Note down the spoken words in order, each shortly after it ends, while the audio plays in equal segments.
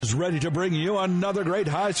Is ready to bring you another great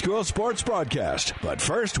high school sports broadcast. But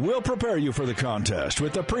first, we'll prepare you for the contest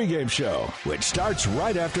with the pregame show, which starts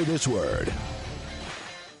right after this word.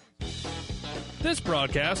 This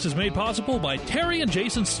broadcast is made possible by Terry and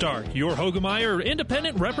Jason Stark, your Hoegemeyer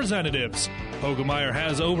independent representatives. Hoegemeyer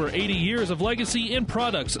has over 80 years of legacy in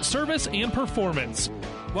products, service, and performance.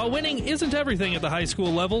 While winning isn't everything at the high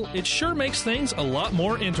school level, it sure makes things a lot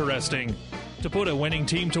more interesting. To put a winning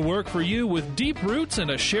team to work for you with deep roots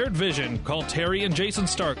and a shared vision, call Terry and Jason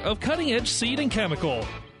Stark of Cutting Edge Seed and Chemical.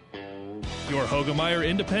 Your Hoegemeyer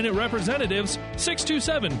independent representatives,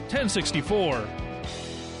 627-1064.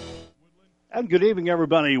 And good evening,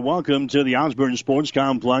 everybody. Welcome to the Osborne Sports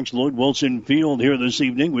Complex, Lloyd Wilson Field here this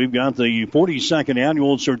evening. We've got the 42nd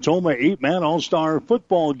annual Sertoma 8-man All-Star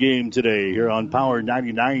football game today here on Power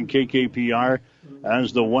 99 KKPR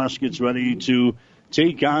as the West gets ready to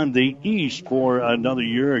take on the East for another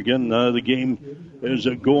year. Again, the game is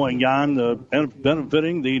going on,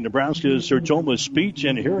 benefiting the Nebraska Sertoma Speech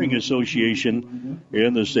and Hearing Association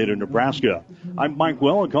in the state of Nebraska. I'm Mike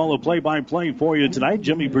Well. I'll call a play-by-play for you tonight.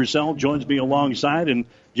 Jimmy Purcell joins me alongside, and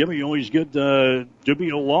Jimmy, always good to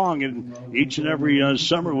be along. And each and every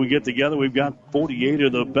summer we get together, we've got 48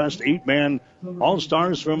 of the best 8-man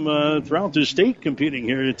All-Stars from throughout the state competing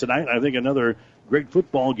here tonight. I think another great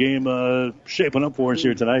football game shaping up for us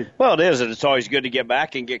here tonight. Well, it is, and it's always good to get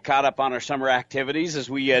back and get caught up on our summer activities as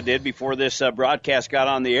we did before this broadcast got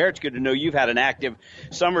on the air. It's good to know you've had an active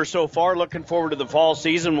summer so far. Looking forward to the fall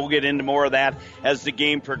season. We'll get into more of that as the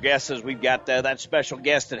game progresses. We've got that special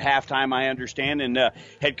guest at halftime, I understand, and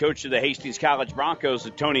head coach of the Hastings College Broncos,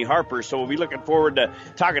 Tony Harper. So we'll be looking forward to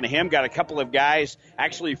talking to him. Got a couple of guys,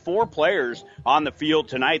 actually 4 players on the field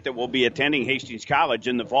tonight that will be attending Hastings College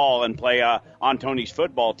in the fall and play on Tony's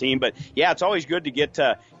football team. But yeah, it's always good to get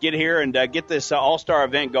here and get this all-star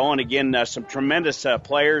event going. Again, some tremendous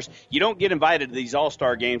players. You don't get invited to these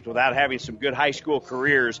all-star games without having some good high school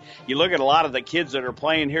careers. You look at a lot of the kids that are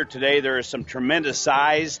playing here today, there is some tremendous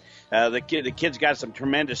size. The kids got some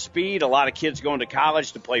tremendous speed. A lot of kids going to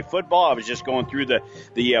college to play football. I was just going through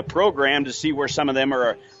the program to see where some of them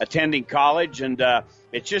are attending college, and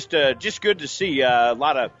it's just good to see a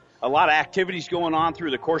lot of activities going on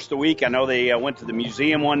through the course of the week. I know they went to the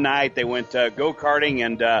museum one night. They went go-karting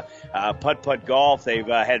and putt-putt golf. They've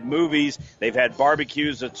had movies. They've had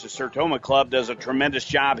barbecues. The Sertoma Club does a tremendous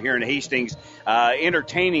job here in Hastings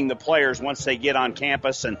entertaining the players once they get on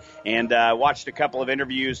campus, and watched a couple of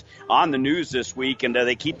interviews on the news this week, and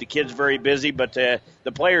they keep the kids very busy, but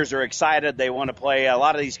the players are excited. They want to play. A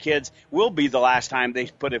lot of these kids will be the last time they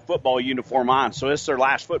put a football uniform on, so this is their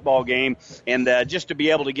last football game, and just to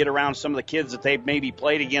be able to get around some of the kids that they've maybe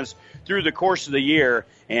played against through the course of the year,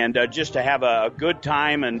 and just to have a good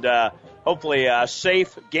time and hopefully a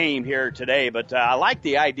safe game here today. But I like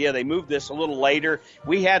the idea they moved this a little later.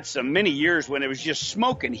 We had many years when it was just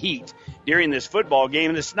smoking heat during this football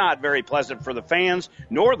game, and it's not very pleasant for the fans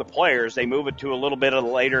nor the players. They move it to a little bit of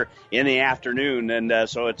later in the afternoon, and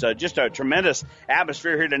so it's just a tremendous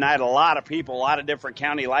atmosphere here tonight. A lot of people, a lot of different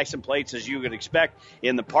county license plates, as you would expect,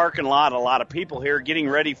 in the parking lot. A lot of people here getting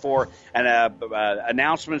ready for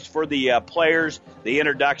announcements for the players, the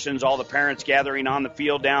introductions, all the parents gathering on the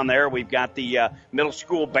field down there. We've got the middle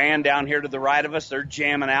school band down here to the right of us. They're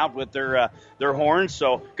jamming out with their horns.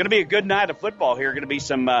 So going to be a good night of football here. Going to be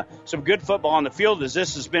some good football on the field, as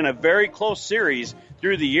this has been a very close series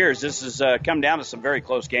through the years. This has come down to some very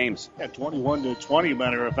close games. Yeah, 21-20,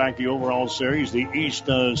 matter of fact, the overall series. The East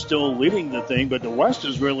still leading the thing, but the West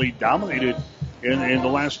has really dominated in the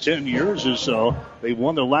last 10 years or so. They've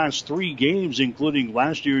won the last 3 games, including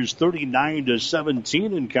last year's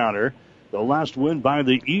 39-17 encounter. The last win by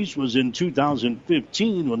the East was in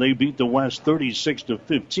 2015 when they beat the West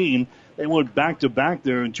 36-15. They went back-to-back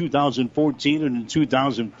there in 2014 and in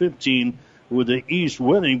 2015 with the East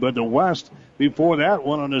winning, but the West before that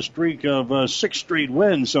went on a streak of 6 straight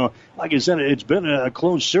wins. So, like I said, it's been a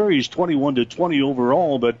close series, 21-20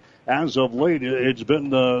 overall, but as of late, it's been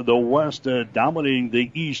the West dominating the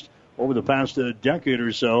East over the past decade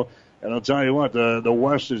or so. And I'll tell you what, the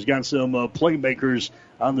West has got some playmakers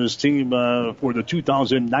on this team for the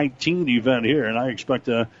 2019 event here, and I expect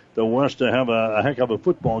the West to have a heck of a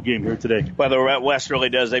football game here today. Well, the West really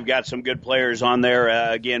does. They've got some good players on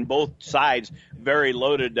there. Again, both sides very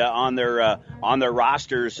loaded on their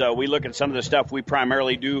rosters. We look at some of the stuff. We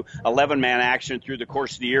primarily do 11-man action through the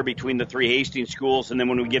course of the year between the 3 Hastings schools, and then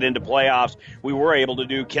when we get into playoffs, we were able to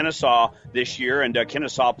do Kennesaw this year, and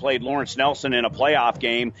Kennesaw played Lawrence Nelson in a playoff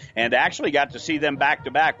game, and actually got to see them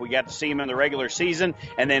back-to-back. We got to see them in the regular season,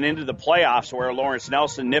 and then into the playoffs where Lawrence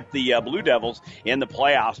Nelson nipped the Blue Devils in the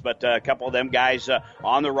playoffs. but a couple of them guys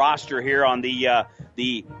on the roster here on the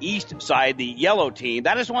east side, the yellow team.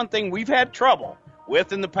 That is one thing we've had trouble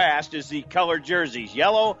with in the past is the colored jerseys,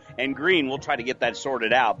 yellow and green. We'll try to get that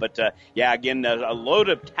sorted out. But, again, a load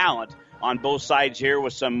of talent on both sides here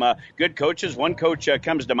with some good coaches. One coach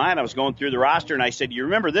comes to mind. I was going through the roster, and I said, you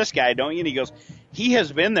remember this guy, don't you? And he goes, he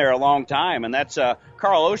has been there a long time, and that's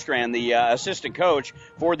Carl Ostrand, the assistant coach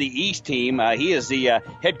for the East team. He is the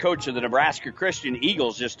head coach of the Nebraska Christian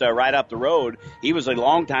Eagles just right up the road. He was a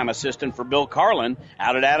longtime assistant for Bill Carlin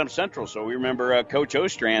out at Adams Central, so we remember Coach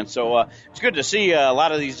Ostrand. So it's good to see a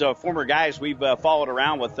lot of these former guys we've followed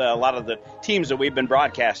around with a lot of the teams that we've been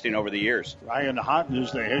broadcasting over the years. Ryan Houghton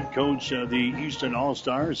is the head coach of the Eastern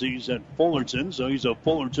All-Stars. He's at Fullerton, so he's a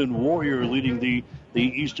Fullerton Warrior leading the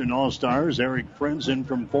Eastern All-Stars. Eric Frenzen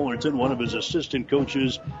from Fullerton, one of his assistant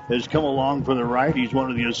coaches, has come along for the ride. He's one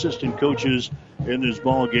of the assistant coaches in this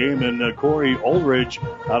ball game. And Corey Ulrich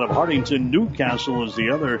out of Hartington Newcastle is the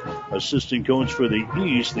other assistant coach for the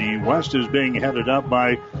East. The West is being headed up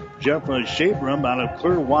by Jeff Shabram out of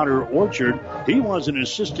Clearwater Orchard. He was an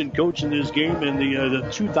assistant coach in this game in the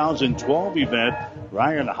 2012 event.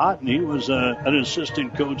 Ryan Houghton, he was an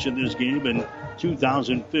assistant coach in this game in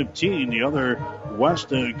 2015. The other West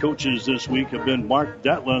coaches this week have been Mark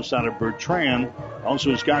Detlefs out of Bertrand,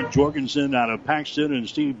 also Scott Jorgensen out of Paxton, and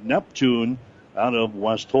Steve Neptune out of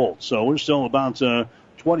West Holt. So we're still about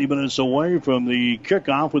 20 minutes away from the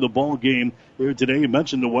kickoff of the ball game here today. You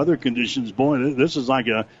mentioned the weather conditions. Boy, this is like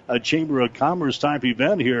a Chamber of Commerce type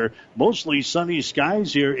event here. Mostly sunny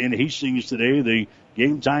skies here in Hastings today. The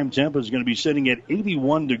game time temp is going to be sitting at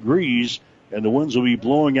 81 degrees. And the winds will be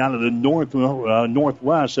blowing out of the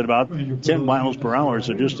northwest at about 10 miles per hour.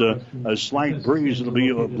 So just a slight breeze. It'll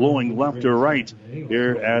be blowing left or right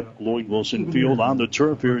here at Lloyd Wilson Field on the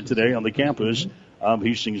turf here today on the campus of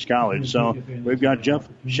Hastings College. So we've got Jeff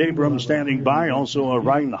Shabram standing by. Also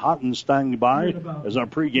Ryan Houghton standing by as our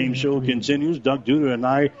pregame show continues. Doug Duda and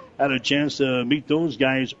I had a chance to meet those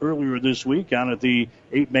guys earlier this week out at the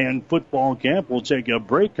 8-man football camp. We'll take a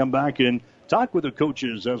break, come back and talk with the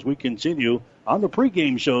coaches as we continue on the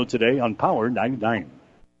pregame show today on Power 99.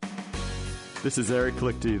 This is Eric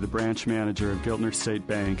Lichty, the branch manager of Giltner State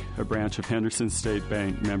Bank, a branch of Henderson State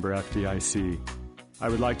Bank, member FDIC. I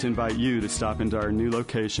would like to invite you to stop into our new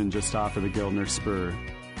location just off of the Giltner Spur.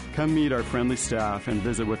 Come meet our friendly staff and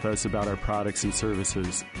visit with us about our products and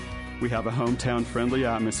services. We have a hometown-friendly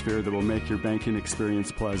atmosphere that will make your banking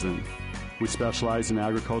experience pleasant. We specialize in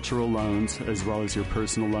agricultural loans as well as your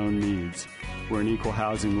personal loan needs. We're an equal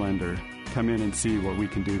housing lender. Come in and see what we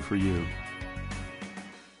can do for you.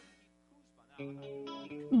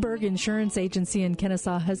 Berg Insurance Agency in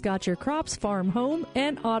Kennesaw has got your crops, farm, home,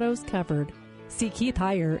 and autos covered. See Keith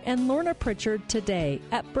Heyer and Lorna Pritchard today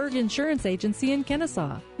at Berg Insurance Agency in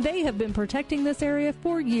Kennesaw. They have been protecting this area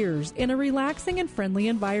for years in a relaxing and friendly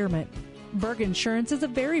environment. Berg Insurance is a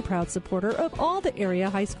very proud supporter of all the area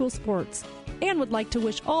high school sports and would like to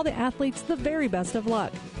wish all the athletes the very best of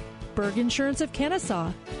luck. Berg Insurance of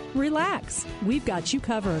Kennesaw. Relax. We've got you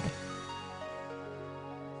covered.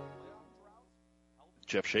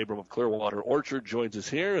 Jeff Shabram of Clearwater Orchard joins us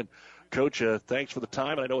here. And, Coach, thanks for the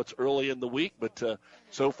time. I know it's early in the week, but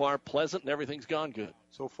so far pleasant and everything's gone good.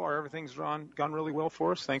 So far everything's gone really well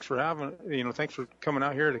for us. Thanks for thanks for coming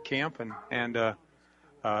out here to camp and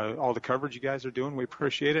all the coverage you guys are doing. We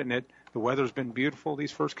appreciate it. And the weather's been beautiful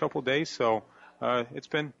these first couple of days, so it's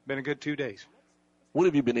been a good 2 days. What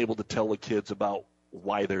have you been able to tell the kids about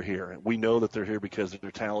why they're here? We know that they're here because they're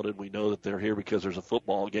talented. We know that they're here because there's a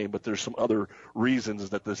football game, but there's some other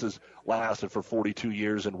reasons that this has lasted for 42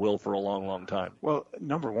 years and will for a long, long time. Well,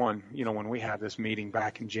 number one, when we had this meeting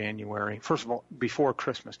back in January, first of all, before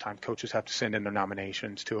Christmas time, coaches have to send in their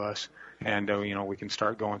nominations to us, and, we can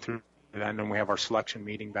start going through. And then we have our selection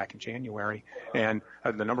meeting back in January. And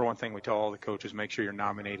the number one thing we tell all the coaches, make sure you're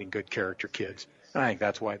nominating good character kids. And I think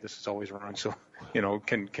that's why this is always run so,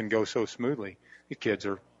 can go so smoothly. These kids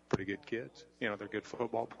are pretty good kids. They're good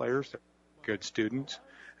football players. They're good students.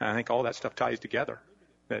 And I think all that stuff ties together.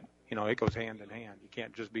 That, it goes hand in hand. You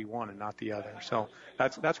can't just be one and not the other. So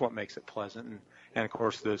that's what makes it pleasant. And of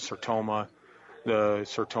course, the Sertoma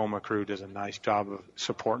crew does a nice job of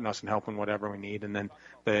supporting us and helping whatever we need. And then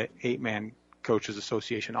the 8-man Coaches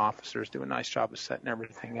Association officers do a nice job of setting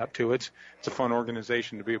everything up, too. It's a fun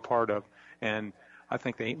organization to be a part of. And I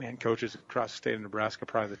think the 8-man coaches across the state of Nebraska are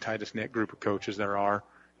probably the tightest knit group of coaches there are,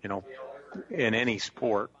 in any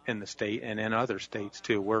sport in the state and in other states,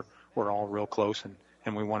 too. We're all real close,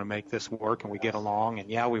 and we want to make this work, and we get along. And,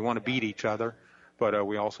 yeah, we want to beat each other, but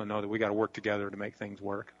we also know that we got to work together to make things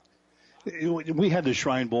work. We had the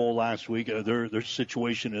Shrine Bowl last week. Their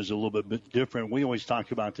situation is a little bit different. We always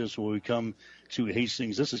talk about this when we come to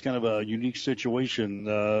Hastings. This is kind of a unique situation.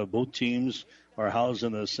 Both teams are housed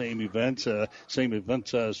in the same event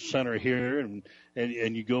center here,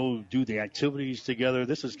 and you go do the activities together.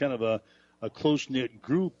 This is kind of a close-knit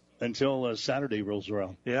group until Saturday rolls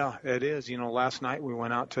around. Yeah, it is. Last night we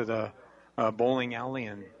went out to the bowling alley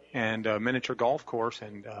and miniature golf course,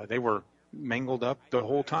 and they were mangled up the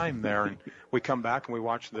whole time there. And we come back and we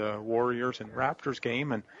watch the Warriors and Raptors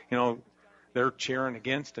game, and they're cheering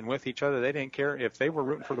against and with each other. They didn't care if they were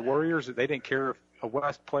rooting for the Warriors. They didn't care if a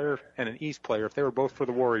West player and an East player, if they were both for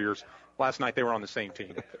the Warriors. Last night they were on the same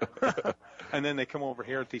team. And then they come over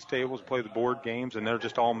here at these tables and play the board games, and they're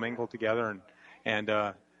just all mingled together, and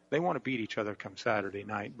they want to beat each other come Saturday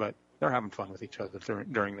night, but they're having fun with each other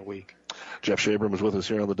during the week. Jeff Shabram is with us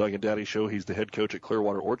here on the Doug and Daddy Show. He's the head coach at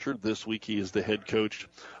Clearwater Orchard. This week he is the head coach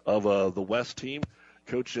of the West team.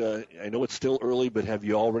 Coach, I know it's still early, but have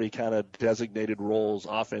you already kind of designated roles,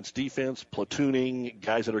 offense, defense, platooning,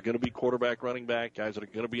 guys that are going to be quarterback, running back, guys that are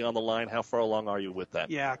going to be on the line? How far along are you with that?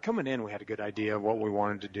 Yeah, coming in, we had a good idea of what we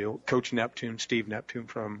wanted to do. Coach Neptune, Steve Neptune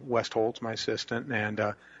from West Holt's my assistant, and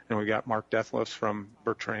we got Mark Deathless from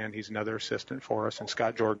Bertrand. He's another assistant for us, and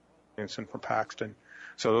Scott Jorgensen from Paxton.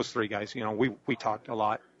 So those three guys, we talked a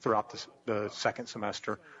lot throughout the second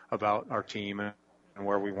semester about our team and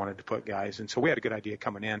where we wanted to put guys. And so we had a good idea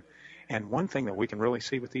coming in. And one thing that we can really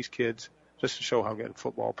see with these kids, just to show how good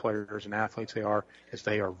football players and athletes they are, is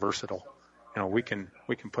they are versatile. We can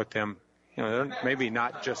put them, they're maybe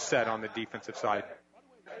not just set on the defensive side.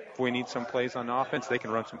 If we need some plays on offense, they can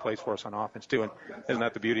run some plays for us on offense too. And isn't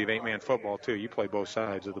that the beauty of 8-man football too? You play both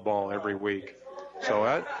sides of the ball every week.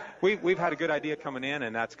 So we've had a good idea coming in,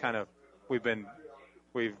 and that's kind of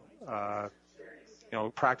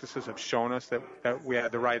practices have shown us that we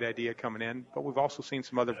had the right idea coming in, but we've also seen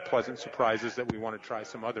some other pleasant surprises that we want to try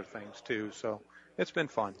some other things too. So it's been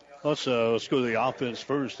fun. Let's go to the offense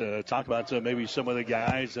first. Talk about maybe some of the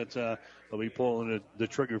guys that will be pulling the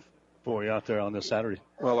trigger for you out there on this Saturday.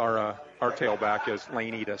 Well, our tailback is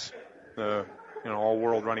Lane Edis, the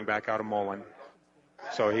all-world running back out of Mullen.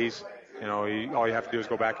 So he's all you have to do is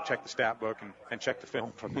go back and check the stat book and check the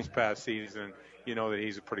film from this past season. You know that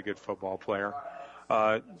he's a pretty good football player.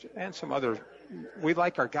 And some other, we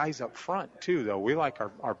like our guys up front too, though. We like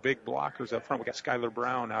our big blockers up front. We got Skylar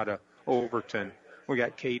Brown out of Overton. We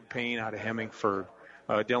got Cade Payne out of Hemingford.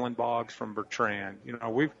 Dylan Boggs from Bertrand.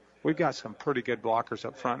 We've got some pretty good blockers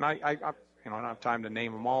up front. And I don't have time to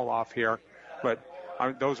name them all off here, but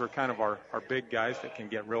those are kind of our big guys that can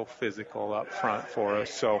get real physical up front for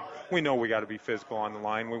us. So we know we got to be physical on the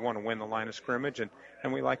line. We want to win the line of scrimmage, and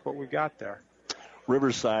we like what we got there.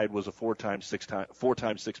 Riverside was a four-time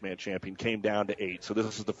six-man champion, came down to 8. So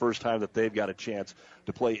this is the first time that they've got a chance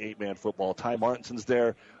to play 8-man football. Ty Martinson's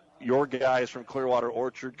there. Your guys from Clearwater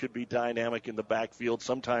Orchard could be dynamic in the backfield.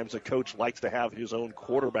 Sometimes a coach likes to have his own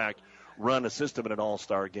quarterback run a system in an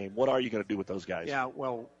all-star game. What are you going to do with those guys? Yeah,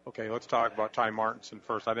 well, okay, let's talk about Ty Martinson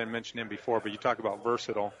first. I didn't mention him before, but you talk about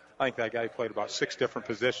versatile. I think that guy played about 6 different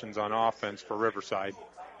positions on offense for Riverside.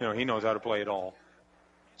 He knows how to play it all.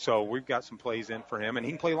 So we've got some plays in for him, and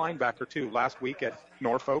he can play linebacker too. Last week at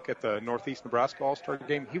Norfolk at the Northeast Nebraska All-Star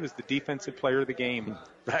game, he was the defensive player of the game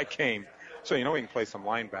that game. So he can play some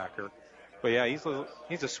linebacker. But yeah,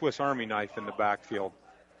 he's a Swiss Army knife in the backfield.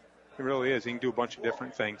 He really is. He can do a bunch of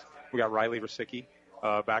different things. We got Riley Rasicki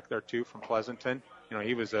back there too from Pleasanton.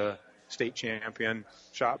 He was a state champion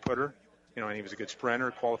shot putter. And he was a good sprinter,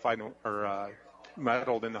 qualified or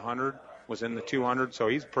medaled in the 100, was in the 200. So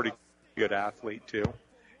he's a pretty good athlete too.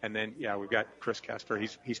 And then, yeah, we've got Chris Kester.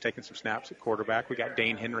 He's taking some snaps at quarterback. We got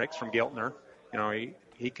Dane Henricks from Giltner.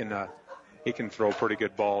 He can throw a pretty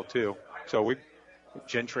good ball too. So we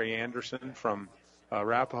Gentry Anderson from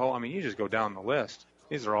Arapahoe. I mean, you just go down the list.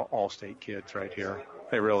 These are all state kids right here.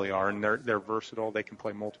 They really are, and they're versatile. They can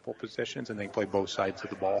play multiple positions, and they can play both sides of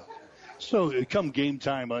the ball. So come game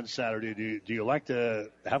time on Saturday, do you like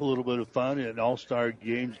to have a little bit of fun in all-star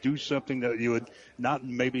games, do something that you would not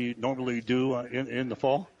maybe normally do in the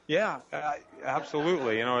fall? Yeah,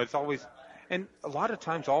 absolutely. It's always – and a lot of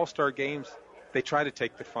times all-star games, they try to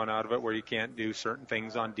take the fun out of it where you can't do certain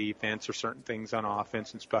things on defense or certain things on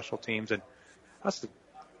offense and special teams. And that's the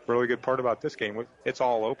really good part about this game. It's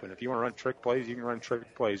all open. If you want to run trick plays, you can run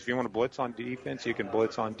trick plays. If you want to blitz on defense, you can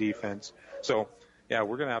blitz on defense. So – yeah,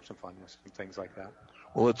 we're going to have some fun with some things like that.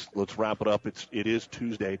 Well, let's wrap it up. It is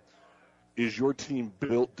Tuesday. Is your team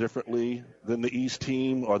built differently than the East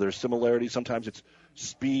team? Are there similarities? Sometimes it's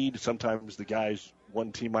speed. Sometimes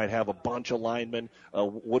one team might have a bunch of linemen.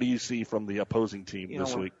 What do you see from the opposing team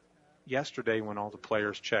this week? yesterday when all the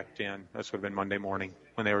players checked in, this would have been Monday morning,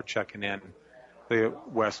 when they were checking in, the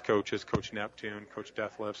West coaches, Coach Neptune, Coach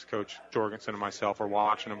Deathlifts, Coach Jorgensen, and myself are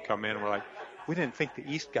watching them come in, and we're like, we didn't think the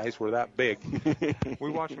East guys were that big.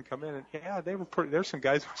 We watched them come in, and yeah, they were there's some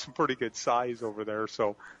guys with some pretty good size over there.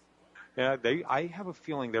 So, yeah, I have a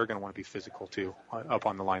feeling they're going to want to be physical too, up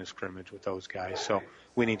on the line of scrimmage with those guys. So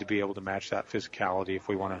we need to be able to match that physicality if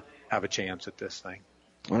we want to have a chance at this thing.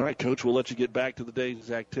 All right, Coach, we'll let you get back to the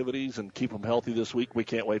day's activities and keep them healthy this week. We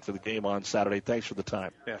can't wait for the game on Saturday. Thanks for the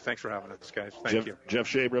time. Yeah, thanks for having us, guys. Thank you. Jeff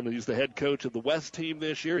Shabram, he's the head coach of the West team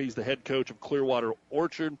this year. He's the head coach of Clearwater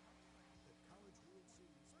Orchard.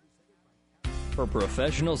 For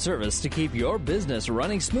professional service to keep your business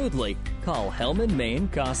running smoothly, call Hellman, Maine,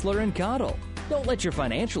 Kostler, and Cottle. Don't let your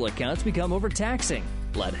financial accounts become overtaxing.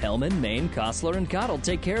 Let Hellman, Maine, Kostler, and Cottle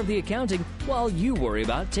take care of the accounting while you worry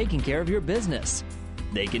about taking care of your business.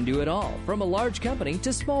 They can do it all, from a large company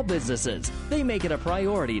to small businesses. They make it a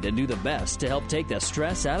priority to do the best to help take the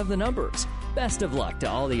stress out of the numbers. Best of luck to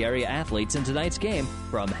all the area athletes in tonight's game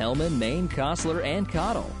from Hellman, Maine, Kostler, and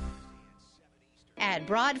Cottle. At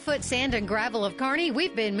Broadfoot Sand and Gravel of Kearney,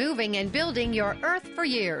 we've been moving and building your earth for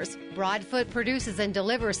years. Broadfoot produces and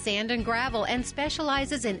delivers sand and gravel and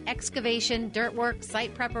specializes in excavation, dirt work,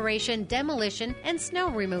 site preparation, demolition, and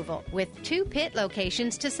snow removal, with 2 pit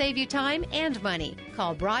locations to save you time and money.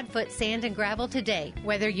 Call Broadfoot Sand and Gravel today,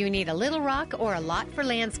 whether you need a little rock or a lot for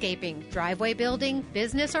landscaping, driveway building,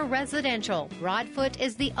 business, or residential. Broadfoot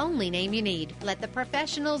is the only name you need. Let the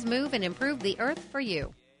professionals move and improve the earth for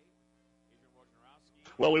you.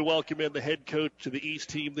 Well, we welcome in the head coach to the East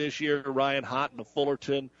team this year, Ryan Houghton of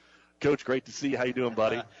Fullerton. Coach, great to see you. How you doing,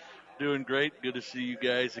 buddy? Doing great. Good to see you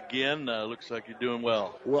guys again. Looks like you're doing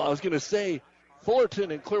well. Well, I was going to say,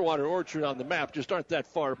 Fullerton and Clearwater Orchard on the map just aren't that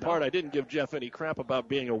far apart. No. I didn't give Jeff any crap about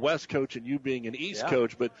being a West coach and you being an East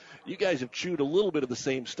coach, but you guys have chewed a little bit of the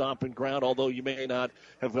same stomping ground, although you may not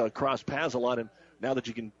have crossed paths a lot. And now that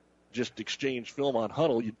you can just exchange film on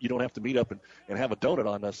Huddle, you don't have to meet up and have a donut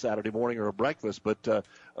on a Saturday morning or a breakfast. But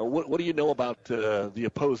what do you know about the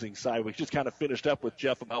opposing side? We just kind of finished up with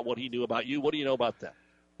Jeff about what he knew about you. What do you know about that?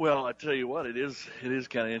 Well, I tell you what, it is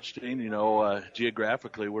kind of interesting. You know,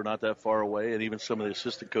 geographically, we're not that far away, and even some of the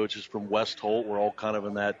assistant coaches from West Holt were all kind of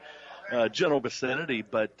in that general vicinity.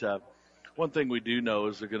 But one thing we do know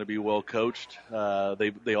is they're going to be well coached.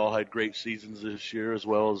 They all had great seasons this year, as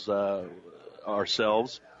well as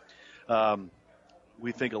ourselves.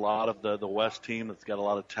 We think a lot of the West team that's got a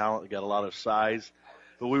lot of talent, got a lot of size,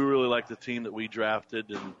 but we really like the team that we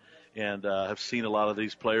drafted and have seen a lot of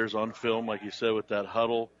these players on film, like you said, with that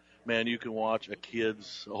Huddle. Man, you can watch a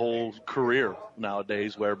kid's whole career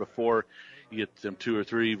nowadays, where before you get them 2 or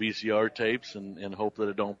 3 VCR tapes and hope that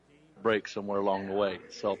it don't break somewhere along the way.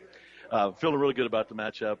 So feeling really good about the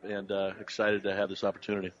matchup and excited to have this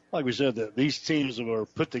opportunity. Like we said, these teams were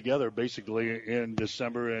put together basically in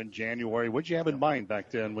December and January. What did you have in mind back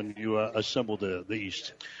then when you assembled the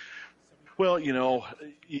East? Well, you know,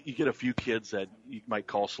 you get a few kids that you might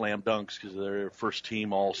call slam dunks because they're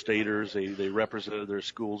first-team All-Staters. They represented their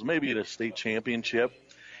schools, maybe at a state championship,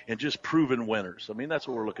 and just proven winners. I mean, that's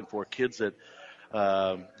what we're looking for, kids that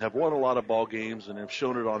have won a lot of ball games and have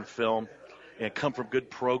shown it on film, and come from good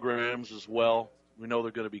programs as well. We know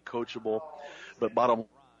they're going to be coachable. But bottom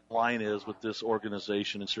line is, with this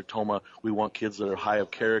organization in Sertoma, we want kids that are high of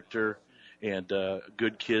character and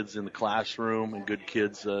good kids in the classroom and good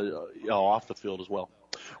kids off the field as well.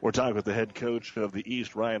 We're talking with the head coach of the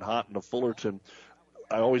East, Ryan Houghton of Fullerton.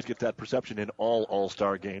 I always get that perception in all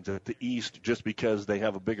All-Star games at the East, just because they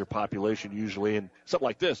have a bigger population usually. And something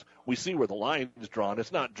like this, we see where the line is drawn.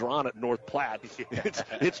 It's not drawn at North Platte.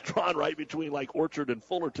 It's drawn right between like Orchard and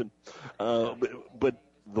Fullerton. But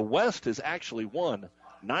the West has actually won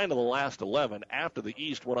 9 of the last 11 after the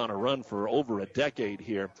East went on a run for over a decade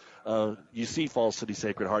here. You see Falls City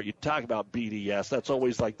Sacred Heart. You talk about BDS. That's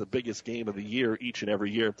always like the biggest game of the year each and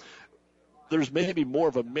every year. There's maybe more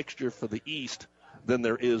of a mixture for the East than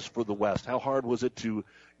there is for the West. How hard was it to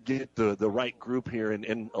get the right group here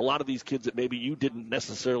and a lot of these kids that maybe you didn't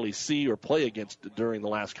necessarily see or play against during the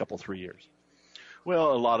last 3 years?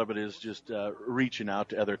 Well, a lot of it is just reaching out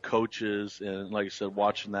to other coaches and, like I said,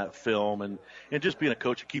 watching that film and just being a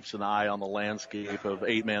coach that keeps an eye on the landscape of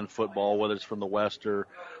 8-man football, whether it's from the West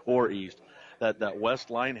or East. That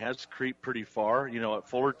West line has creeped pretty far. You know, at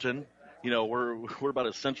Fullerton, you know, we're about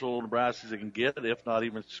as central Nebraska as it can get, if not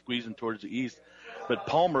even squeezing towards the East. But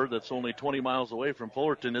Palmer, that's only 20 miles away from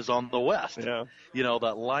Fullerton, is on the West. Yeah. You know,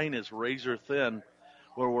 that line is razor thin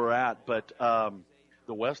where we're at. But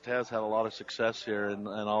the West has had a lot of success here, and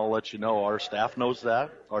I'll let you know, our staff knows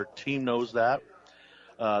that. Our team knows that.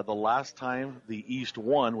 The last time the East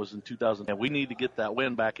won was in 2000. And we need to get that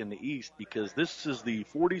win back in the East because this is the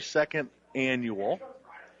 42nd annual.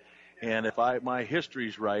 And if my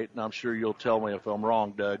history's right, and I'm sure you'll tell me if I'm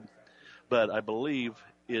wrong, Doug, but I believe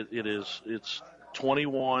it's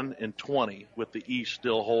 21-20 with the East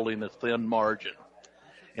still holding a thin margin.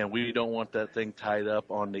 And we don't want that thing tied up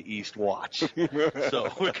on the East watch. So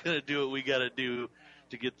we're going to do what we got to do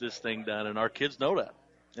to get this thing done. And our kids know that.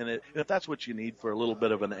 And if that's what you need for a little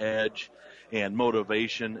bit of an edge and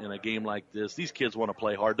motivation in a game like this, these kids want to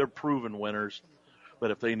play hard. They're proven winners.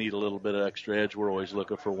 But if they need a little bit of extra edge, we're always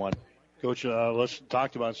looking for one. Coach, let's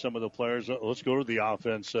talk about some of the players. Let's go to the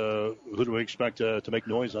offense. Who do we expect to make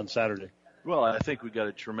noise on Saturday? Well, I think we've got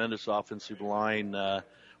a tremendous offensive line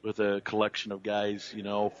with a collection of guys,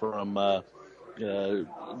 from a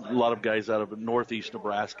lot of guys out of northeast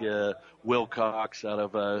Nebraska, Wilcox out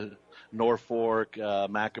of Norfolk,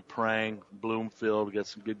 Macaprang, Bloomfield. We got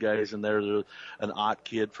some good guys in there. There's an Ott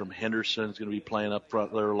kid from Henderson is going to be playing up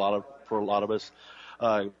front there for a lot of us.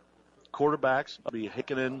 Quarterbacks will be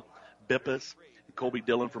Hickinen, Bippus, and Colby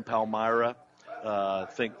Dillon from Palmyra. I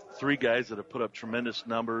think three guys that have put up tremendous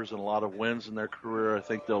numbers and a lot of wins in their career. I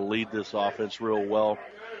think they'll lead this offense real well.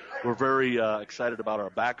 We're very excited about our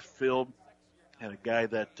backfield, and a guy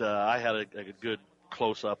that I had a good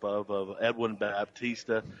close-up of Edwin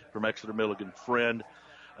Baptista from Exeter Milligan Friend,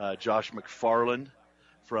 Josh McFarland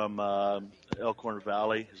from Elkhorn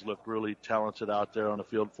Valley has looked really talented out there on the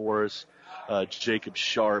field for us. Jacob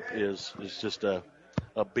Sharp is just a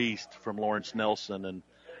beast from Lawrence Nelson, and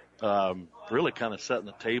really kind of setting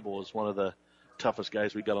the table as one of the toughest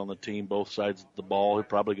guys we got on the team, both sides of the ball. We're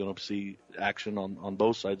probably going to see action on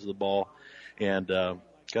both sides of the ball, and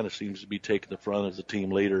kind of seems to be taking the front as a team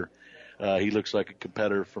leader. He looks like a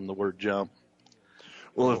competitor from the word jump.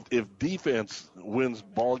 Well, if defense wins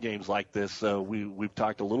ball games like this, we've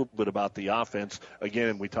talked a little bit about the offense.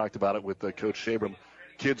 Again, we talked about it with Coach Shabram.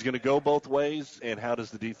 Kids going to go both ways, and how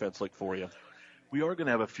does the defense look for you? We are going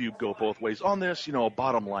to have a few go both ways. On this,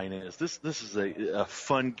 bottom line is this is a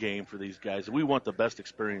fun game for these guys. We want the best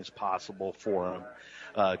experience possible for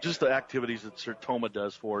them. Just the activities that Sertoma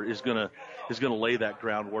does for is going to lay that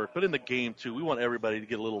groundwork. But in the game, too, we want everybody to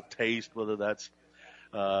get a little taste, whether that's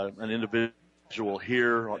an individual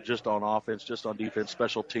here, just on offense, just on defense,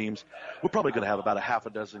 special teams. We're probably going to have about a half a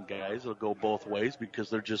dozen guys that will go both ways because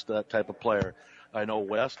they're just that type of player. I know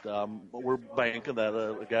West, we're banking that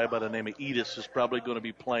a guy by the name of Edis is probably going to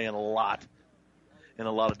be playing a lot in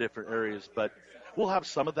a lot of different areas. But we'll have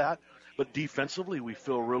some of that. But defensively, we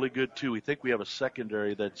feel really good, too. We think we have a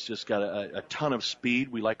secondary that's just got a ton of speed.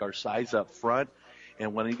 We like our size up front.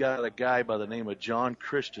 And when you got a guy by the name of John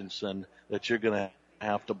Christensen that you're going to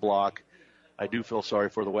have to block, I do feel sorry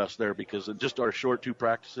for the West there because in just our short two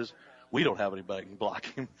practices, we don't have anybody who can block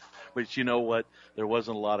him. But you know what? There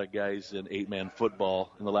wasn't a lot of guys in 8-man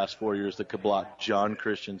football in the last 4 years that could block John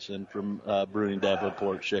Christensen from Bruning,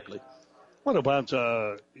 Davenport, Shickley. What about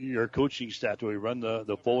your coaching staff? Do we run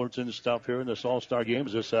the Fullerton stuff here in this All-Star game?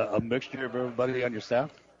 Is this a mixture of everybody on your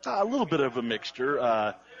staff? A little bit of a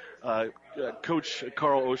mixture. Coach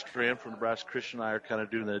Carl Ostrand from Nebraska Christian and I are kind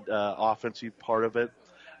of doing the offensive part of it.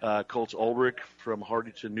 Coach Ulrich from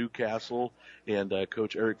Hartington Newcastle and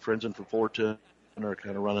Coach Eric Frenzen from Fullerton are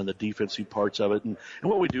kind of running the defensive parts of it. And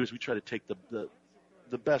what we do is we try to take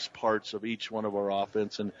the best parts of each one of our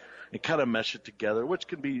offense and kind of mesh it together, which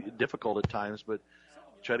can be difficult at times, but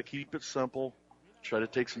try to keep it simple, try to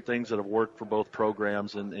take some things that have worked for both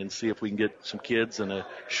programs and see if we can get some kids in a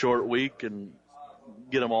short week and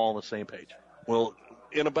get them all on the same page. Well,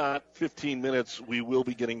 in about 15 minutes, we will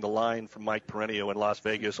be getting the line from Mike Perenio in Las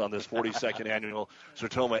Vegas on this 42nd annual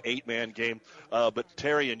Sertoma 8-man game. But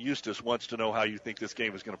Terry and Eustace wants to know how you think this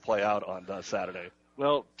game is going to play out on Saturday.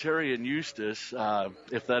 Well, Terry and Eustace,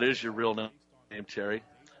 if that is your real name, Terry,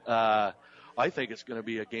 I think it's going to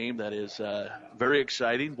be a game that is very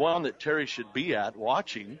exciting, one that Terry should be at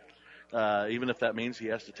watching, even if that means he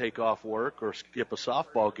has to take off work or skip a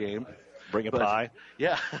softball game. Bring a pie.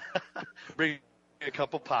 Yeah, bring a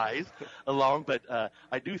couple pies along, but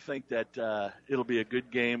I do think that it'll be a good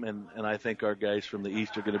game, and I think our guys from the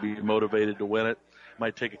East are going to be motivated to win it.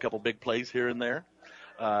 Might take a couple big plays here and there.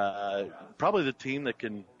 Probably the team that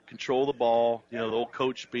can control the ball, the old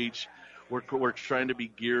coach speech. We're trying to be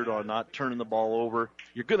geared on not turning the ball over.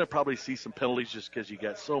 You're going to probably see some penalties just because you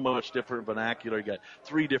got so much different vernacular. You got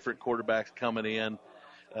 3 different quarterbacks coming in.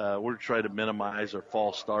 We're trying to minimize our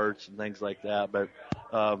false starts and things like that, but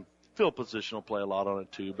field position will play a lot on it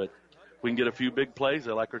too. But we can get a few big plays,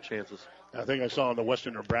 I like our chances. I think I saw in the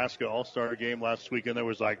Western Nebraska All-Star game last weekend there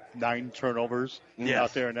was like 9 turnovers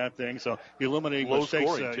out there in that thing. So eliminating low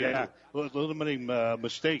mistakes, scoring, eliminating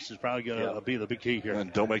mistakes is probably going to be the big key here.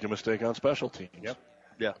 And don't make a mistake on special teams. Yep.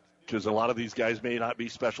 Yeah. Because a lot of these guys may not be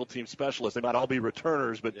special team specialists. They might all be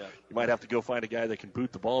returners, but you might have to go find a guy that can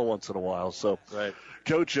boot the ball once in a while. So,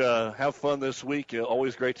 Coach, have fun this week.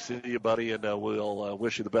 Always great to see you, buddy, and we'll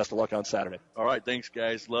wish you the best of luck on Saturday. All right, thanks,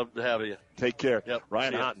 guys. Love to have you. Take care. Yep.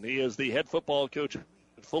 Ryan Houghton, he is the head football coach at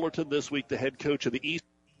Fullerton this week, the head coach of the East.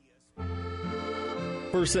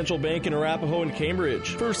 First Central Bank in Arapahoe and Cambridge.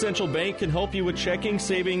 First Central Bank can help you with checking,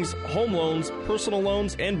 savings, home loans, personal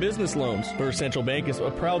loans, and business loans. First Central Bank is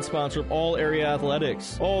a proud sponsor of all area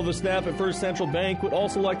athletics. All of the staff at First Central Bank would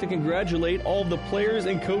also like to congratulate all of the players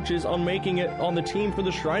and coaches on making it on the team for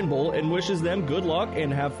the Shrine Bowl and wishes them good luck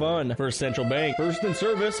and have fun. First Central Bank, first in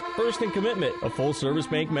service, first in commitment. A full-service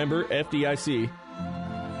bank member, FDIC.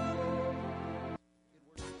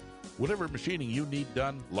 Whatever machining you need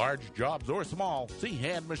done, large jobs or small, see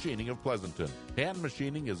Hand Machining of Pleasanton. Hand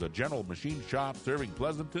Machining is a general machine shop serving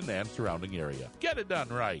Pleasanton and surrounding area. Get it done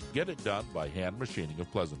right. Get it done by Hand Machining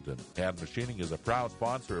of Pleasanton. Hand Machining is a proud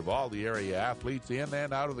sponsor of all the area athletes in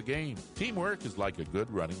and out of the game. Teamwork is like a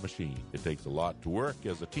good running machine. It takes a lot to work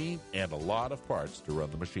as a team and a lot of parts to run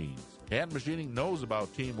the machines. Hand Machining knows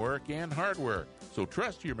about teamwork and hard work, so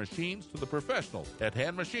trust your machines to the professionals at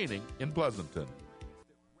Hand Machining in Pleasanton.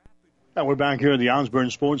 And we're back here at the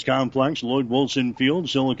Osborne Sports Complex, Lloyd Wilson Field,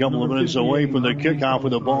 still a couple of minutes away from the kickoff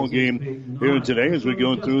of the ball game here today as we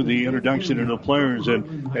go through the introduction of the players.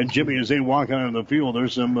 And Jimmy, as they walk out on the field,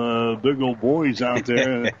 there's some big old boys out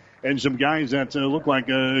there. And some guys that look like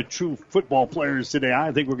true football players today.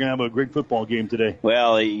 I think we're going to have a great football game today.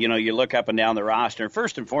 Well, you look up and down the roster.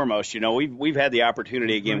 First and foremost, we've had the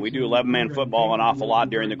opportunity again. We do 11-man football an awful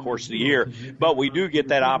lot during the course of the year, but we do get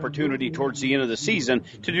that opportunity towards the end of the season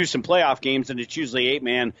to do some playoff games, and it's usually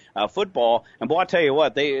 8-man football. And boy, I'll tell you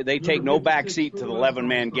what, they take no backseat to the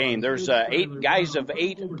 11-man game. There's 8 guys of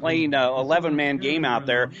 8 playing 11-man game out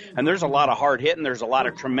there, and there's a lot of hard hitting. There's a lot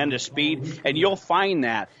of tremendous speed, and you'll find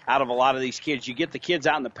that out of a lot of these kids. You get the kids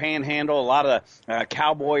out in the panhandle, a lot of the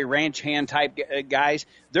cowboy ranch hand type guys.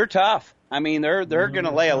 They're tough. I mean, they're going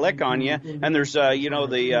to lay a lick on you. And there's,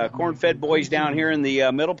 the corn-fed boys down here in the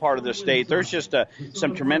middle part of the state. There's just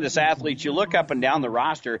some tremendous athletes. You look up and down the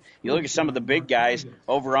roster. You look at some of the big guys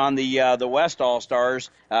over on the West All-Stars.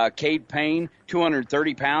 Cade Payne,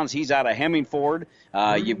 230 pounds. He's out of Hemmingford.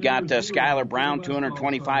 You've got Skylar Brown,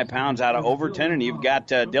 225 pounds out of Overton. And you've got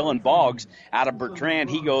Dylan Boggs out of Bertrand.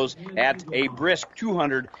 He goes at a brisk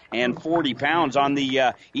 240 pounds. On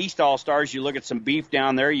the East All-Stars, you look at some beef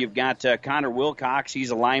down there. You've got Connor Wilcox.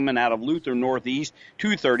 He's a lineman out of Luther Northeast,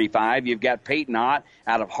 235. You've got Peyton Ott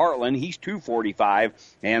out of Heartland. He's 245.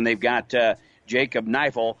 And they've got Jacob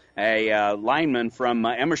Neifel, a lineman from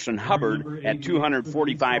Emerson Hubbard at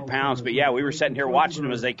 245 pounds. But, yeah, we were sitting here watching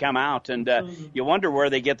them as they come out, and you wonder where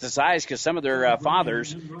they get the size because some of their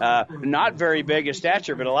fathers, not very big in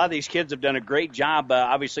stature, but a lot of these kids have done a great job,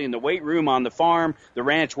 obviously, in the weight room, on the farm, the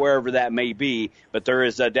ranch, wherever that may be. But there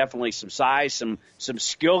is definitely some size, some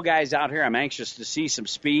skill guys out here. I'm anxious to see some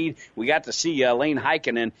speed. We got to see Lane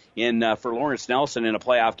Heikkinen for Lawrence Nelson in a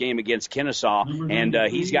playoff game against Kennesaw, and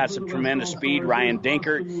he's got some tremendous speed. Ryan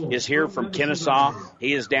Dinkert is here from Kennesaw.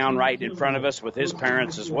 He is down right in front of us with his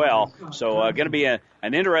parents as well. So going to be an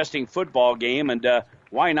interesting football game, and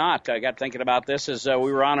why not? I got thinking about this as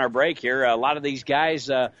we were on our break here. A lot of these guys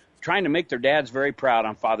trying to make their dads very proud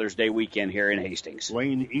on Father's Day weekend here in Hastings.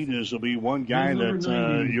 Wayne Edis will be one guy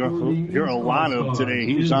that you'll hear a lot of today.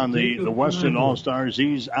 He's on the Western All-Stars.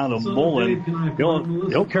 He's out of Mullen.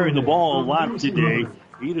 He'll carry the ball a lot today.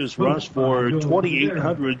 Edis rushed for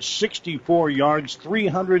 2,864 yards,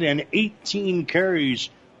 318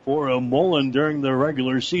 carries for Mullen during the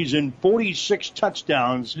regular season. 46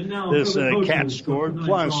 touchdowns this cat scored.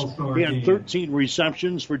 Plus, he had 13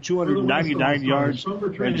 receptions for 299 yards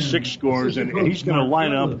and 6 scores. And he's going to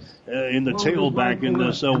line up in the tailback in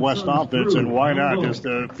this West offense. And why not just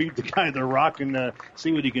feed the guy the rock and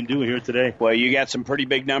see what he can do here today. Well, you got some pretty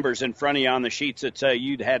big numbers in front of you on the sheets that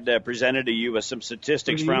you'd had presented to you with some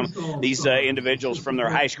statistics from these individuals from their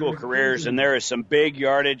high school careers. And there is some big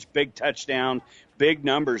yardage, big touchdowns, big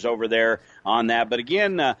numbers over there on that. But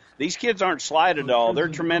again, these kids aren't slighted at all. They're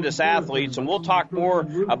tremendous athletes, and we'll talk more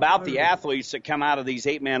about the athletes that come out of these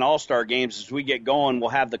 8-man All-Star games as we get going. We'll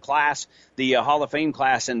have the class, the Hall of Fame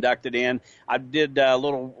class inducted in. I did a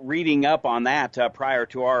little reading up on that prior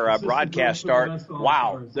to our broadcast start.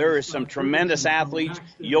 Wow, there is some tremendous athletes.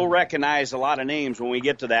 You'll recognize a lot of names when we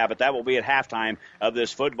get to that, but that will be at halftime of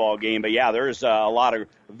this football game. But, yeah, there's a lot of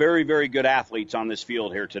very, very good athletes on this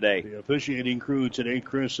field here today. The officiating crew today,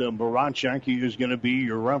 Chris Barachek, he is going to be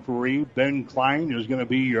your referee. Ben Klein is going to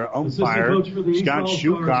be your umpire. Scott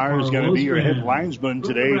Shukar is going to be your head linesman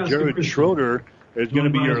today. Jared Schroeder is going to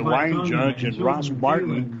be your line judge, and Ross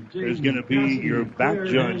Martin is going to be your back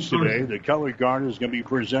judge today. The color guard is going to be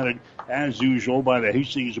presented, as usual, by the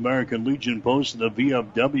Hastings American Legion Post and the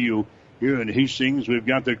VFW here in Hastings. We've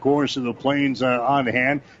got the Chorus of the Plains on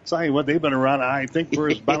hand. Tell you what, they've been around, I think, for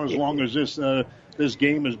about as long as this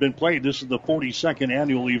game has been played. This is the 42nd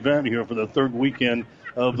annual event here for the third weekend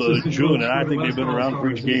of June, and I think they've been around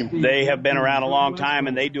for each game. They have been around a long time,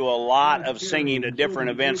 and they do a lot of singing at different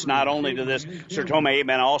events, not only to this Sertoma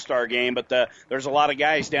 8-man All-Star game, but there's a lot of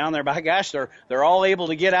guys down there. By gosh, they're all able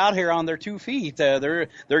to get out here on their 2 feet. They're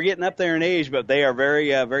getting up there in age, but they are very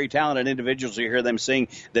very talented individuals. You hear them sing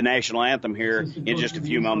the national anthem here in just a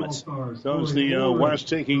few moments. So it's the West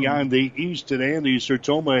taking on the East today in the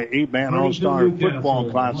Sertoma 8-man All-Star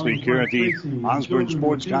Football Classic here at the Osborne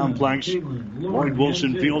Sports Complex. Lloyd Wilson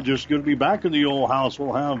Field just going to be back in the old house.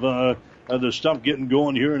 We'll have the stuff getting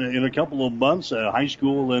going here in a couple of months, high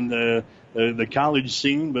school and the college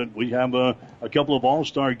scene, but we have a couple of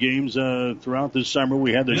all-star games throughout this summer.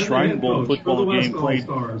 We had the Shrine Bowl football game played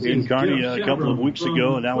in Kearney a couple of weeks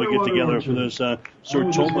ago, and now we get together for this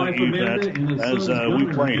Sertoma event as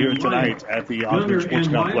we play here tonight at the Osborne Sports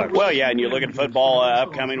Complex. Well, yeah, and you look at football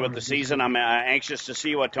upcoming with the season. I'm anxious to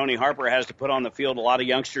see what Tony Harper has to put on the field. A lot of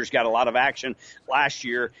youngsters got a lot of action last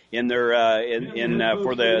year in their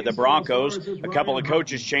for the Broncos. A couple of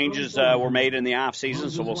coaches changes were made in the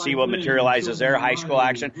offseason, so we'll see what materializes there. High school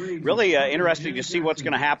action. Really interesting to see what's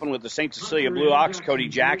going to happen with the St. Cecilia Blue Hawks. Cody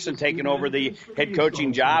Jackson taking over the head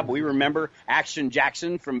coaching job. We remember Action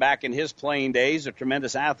Jackson from back in his playing days, a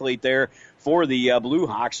tremendous athlete there for the Blue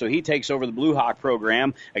Hawks, so he takes over the Blue Hawk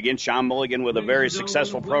program. Again, Sean Mulligan with a very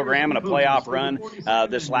successful program and a playoff run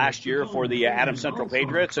this last year for the Adams Central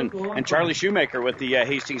Patriots, and Charlie Shoemaker with the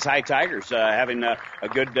Hastings High Tigers having a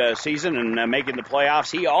good season and making the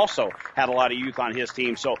playoffs. He also had a lot of youth on his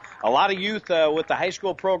team, so a lot of youth with the high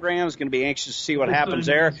school program. Is going to be anxious to see what happens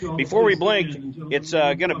there. Before we blink, it's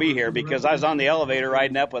going to be here because I was on the elevator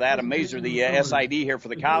riding up with Adam Mazer, the SID here for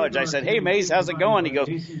the college. I said, "Hey, Maze, how's it going?" He goes,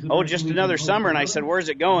 "Oh, just another summer." And I said, "Where's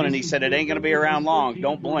it going?" And he said, "It ain't going to be around long.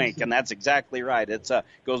 Don't blink." And that's exactly right. It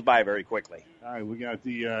goes by very quickly. All right, we got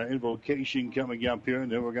the invocation coming up here,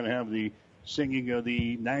 and then we're going to have the singing of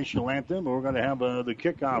the national anthem. We're going to have the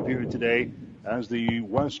kickoff here today as the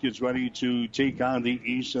West gets ready to take on the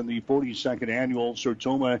East in the 42nd annual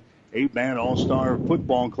Sertoma 8-man All-Star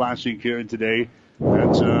Football Classic here today.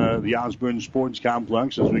 That's the Osborne Sports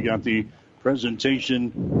Complex as we got the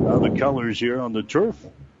presentation of the colors here on the turf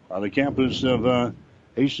on the campus of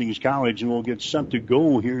Hastings College, and we'll get set to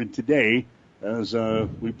go here today as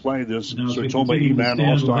we play this Sertoma 8-man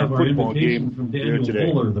All-Star Football game here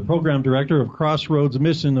today. Fuller, the program director of Crossroads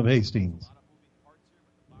Mission of Hastings.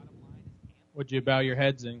 Would you bow your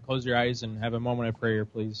heads and close your eyes and have a moment of prayer,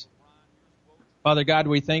 please? Father God,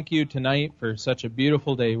 we thank you tonight for such a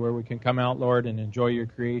beautiful day where we can come out, Lord, and enjoy your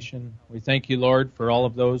creation. We thank you, Lord, for all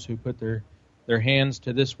of those who put their hands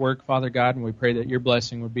to this work, Father God, and we pray that your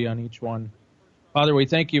blessing would be on each one. Father, we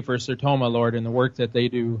thank you for Sertoma, Lord, and the work that they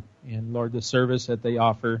do, and, Lord, the service that they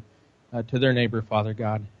offer to their neighbor, Father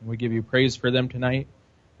God. And we give you praise for them tonight.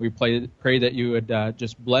 We pray that you would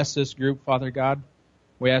just bless this group, Father God.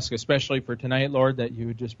 We ask especially for tonight, Lord, that you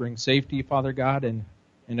would just bring safety, Father God, and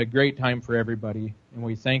a great time for everybody. And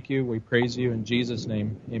we thank you, we praise you, in Jesus'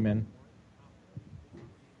 name, amen.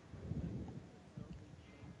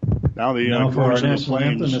 Now the for our national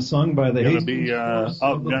anthem is sung by the Hastings. Going to be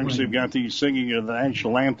up next. We've got the singing of the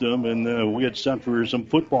national anthem, and we get set for some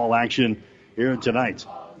football action here tonight.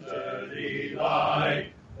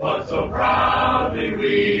 But so proudly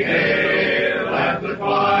we hail at the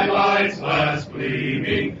twilight's last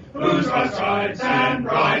gleaming, whose bright stripes and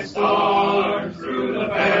bright stars through the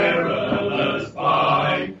perilous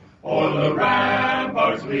fight. O'er the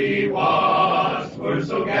ramparts we watched were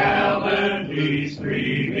so gallantly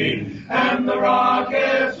streaming, and the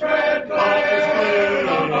rockets' red glare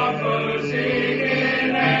above the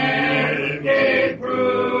singing air gave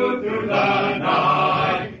proof through the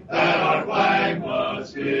night that our flag was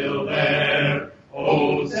still there.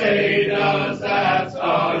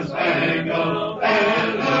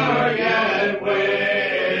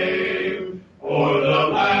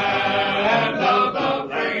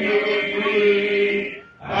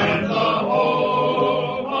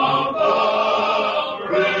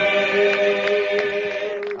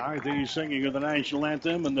 the singing of the national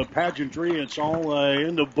anthem and the pageantry. It's all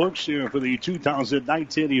in the books here for the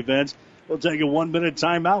 2019 event. We'll take a 1-minute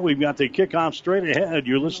timeout. We've got the kickoff straight ahead.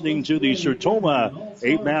 You're listening to the Sertoma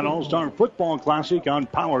 8-Man All-Star Football Classic on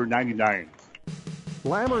Power 99.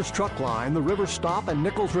 Lammer's Truck Line, the River Stop, and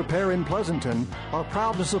Nichols Repair in Pleasanton are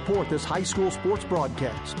proud to support this high school sports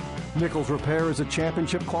broadcast. Nichols Repair is a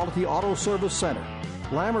championship quality auto service center.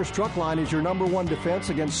 Lammer's Truck Line is your #1 defense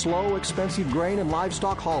against slow, expensive grain and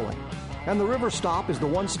livestock hauling. And the River Stop is the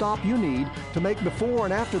one stop you need to make before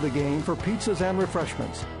and after the game for pizzas and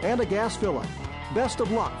refreshments, and a gas fill-up. Best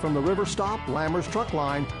of luck from the River Stop, Lammer's Truck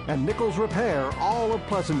Line, and Nichols Repair, all of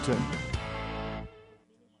Pleasanton.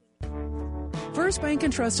 First Bank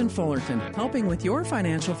and Trust in Fullerton. Helping with your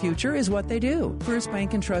financial future is what they do. First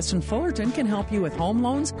Bank and Trust in Fullerton can help you with home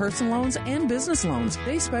loans, personal loans, and business loans.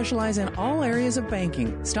 They specialize in all areas of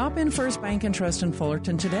banking. Stop in First Bank and Trust in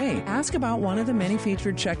Fullerton today. Ask about one of the many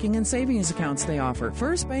featured checking and savings accounts they offer.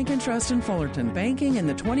 First Bank and Trust in Fullerton. Banking in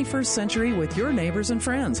the 21st century with your neighbors and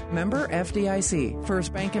friends. Member FDIC.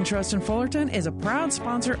 First Bank and Trust in Fullerton is a proud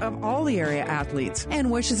sponsor of all the area athletes and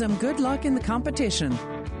wishes them good luck in the competition.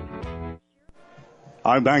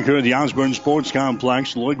 I'm back here at the Osborne Sports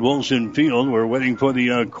Complex, Lloyd Wilson Field. We're waiting for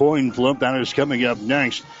the coin flip. That is coming up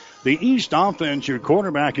next. The East offense, your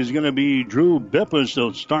quarterback is going to be Drew Bippus.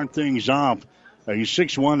 They'll start things off. A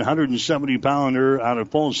 6'1", 170-pounder out of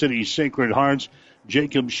Fall City Sacred Hearts.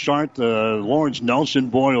 Jacob Sharp, the Lawrence Nelson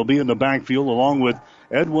boy, will be in the backfield along with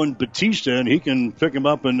Edwin Batista, and he can pick him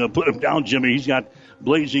up and put him down, Jimmy. He's got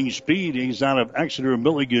blazing speed. He's out of Exeter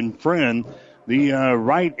Milligan Friend. The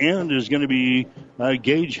right end is going to be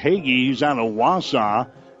Gage Hagee. He's out of Wausau.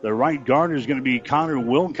 The right guard is going to be Connor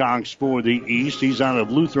Wilcox for the East. He's out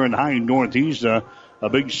of Lutheran High North. He's a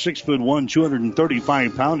big 6'1",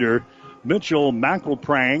 235-pounder. Mitchell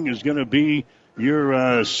McElprang is going to be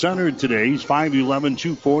your center today. He's 5'11",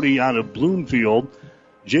 240 out of Bloomfield.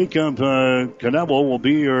 Jacob Knebel will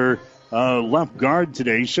be your left guard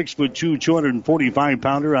today. 6'2",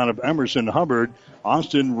 245-pounder out of Emerson Hubbard.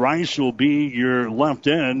 Austin Rice will be your left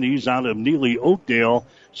end. He's out of Neely Oakdale,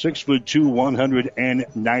 6'2",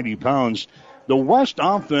 190 pounds. The West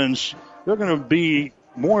offense, they're going to be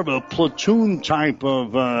more of a platoon type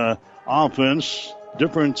of offense,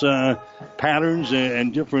 different patterns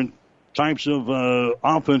and different types of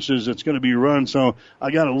offenses that's going to be run. So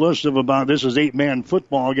I got a list of about, this is 8-man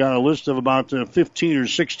football, I got a list of about 15 or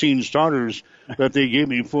 16 starters that they gave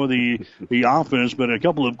me for the offense, but a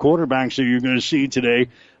couple of quarterbacks that you're going to see today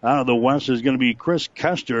out of the West is going to be Chris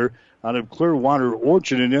Kester out of Clearwater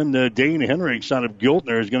Orchard, and then Dane Henricks out of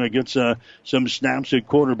Giltner is going to get some snaps at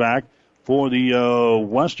quarterback for the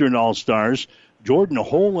Western All-Stars. Jordan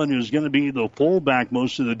Holan is going to be the fullback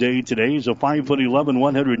most of the day today. He's a 5'11",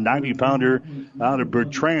 190-pounder out of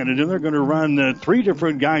Bertrand. And then they're going to run 3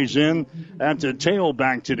 different guys in at the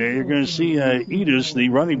tailback today. You're going to see Edis, the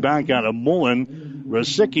running back out of Mullen,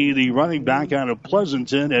 Rasicki, the running back out of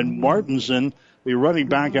Pleasanton, and Martinson, the running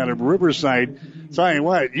back out of Riverside. Tell you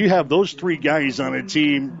what, you have those 3 guys on a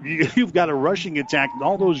team. You've got a rushing attack.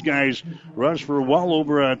 All those guys rush for well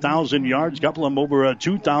over 1,000 yards, a couple of them over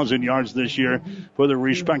 2,000 yards this year for their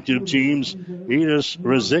respective teams. Edis,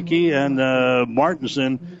 Rasicki, and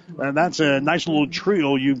Martinson. And that's a nice little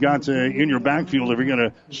trio you've got in your backfield if you're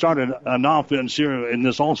going to start an offense here in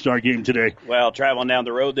this All-Star game today. Well, traveling down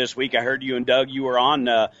the road this week, I heard you and Doug, you were on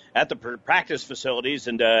at the practice facilities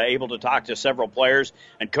and able to talk to several players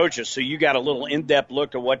and coaches. So you got a little in-depth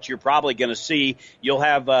look at what you're probably going to see. You'll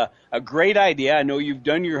have a great idea. I know you've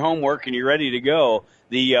done your homework and you're ready to go.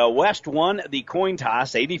 The West won the coin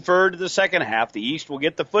toss. They deferred to the second half. The East will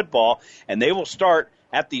get the football, and they will start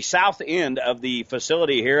at the south end of the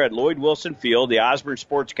facility here at Lloyd Wilson Field, the Osborne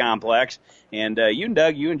Sports Complex. And you and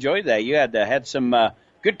Doug, you enjoyed that. You had some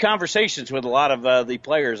good conversations with a lot of the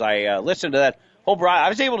players. I listened to that whole I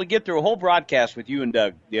was able to get through a whole broadcast with you and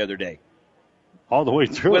Doug the other day. All the way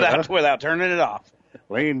through without turning it off.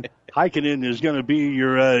 Lane Heikkinen is going to be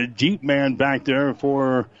your deep man back there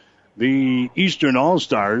for the Eastern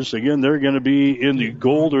All-Stars. Again, they're going to be in the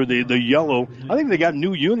gold or the yellow. I think they got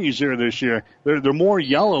new unis here this year. They're more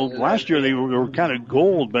yellow. Last year they were kind of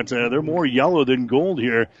gold, but they're more yellow than gold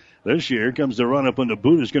here this year. Here comes the run up on the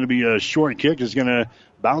boot. It's going to be a short kick. It's going to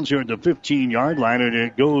bounce here at the 15-yard line, and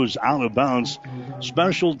it goes out of bounds.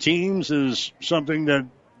 Special teams is something that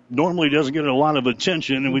normally doesn't get a lot of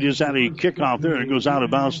attention, and we just had a kickoff there. It goes out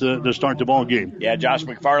of bounds to start the ball game. Yeah, Josh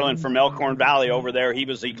McFarland from Elkhorn Valley over there, he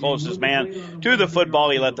was the closest man to the football.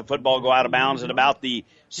 He let the football go out of bounds at about the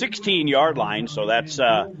 16-yard line, so that's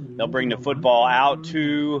they'll bring the football out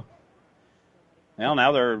to, well,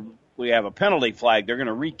 now they're we have a penalty flag. They're going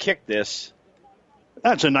to re-kick this.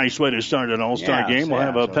 That's a nice way to start an all-star game. We'll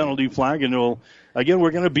have a penalty flag, and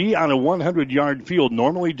we're going to be on a 100-yard field.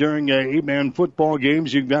 Normally during 8-man football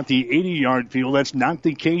games, you've got the 80-yard field. That's not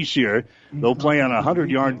the case here. They'll play on a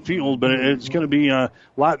 100-yard field, but it's going to be a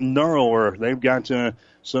lot narrower. They've got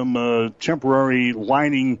some temporary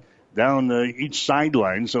lining down each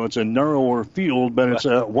sideline, so it's a narrower field, but it's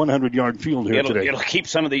a 100-yard field here today. It'll keep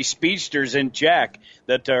some of these speedsters in check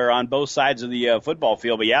that are on both sides of the football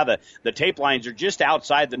field. But, yeah, the tape lines are just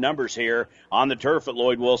outside the numbers here on the turf at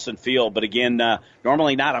Lloyd Wilson Field. But, again,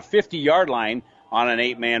 normally not a 50-yard line on an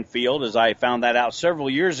 8-man field, as I found that out several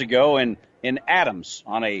years ago in Adams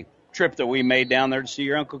on a trip that we made down there to see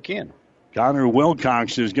your Uncle Ken. Connor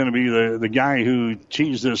Wilcox is going to be the guy who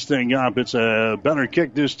tees this thing up. It's a better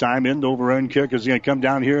kick this time. End-over-end kick is going to come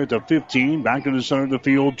down here at the 15, back to the center of the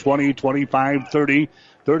field, 20, 25, 30,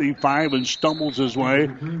 35, and stumbles his way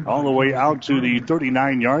all the way out to the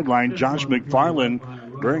 39-yard line. Josh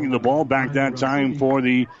McFarland bringing the ball back that time for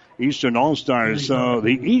the Eastern All-Stars. So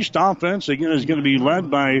the East offense, again, is going to be led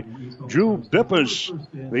by Drew Bippus,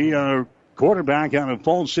 the quarterback out of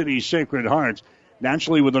Fall City Sacred Heart.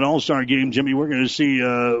 Naturally, with an all-star game, Jimmy, we're going to see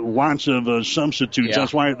lots of substitutes. Yeah.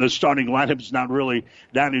 That's why the starting lineup is not really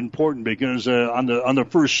that important, because on the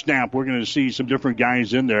first snap, we're going to see some different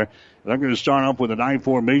guys in there. They're going to start off with an I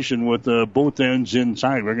formation with both ends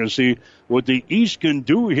inside. We're going to see what the East can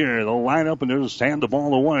do here. They'll line up and they'll just hand the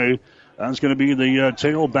ball away. That's going to be the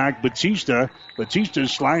tailback, Batista. Batista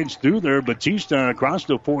slides through there. Batista across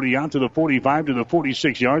the 40, out to the 45, to the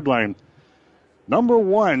 46-yard line. Number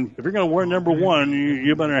one, if you're going to wear number one,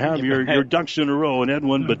 you better have your ducks in a row. And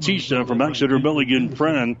Edwin Batista from Exeter Milligan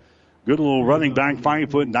Friend, good little running back,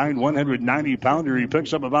 5'9", 190-pounder. He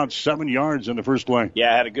picks up about 7 yards in the first play.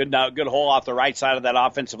 Yeah, had a good hole off the right side of that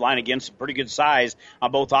offensive line against some pretty good size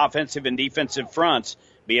on both offensive and defensive fronts.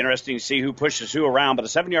 Be interesting to see who pushes who around, but a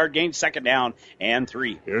 7-yard gain, second down and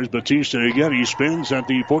 3. Here's Batista again. He spins at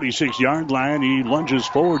the 46-yard line. He lunges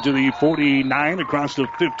forward to the 49, across the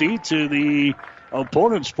 50 to the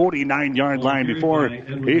opponent's 49-yard line before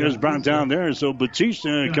he is brought down there. So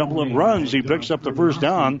Batista, a couple of runs, he picks up the first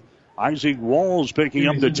down. Isaac Walls picking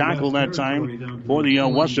up the tackle that time for the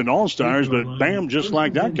Western All-Stars, but bam, just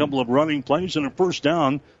like that, couple of running plays and a first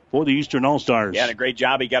down for the Eastern All-Stars. Yeah, and a great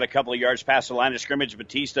job. He got a couple of yards past the line of scrimmage.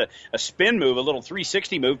 Batista, a spin move, a little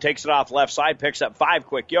 360 move, takes it off left side, picks up 5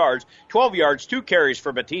 quick yards. 12 yards, 2 carries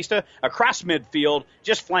for Batista. Across midfield,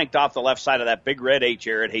 just flanked off the left side of that big red H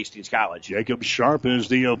here at Hastings College. Jacob Sharp is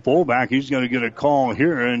the fullback. He's going to get a call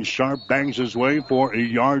here, and Sharp bangs his way for a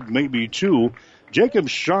yard, maybe 2. Jacob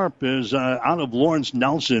Sharp is out of Lawrence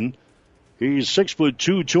Nelson. He's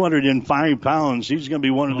 6'2", 205 pounds. He's going to be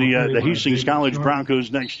one of the Hastings College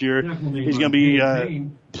Broncos next year. He's going to be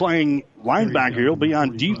playing linebacker. He'll be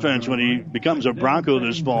on defense when he becomes a Bronco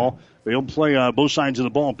this fall. He'll play both sides of the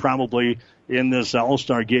ball probably in this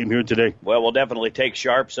All-Star game here today. Well, we'll definitely take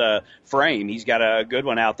Sharp's frame. He's got a good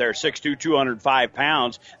one out there, 6'2", 205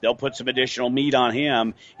 pounds. They'll put some additional meat on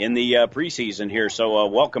him in the preseason here, so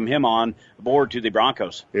welcome him on board to the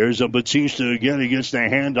Broncos. Here's a Batista again. He gets the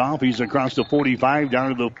handoff. He's across the 45,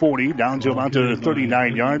 down to the 40, down to about the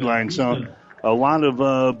 39-yard line. So a lot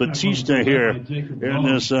of Batista here in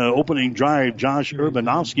this opening drive. Josh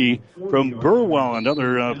Urbanowski from Burwell,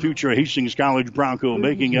 another future Hastings College Bronco,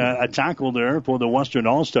 making a tackle there for the Western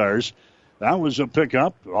All-Stars. That was a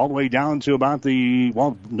pickup all the way down to about the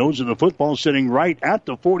nose of the football, sitting right at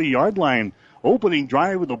the 40-yard line. Opening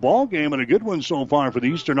drive of the ball game, and a good one so far for the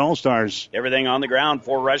Eastern All-Stars. Everything on the ground,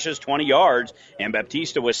 4 rushes, 20 yards, and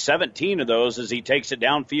Baptista with 17 of those as he takes it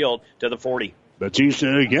downfield to the 40.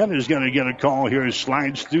 Batista again is going to get a call here. He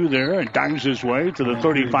slides through there and dives his way to the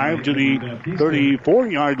 35 to the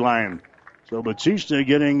 34-yard line. So Batista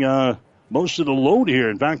getting most of the load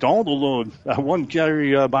here. In fact, all the load. One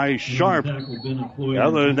carry by Sharp.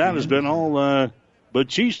 Other than that has been all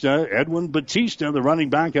Batista. Edwin Batista, the running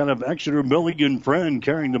back out of Exeter Milligan Friend,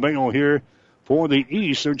 carrying the mail here for the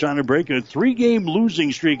East. They're trying to break a 3-game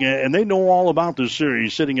losing streak, and they know all about this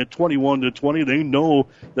series, sitting at 21-20. They know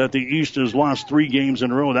that the East has lost 3 games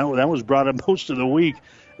in a row. That was brought up most of the week,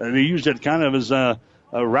 and they used it kind of as a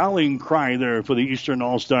rallying cry there for the Eastern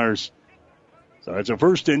All-Stars. So it's a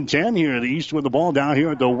 1st and 10 here. The East with the ball down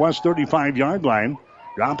here at the West 35-yard line.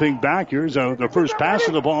 Dropping back, here's the first pass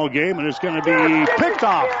of the ball game, and it's going to be picked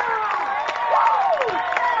off.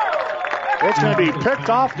 It's going to be picked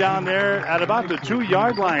off down there at about the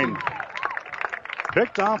 2-yard line.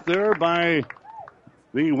 Picked off there by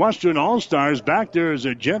the Western All-Stars. Back there is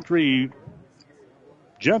a Gentry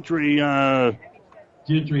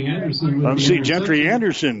Gentry Anderson. Let's see, Gentry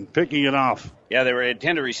Anderson picking it off. Yeah, they were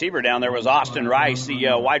intended receiver down there was Austin Rice, the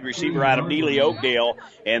wide receiver out of Neely Oakdale,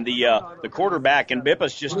 and the quarterback and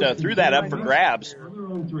Bippas just threw that up for grabs.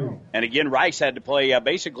 And again, Rice had to play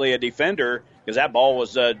basically a defender because that ball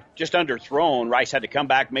was just underthrown. Rice had to come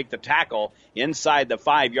back, make the tackle inside the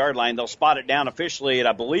 5-yard line. They'll spot it down officially at,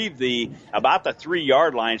 I believe, about the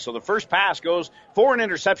 3-yard line. So the first pass goes for an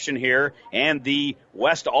interception here, and the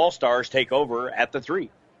West All-Stars take over at the 3.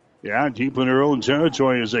 Yeah, deep in their own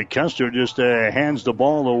territory as Kester just hands the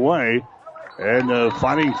ball away and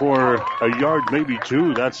fighting for a yard, maybe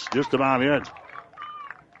 2. That's just about it.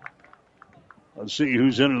 Let's see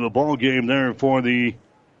who's into the ball game there for the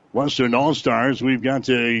Western All-Stars. We've got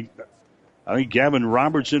I think Gavin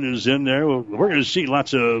Robertson is in there. We're going to see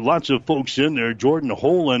lots of folks in there. Jordan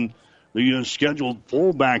Holan, the scheduled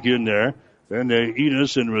fullback, in there. Then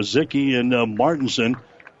Edis and Rozicki and Martinson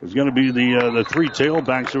is going to be the 3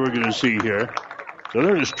 tailbacks that we're going to see here. So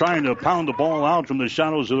they're just trying to pound the ball out from the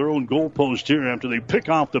shadows of their own goalpost here after they pick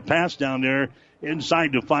off the pass down there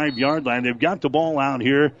inside the 5-yard line. They've got the ball out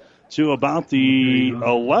here to about the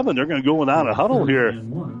 11. They're going to go without a huddle here.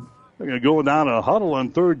 They're going to go without a huddle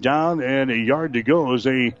on 3rd down and a yard to go as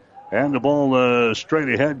they hand the ball straight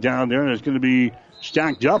ahead down there. And it's going to be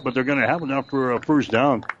stacked up, but they're going to have enough for a first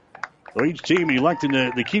down. So each team electing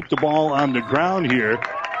to keep the ball on the ground here,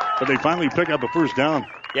 but they finally pick up a first down.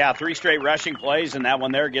 Yeah, 3 straight rushing plays, and that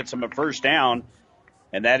one there gets them a first down.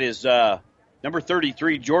 And that is number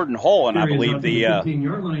 33, Jordan Holan, I believe. The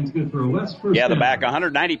 15-yard line's good for a West first the down. back,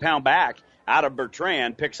 190-pound back out of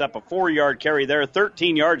Bertrand, picks up a 4-yard carry there,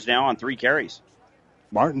 13 yards now on 3 carries.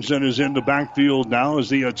 Martinson is in the backfield now as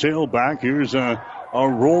the tailback. Here's a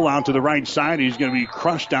rollout to the right side. He's going to be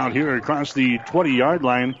crushed out here across the 20-yard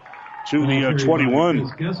line to the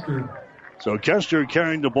 21. So Kester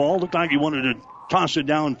carrying the ball. Looked like he wanted to toss it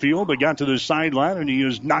downfield, but got to the sideline, and he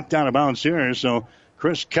was knocked out of bounds here. So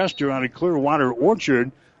Chris Kester out of Clearwater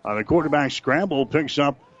Orchard on a quarterback scramble picks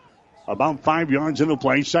up about 5 yards into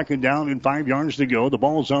play. 2nd down and 5 yards to go. The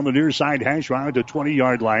ball's on the near side hash round to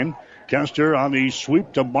 20-yard line. Kester on the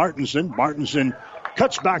sweep to Martinson. Martinson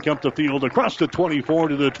cuts back up the field across the 24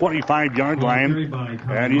 to the 25-yard line.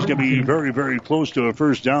 And he's going to be very, very close to a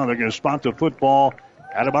first down. They're going to spot the football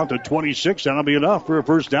at about the 26. That'll be enough for a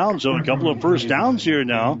first down. So a couple of first downs here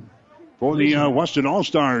now for the Western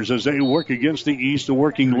All-Stars as they work against the East,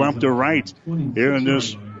 working left to right here in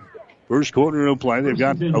this first quarter of play. They've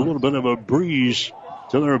got a little bit of a breeze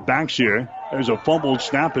to their backs here. There's a fumbled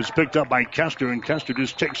snap. It's picked up by Kester, and Kester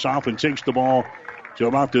just takes off and takes the ball to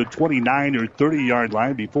about the 29 or 30-yard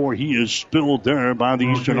line before he is spilled there by the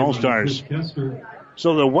Eastern All-Stars.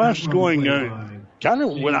 So the West going kind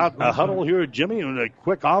of without a huddle here, Jimmy, and a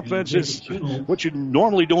quick offense is what you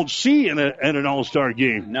normally don't see in an All-Star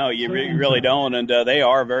game. No, you really don't, and they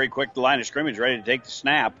are very quick to the line of scrimmage, ready to take the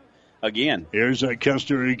snap again. Here's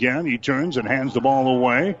Kester again. He turns and hands the ball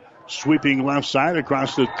away. Sweeping left side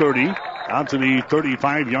across the 30, out to the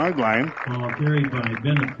 35-yard line. Ball carried by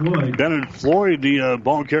Bennett Floyd. Bennett Floyd, the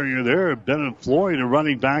ball carrier there. Bennett Floyd, a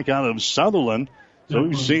running back out of Sutherland. So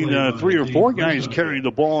we've seen 3 or 4 guys carry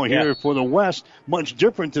the ball here for the West. Much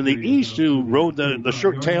different than the East, who rode the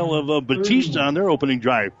shirt tail of Batista on their opening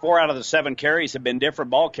drive. 4 out of the 7 carries have been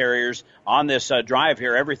different ball carriers on this drive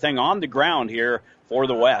here. Everything on the ground here for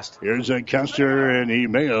the West. Here's Kester, and he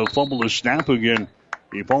may have fumbled a snap again.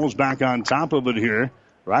 He falls back on top of it here,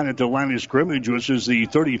 right at the line of scrimmage, which is the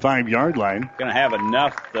 35-yard line. Going to have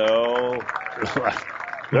enough, though.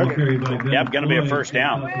 Yep, going to be a first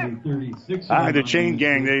down. The chain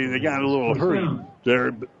gang, they got a little hurry.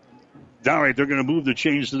 They're going to move the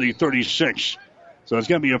chains to the 36. So it's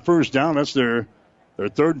going to be a first down. That's their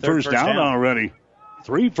third first down already.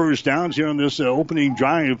 3 first downs here on this opening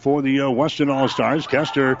drive for the Western All-Stars.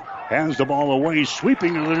 Kester hands the ball away,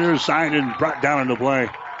 sweeping to the near side and brought down into play.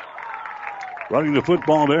 Running the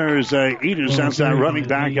football there is Edis. That's that running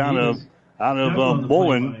back out of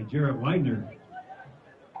Mullen. Jarrett Widener.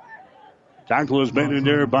 Tackle is made in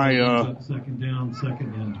there by second down,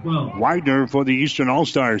 2nd and 12. Widener for the Eastern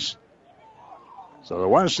All-Stars. So the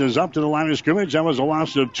West is up to the line of scrimmage. That was a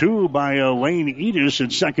loss of 2 by Lane Edis.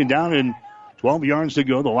 It's 2nd down and 12 yards to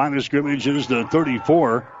go. The line of scrimmage is the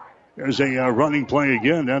 34. There's a running play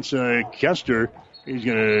again. That's Kester. He's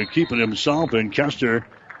going to keep it himself, and Kester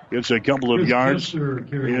gets a couple of yards. He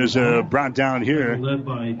is brought down here led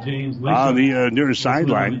by James on the near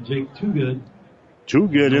sideline. Jake Toogood.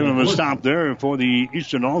 Toogood in on the stop there for the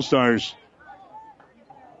Eastern All-Stars.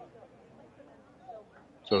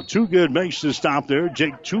 So Toogood makes the stop there.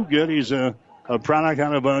 Jake Toogood, he's a product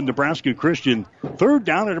out of Nebraska Christian. 3rd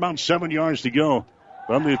down at about 7 yards to go.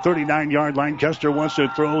 from the 39-yard line. Kester wants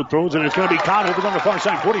to throws, and it's going to be caught over on the far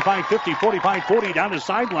side. 45-50, 45-40 down the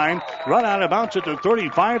sideline. Run out of bounds at the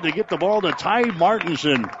 35 to get the ball to Ty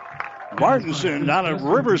Martinson. Martinson out of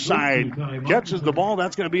Riverside catches the ball.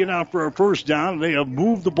 That's going to be enough for a first down. They have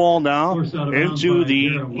moved the ball now into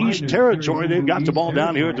the East Territory. They've got the ball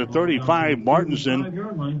down here at the 35.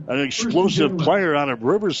 Martinson, an explosive player out of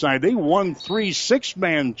Riverside. They won 3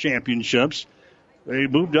 6-man championships. They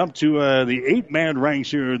moved up to the 8-man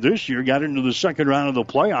ranks here this year, got into the second round of the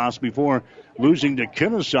playoffs before losing to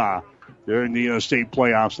Kennesaw during the state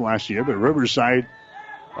playoffs last year. But Riverside,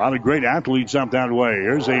 a lot of great athletes up that way.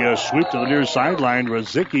 Here's a sweep to the near sideline.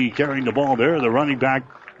 Rozicki carrying the ball there, the running back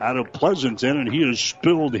out of Pleasanton, and he is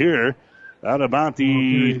spilled here at about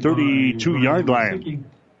the 32-yard line.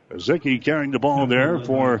 Rozicki carrying the ball there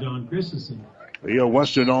for the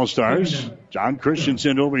Western All-Stars. John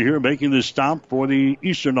Christensen over here making the stop for the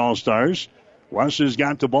Eastern All-Stars. West has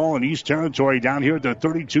got the ball in East Territory down here at the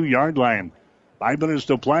 32-yard line. 5 minutes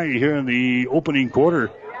to play here in the opening quarter.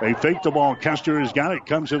 They fake the ball. Kester has got it.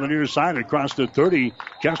 Comes to the near side across the 30.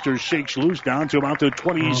 Kester shakes loose down to about the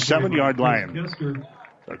 27-yard line.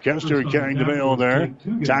 So Kester carrying the ball there.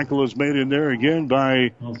 Tackle is made in there again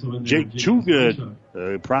by Jake Toogood,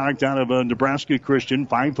 a product out of Nebraska Christian,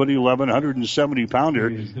 5'11", 170-pounder.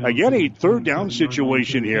 Again, a third down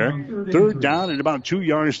situation here. Third down and about 2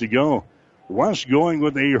 yards to go. West going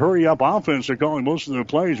with a hurry-up offense. They're calling most of their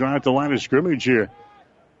plays right at the line of scrimmage here.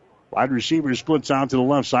 Wide receiver splits out to the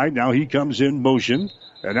left side. Now he comes in motion.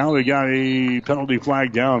 And now they got a penalty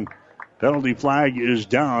flag down. Penalty flag is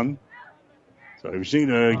down. So we've seen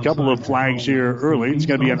a couple of flags here early. It's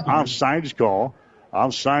going to be an offsides call.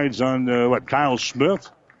 Offsides on, Kyle Smith.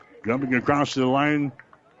 Jumping across the line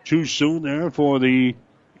too soon there for the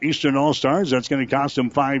Eastern All-Stars. That's going to cost them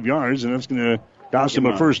 5 yards, and that's going to cost him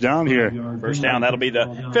a first down here. First down. That'll be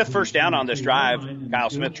the 5th first down on this drive. Kyle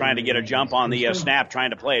Smith trying to get a jump on the snap, trying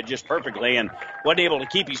to play it just perfectly, and wasn't able to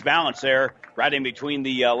keep his balance there right in between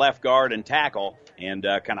the left guard and tackle, and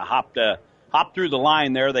kind of hopped through the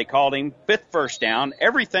line there. They called him 5th first down.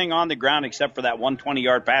 Everything on the ground except for that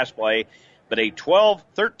 120-yard pass play. But a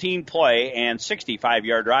 12-13 play and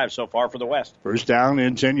 65-yard drive so far for the West. First down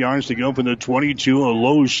and 10 yards to go from the 22. A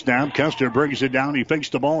low snap. Kester brings it down. He fakes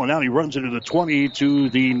the ball, and now he runs it to the 20 to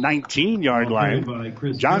the 19-yard line.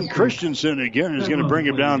 John Christensen again is going to bring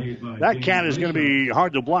him down. That cat is going to be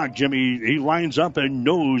hard to block, Jimmy. He lines up and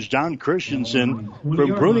knows John Christensen from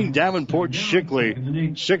Bruning Davenport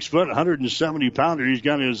Shickley. 6 foot, 170-pounder. He's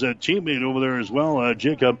got his teammate over there as well,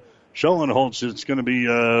 Jacob Schoenholtz is going to be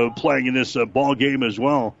playing in this ball game as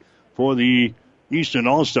well for the Eastern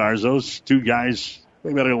All-Stars. Those two guys,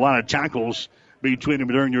 they've got a lot of tackles between them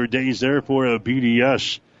during their days there for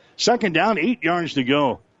BDS. Second down, 8 yards to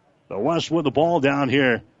go. The West with the ball down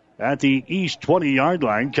here at the East 20-yard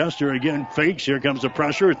line. Kester again fakes. Here comes the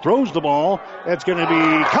pressure. Throws the ball. It's going to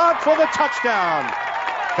be caught for the touchdown.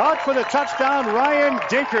 Caught for the touchdown. Ryan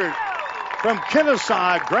Dinkert from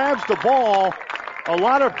Kennesaw grabs the ball. A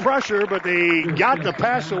lot of pressure, but they got the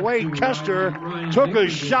pass away. Kester took a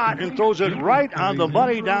shot and throws it right on the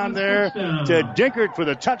money down there to Dinkert for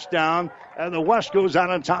the touchdown. And the West goes out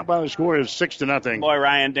on top by the score of 6-0. Boy,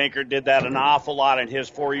 Ryan Dinkert did that an awful lot in his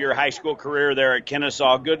 4-year high school career there at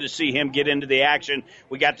Kennesaw. Good to see him get into the action.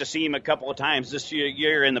 We got to see him a couple of times this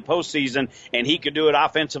year in the postseason, and he could do it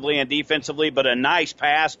offensively and defensively, but a nice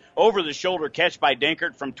pass, over-the-shoulder catch by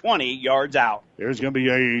Dinkert from 20 yards out. There's going to be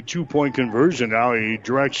a 2-point conversion now, a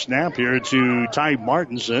direct snap here to Ty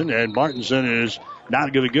Martinson, and Martinson is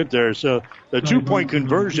not going to get there. So the 2-point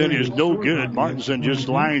conversion is no good. Martinson just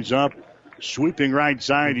lines up, sweeping right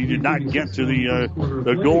side. He did not get to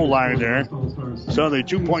the goal line there. So the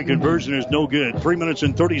 2-point conversion is no good. 3 minutes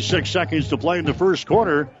and 36 seconds to play in the first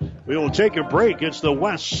quarter. We will take a break. It's the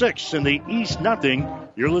West 6 and the East 0.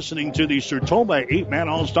 You're listening to the Sertoma 8-Man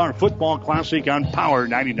All-Star Football Classic on Power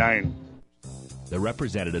 99. The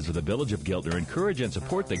representatives of the Village of Giltner encourage and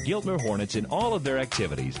support the Giltner Hornets in all of their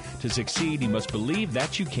activities. To succeed, you must believe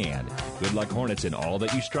that you can. Good luck, Hornets, in all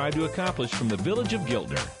that you strive to accomplish from the Village of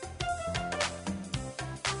Giltner.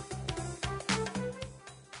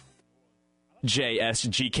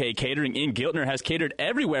 JSGK Catering in Giltner has catered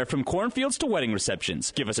everywhere from cornfields to wedding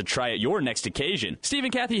receptions. Give us a try at your next occasion. Steve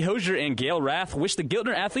and Kathy Hosier and Gail Rath wish the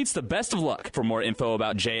Giltner athletes the best of luck. For more info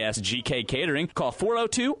about JSGK Catering, call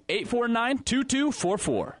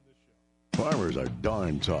 402-849-2244. Farmers are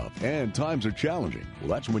darn tough, and times are challenging. Well,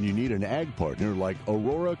 that's when you need an ag partner like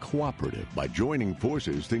Aurora Cooperative. By joining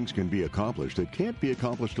forces, things can be accomplished that can't be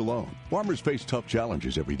accomplished alone. Farmers face tough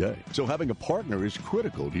challenges every day, so having a partner is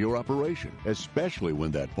critical to your operation, especially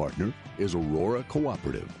when that partner is Aurora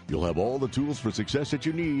Cooperative. You'll have all the tools for success that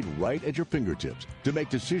you need right at your fingertips to make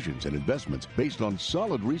decisions and investments based on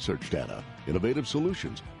solid research data, innovative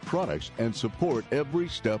solutions, products, and support every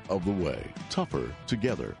step of the way. Tougher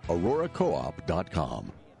together.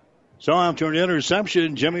 AuroraCoop.com. So after an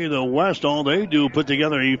interception, Jimmy, the West, all they do put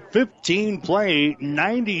together a 15-play,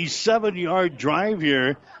 97-yard drive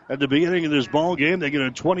here at the beginning of this ball game. They get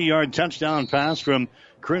a 20-yard touchdown pass from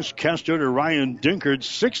Chris Kester to Ryan Dinkert.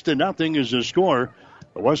 6-0 is the score.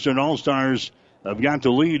 The Western All-Stars have got the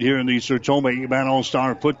lead here in the Sertoma 8-man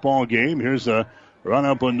All-Star football game. Here's the run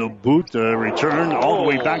up on the boot, the return all the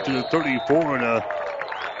way back to the 34, and a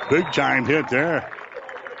big-time hit there.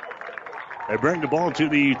 They bring the ball to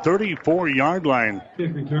the 34-yard line.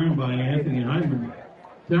 Kick return by Anthony Hyman.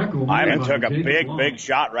 Hyman took a big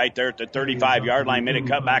shot right there at the 35-yard line, made it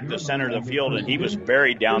cut back to the center of the field, and he was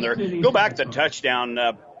buried down there. Go back to the touchdown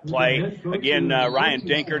play. Again, Ryan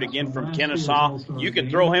Dinkert, again from Kennesaw. You could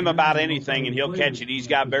throw him about anything, and he'll catch it. He's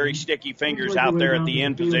got very sticky fingers out there at the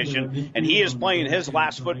end position, and he is playing his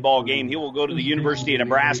last football game. He will go to the University of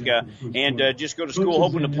Nebraska and just go to school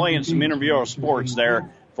hoping to play in some intramural sports there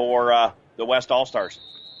for the West All-Stars.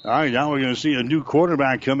 All right, now we're going to see a new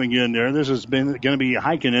quarterback coming in there. This has been going to be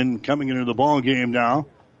Heikkinen coming into the ball game now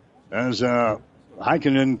as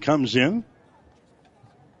Heikkinen comes in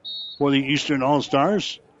for the Eastern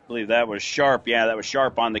All-Stars. I believe that was Sharp. Yeah, that was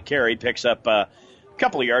Sharp on the carry. Picks up a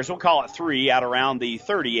couple of yards. We'll call it 3 out around the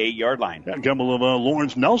 38-yard line. Got a couple of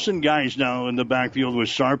Lawrence Nelson guys now in the backfield with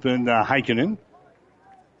Sharp and Heikkinen.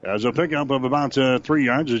 As a pickup of about 3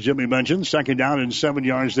 yards, as Jimmy mentioned. 2nd down and 7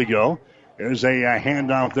 yards to go. There's a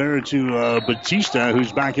handoff there to Batista,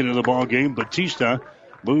 who's back into the ball game. Batista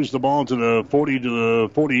moves the ball to the 40 to the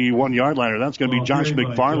 41-yard line. That's going to be Josh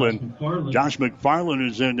McFarland. Josh McFarland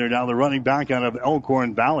is in there now, the running back out of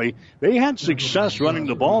Elkhorn Valley. They had success running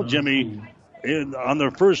the ball, Jimmy, on their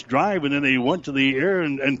first drive, and then they went to the air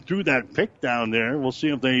and threw that pick down there. We'll see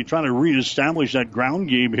if they try to reestablish that ground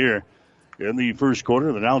game here in the first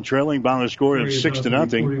quarter. They're now trailing by a score of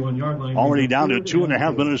 6-0. Already down to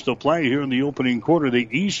 2.5 minutes to play here in the opening quarter. The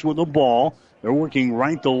East with the ball. They're working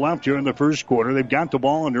right to left here in the first quarter. They've got the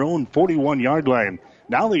ball on their own 41-yard line.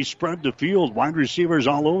 Now they spread the field. Wide receivers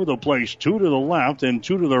all over the place. 2 to the left and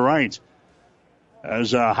 2 to the right.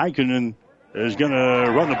 As Heikkinen is going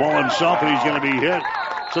to run the ball himself, and he's going to be hit.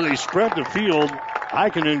 So they spread the field.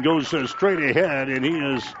 Heikkinen goes straight ahead, and he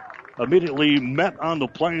is immediately met on the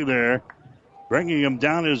play there. Bringing him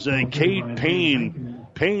down is Cade Payne.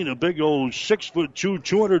 Payne, a big old 6'2",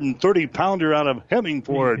 230-pounder out of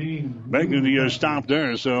Hemingford, making the stop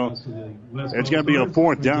there. So it's going to be a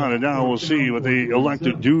 4th down, and now we'll see what they elect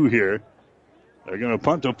to do here. They're going to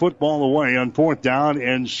punt the football away on 4th down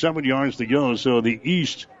and 7 yards to go. So the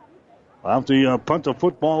East will have to punt the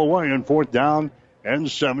football away on 4th down and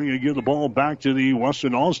 7. You give the ball back to the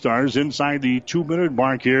Western All-Stars inside the 2-minute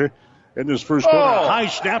mark here in this first quarter. High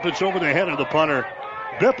snap, it's over the head of the punter.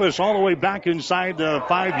 Bippus all the way back inside the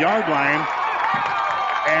 5-yard line.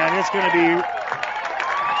 And it's going to be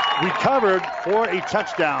recovered for a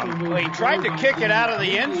touchdown. Well, he tried to kick it out of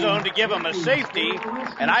the end zone to give him a safety,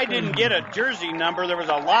 and I didn't get a jersey number. There was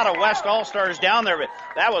a lot of West All-Stars down there, but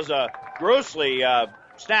that was grossly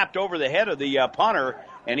snapped over the head of the punter,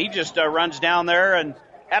 and he just runs down there and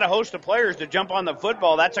had a host of players to jump on the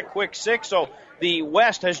football. That's a quick 6, so the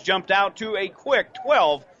West has jumped out to a quick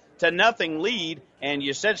 12-0 lead. And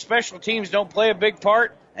you said special teams don't play a big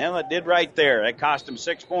part? Well, it did right there. It cost them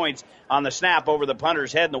 6 points on the snap over the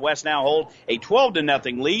punter's head, and the West now hold a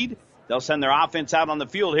 12-0 lead. They'll send their offense out on the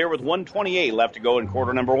field here with 1:28 left to go in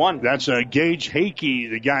quarter number 1. That's Gage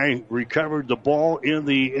Hakey. The guy recovered the ball in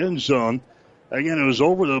the end zone. Again, it was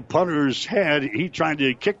over the punter's head. He tried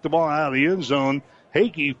to kick the ball out of the end zone.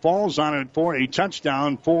 Hakey falls on it for a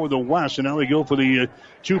touchdown for the West, and now they go for the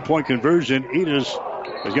 2-point conversion. Enos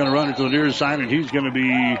is going to run it to the near side, and he's going to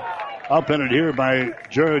be upended here by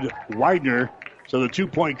Jared Widener. So the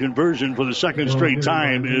 2-point conversion for the second straight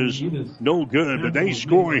time is no good, but they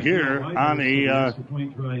score here on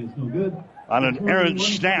an errant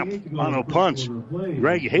snap on a punt.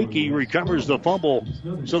 Greg Hakey recovers the fumble.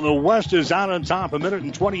 So the West is out on top. 1 minute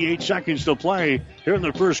and 28 seconds to play here in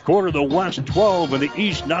the first quarter. The West 12 and the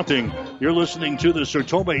East nothing. You're listening to the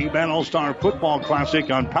Sertoma 8-Man All-Star Football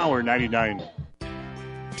Classic on Power 99.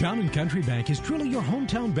 Town & Country Bank is truly your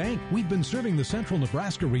hometown bank. We've been serving the central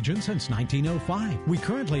Nebraska region since 1905. We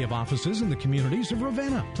currently have offices in the communities of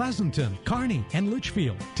Ravenna, Pleasanton, Kearney, and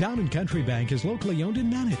Litchfield. Town & Country Bank is locally owned and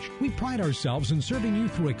managed. We pride ourselves in serving you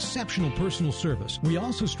through exceptional personal service. We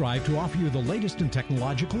also strive to offer you the latest in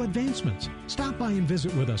technological advancements. Stop by and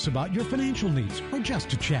visit with us about your financial needs or just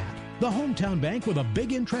to chat. The hometown bank with a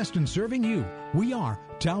big interest in serving you. We are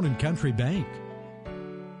Town & Country Bank.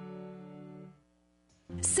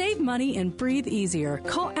 Save money and breathe easier.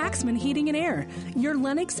 Call Axman Heating and Air, your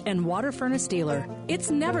Lennox and water furnace dealer.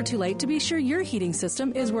 It's never too late to be sure your heating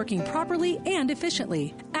system is working properly and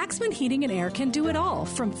efficiently. Axman Heating and Air can do it all,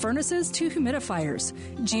 from furnaces to humidifiers,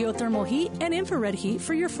 geothermal heat, and infrared heat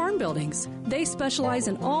for your farm buildings. They specialize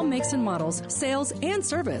in all makes and models, sales, and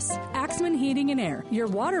service. Axman Heating and Air, your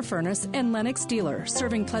water furnace and Lennox dealer,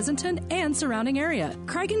 serving Pleasanton and surrounding area.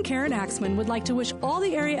 Craig and Karen Axman would like to wish all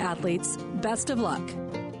the area athletes best of luck.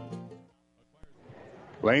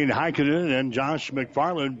 Lane Heikkinen and Josh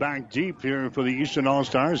McFarland back deep here for the Eastern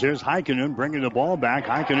All-Stars. Here's Heikkinen bringing the ball back.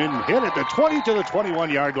 Heikkinen hit at the 20 to the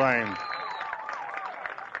 21-yard line.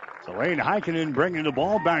 So Lane Heikkinen bringing the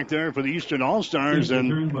ball back there for the Eastern All-Stars.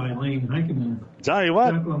 And by Lane Heikkinen. Tell you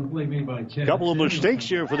what, a couple of mistakes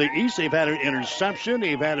here for the East. They've had an interception.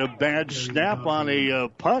 They've had a bad snap on a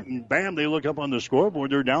punt, and bam, they look up on the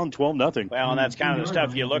scoreboard. They're down 12-0. Well, and that's kind of the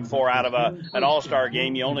stuff you look for out of an all-star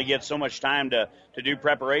game. You only get so much time to do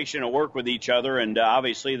preparation and work with each other, and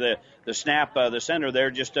obviously the snap, the center there,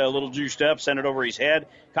 just a little juiced up, sent it over his head,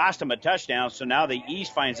 cost him a touchdown, so now the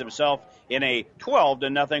East finds himself in a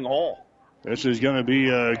 12-0 hole. This is going to be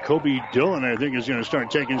Kobe Dillon, I think, is going to start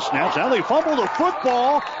taking snaps. Now they fumble the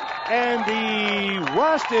football, and the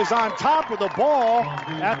West is on top of the ball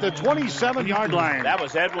at the 27-yard line. That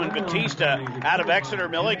was Edwin Batista out of Exeter.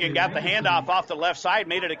 Milligan got the handoff off the left side,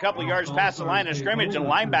 made it a couple of yards past the line of scrimmage, and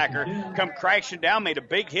linebacker come crashing down, made a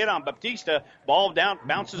big hit on Batista. Ball down,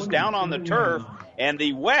 bounces down on the turf, and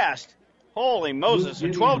the West, holy Moses, a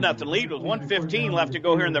 12-0 lead with 1:15 left to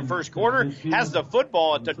go here in the first quarter. Has the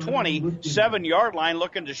football at the 27-yard line,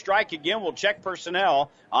 looking to strike again. We'll check personnel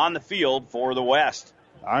on the field for the West.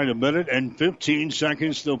 All right, 1 minute and 15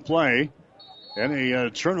 seconds to play. And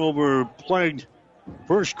a turnover-plagued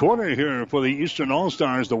first quarter here for the Eastern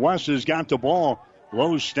All-Stars. The West has got the ball.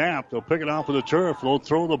 Low snap. They'll pick it off of the turf. They'll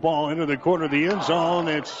throw the ball into the corner of the end zone.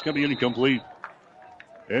 It's going to be incomplete.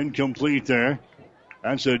 Incomplete there.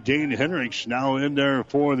 That's Dane Hendricks now in there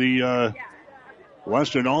for the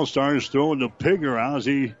Western All-Stars, throwing the pig around.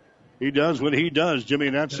 He does what he does, Jimmy.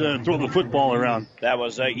 That's throw the football around. That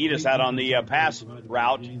was Edis out on the pass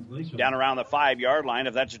route down around the 5-yard line.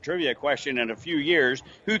 If that's a trivia question in a few years,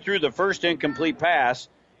 who threw the first incomplete pass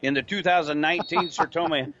in the 2019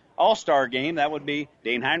 Sertoma All-Star game? That would be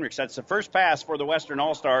Dane Heinrichs. That's the first pass for the Western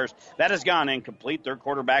All-Stars. That has gone incomplete. Their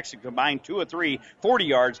quarterbacks have combined 2 of 3, 40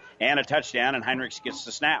 yards and a touchdown, and Heinrichs gets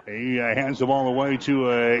the snap. He hands the ball away to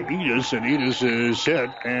Edis, and Edis is hit,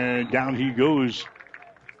 and down he goes.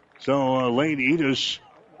 So Lane Edis,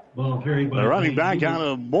 the running back out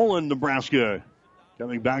of Mullen, Nebraska,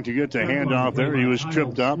 coming back to get the handoff there. He was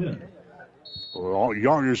tripped up. A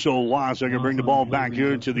yard or so lost. They can bring the ball back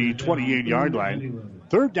here to the 28-yard line.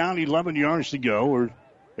 3rd down, 11 yards to go. We're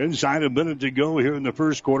inside a minute to go here in the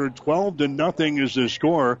first quarter. 12-0 is the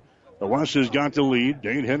score. The West has got the lead.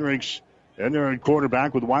 Dane Hendricks in there at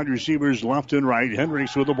quarterback with wide receivers left and right.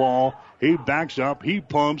 Hendricks with the ball. He backs up. He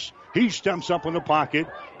pumps. He steps up in the pocket.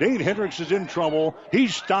 Dane Hendricks is in trouble. He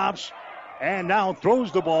stops and now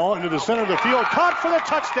throws the ball into the center of the field. Caught for the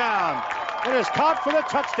touchdown. It is caught for the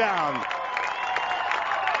touchdown.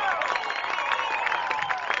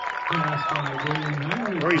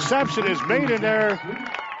 The reception is made in there.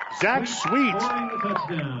 Zach Sweet.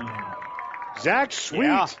 Zach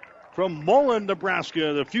Sweet from Mullen,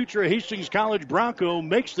 Nebraska, the future Hastings College Bronco,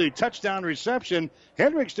 makes the touchdown reception.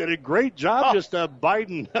 Hendricks did a great job just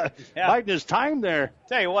biding his time there.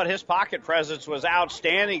 Tell you what, his pocket presence was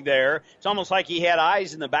outstanding there. It's almost like he had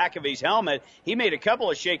eyes in the back of his helmet. He made a couple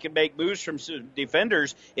of shake-and-bake moves from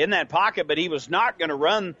defenders in that pocket, but he was not going to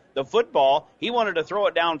run the football. He wanted to throw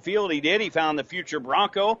it downfield. He did. He found the future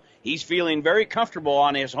Bronco. He's feeling very comfortable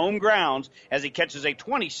on his home grounds as he catches a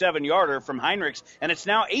 27-yarder from Heinrichs, and it's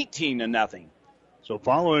now 18-0. So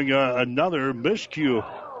following another miscue,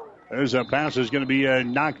 there's a pass that's going to be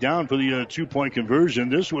knocked down for the 2-point conversion.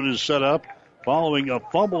 This one is set up following a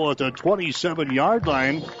fumble at the 27-yard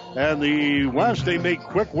line. And the West, they make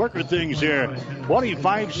quick work of things here.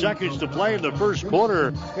 25 seconds to play in the first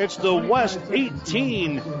quarter. It's the West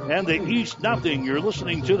 18 and the East nothing. You're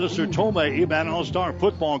listening to the Sertoma Eban All-Star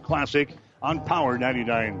Football Classic on Power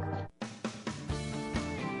 99.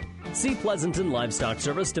 See Pleasanton Livestock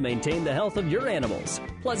Service to maintain the health of your animals.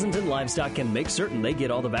 Pleasanton Livestock can make certain they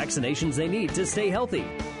get all the vaccinations they need to stay healthy.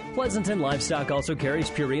 Pleasanton Livestock also carries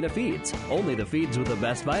Purina feeds, only the feeds with the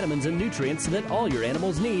best vitamins and nutrients that all your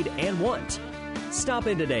animals need and want. Stop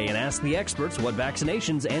in today and ask the experts what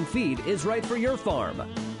vaccinations and feed is right for your farm.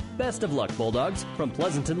 Best of luck, Bulldogs, from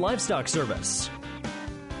Pleasanton Livestock Service.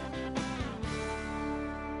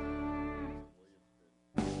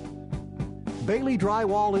 Bailey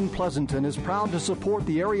Drywall in Pleasanton is proud to support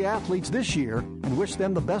the area athletes this year and wish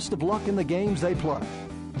them the best of luck in the games they play.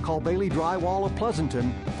 Call Bailey Drywall of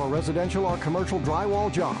Pleasanton for residential or commercial drywall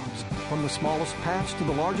jobs. From the smallest patch to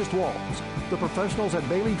the largest walls, the professionals at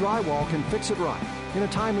Bailey Drywall can fix it right in a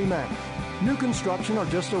timely manner. New construction or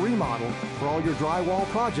just a remodel, for all your drywall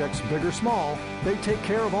projects, big or small, they take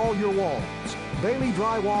care of all your walls. Bailey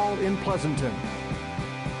Drywall in Pleasanton.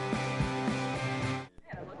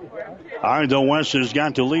 All right, the West has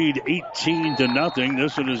got to lead 18-0.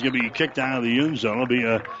 This one is going to be kicked out of the end zone. It'll be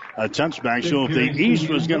a touchback. So if the East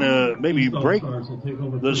was going to maybe break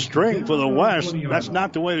the string for the West, that's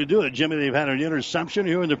not the way to do it, Jimmy. They've had an interception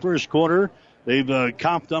here in the first quarter. They've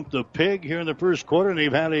copped up the pig here in the first quarter, and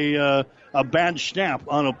they've had a bad snap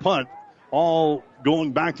on a punt, all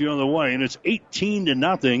going back the other way. And it's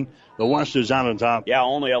 18-0. The West is out on top. Yeah,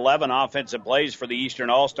 only 11 offensive plays for the Eastern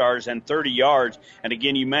All-Stars and 30 yards. And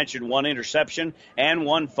again, you mentioned one interception and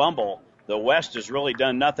one fumble. The West has really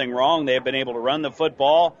done nothing wrong. They have been able to run the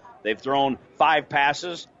football. They've thrown 5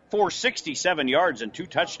 passes, 467 yards, and 2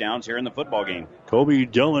 touchdowns here in the football game. Kobe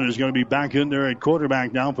Dillon is going to be back in there at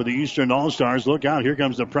quarterback now for the Eastern All-Stars. Look out, here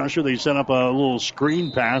comes the pressure. They set up a little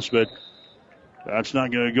screen pass, but that's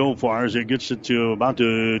not going to go far as it gets it to about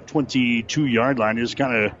the 22-yard line. Just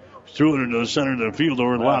kind of threw it into the center of the field. There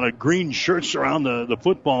were a lot of green shirts around the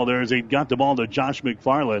football there as they got the ball to Josh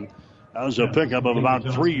McFarland. That was a pickup of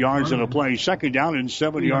about 3 yards in a play. Second down and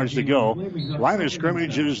 7 yards to go. Line of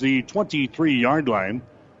scrimmage is the 23-yard line.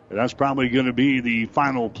 That's probably going to be the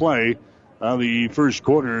final play of the first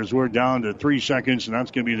quarter as we're down to 3 seconds, and that's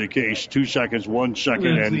going to be the case. 2 seconds, 1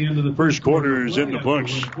 second, and first quarter is in the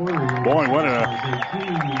books. Boy, what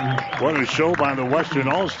a show by the Western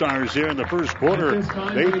All-Stars here in the first quarter.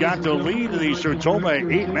 They've got the lead in the Sertoma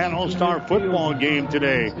 8-man All-Star football game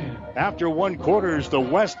today. After 1 quarter, it's the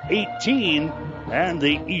West 18 and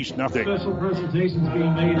the East nothing. Special presentations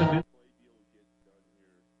being made.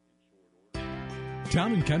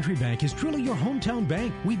 Town & Country Bank is truly your hometown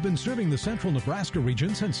bank. We've been serving the central Nebraska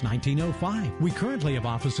region since 1905. We currently have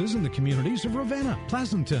offices in the communities of Ravenna,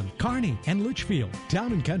 Pleasanton, Kearney, and Litchfield.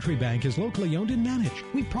 Town & Country Bank is locally owned and managed.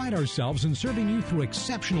 We pride ourselves in serving you through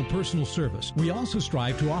exceptional personal service. We also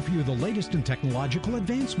strive to offer you the latest in technological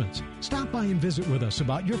advancements. Stop by and visit with us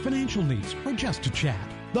about your financial needs or just to chat.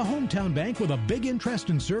 The hometown bank with a big interest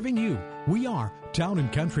in serving you. We are Town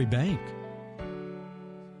 & Country Bank.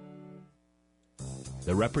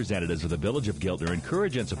 The representatives of the Village of Giltner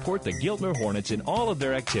encourage and support the Giltner Hornets in all of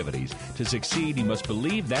their activities. To succeed, you must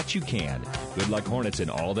believe that you can. Good luck, Hornets, in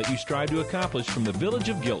all that you strive to accomplish from the Village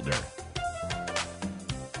of Giltner.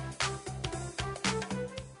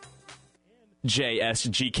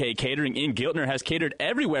 JSGK Catering in Giltner has catered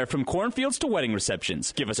everywhere from cornfields to wedding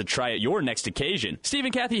receptions. Give us a try at your next occasion. Steve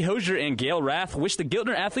and Kathy Hosier and Gail Rath wish the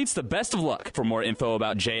Giltner athletes the best of luck. For more info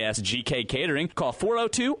about JSGK Catering, call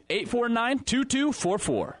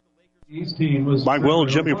 402-849-2244. Mike Will,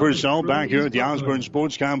 Jimmy Purcell back here at the Osborne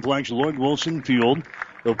Sports Complex, Lloyd Wilson Field.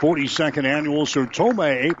 The 42nd annual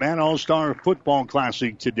Sertoma 8-man All-Star Football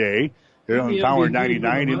Classic today. Here on Power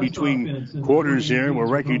 99, in between quarters here, we're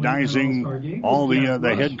recognizing all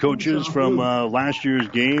the head coaches from last year's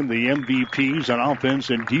game, the MVPs on offense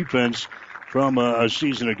and defense from a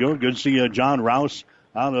season ago. Good to see John Rouse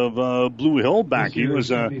out of Blue Hill back. He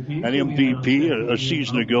was an MVP a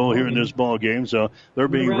season ago here in this ball game. So they're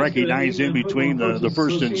being recognized in between the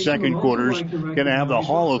first and second quarters. Going to have the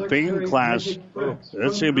Hall of Fame class.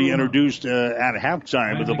 That's going to be introduced at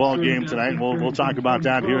halftime of the ball game tonight. We'll talk about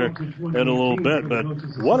that here in a little bit. But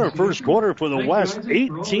what a first quarter for the West.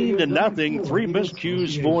 18-0. 3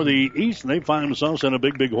 miscues for the East, and they find themselves in a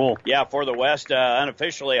big hole. Yeah, for the West,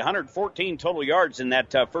 unofficially, 114 total yards in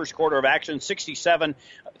that first quarter of action. 67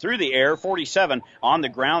 through the air, 47 on the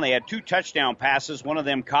ground. They had 2 touchdown passes, one of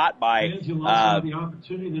them caught by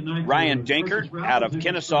Ryan Dankert out of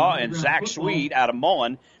Kennesaw and Zach Swede out of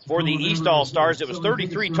Mullen. For the East All-Stars, it was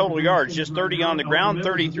 33 total yards, just 30 on the ground,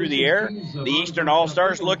 30 through the air. The Eastern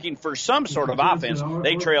All-Stars looking for some sort of offense.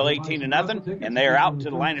 They trail 18-0, and they are out to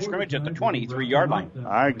the line of scrimmage at the 23-yard line. All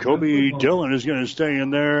right, Kobe Dillon is going to stay in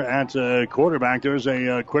there at quarterback. There's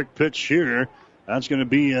a quick pitch here. That's going to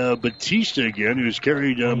be Batista again, who's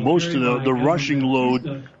carried most of the rushing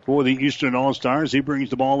load for the Eastern All-Stars. He brings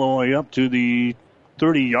the ball all the way up to the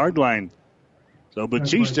 30-yard line. So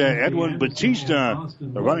Batista, Edwin Batista,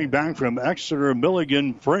 the running back from Exeter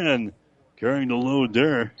Milligan Friend, carrying the load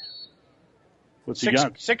there. What's he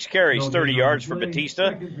got? 6 carries, 30 yards for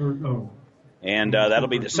Batista. And that'll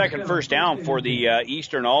be the second first down for the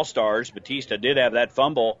Eastern All-Stars. Batista did have that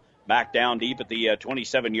fumble back down deep at the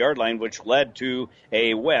 27-yard line, which led to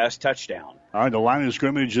a West touchdown. All right, the line of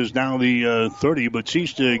scrimmage is now the 30.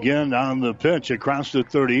 Batista again on the pitch across the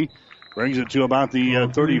 30. Brings it to about the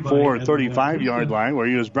 34-35-yard line, where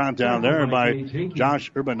he was brought down there by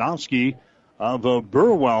Josh Urbanowski of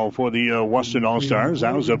Burwell for the Western All-Stars.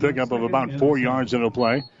 That was a pickup of about 4 yards in a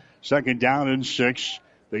play. Second down and 6.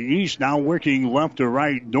 The East now working left to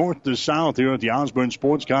right, north to south here at the Osborne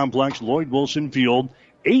Sports Complex, Lloyd Wilson Field.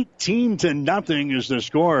 18-0 is the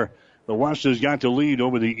score. The West has got the lead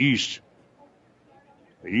over the East.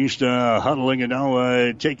 The East huddling and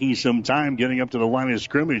now taking some time getting up to the line of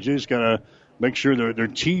scrimmage. They just got to make sure their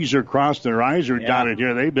T's are crossed, their I's are dotted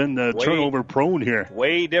here. They've been turnover prone here.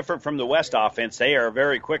 Way different from the West offense. They are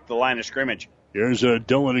very quick to the line of scrimmage. Here's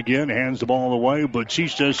Dillon again, hands the ball away.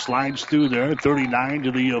 Batista slides through there, 39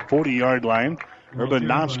 to the 40-yard line.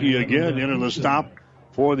 Urbanowski again into the stop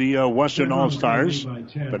for the Western All-Stars.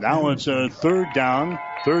 But now it's third down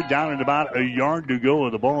and about a yard to go.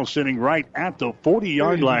 The ball sitting right at the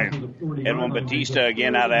 40-yard line. Edwin Batista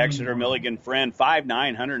again out of Exeter Milligan Friend, 5'9",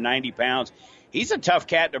 190 pounds. He's a tough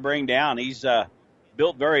cat to bring down. He's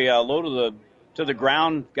built very low to the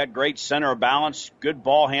ground, got great center of balance, good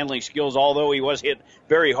ball handling skills, although he was hit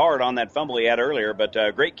very hard on that fumble he had earlier. But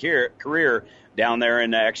great career down there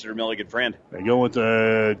in Exeter Milligan Friend. They go with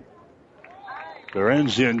their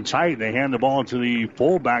ends in tight. They hand the ball to the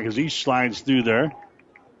fullback as he slides through there.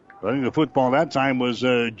 Running the football that time was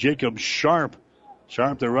Jacob Sharp.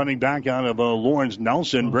 Sharp, the running back out of Lawrence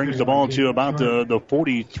Nelson, brings the ball to about the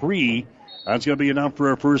 43. That's going to be enough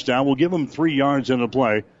for a first down. We'll give them 3 yards in the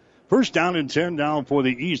play. First down and 10 down for the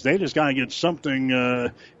East. They just got to get something.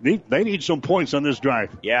 They need some points on this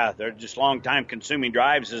drive. Yeah, they're just long time consuming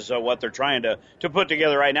drives is what they're trying to put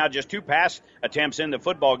together right now. Just 2 pass attempts in the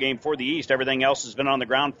football game for the East. Everything else has been on the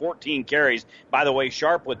ground. 14 carries. By the way,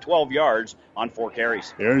 Sharp with 12 yards on 4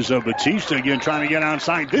 carries. There's Batista again trying to get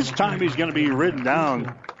outside. This time he's going to be ridden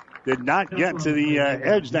down. Did not get to the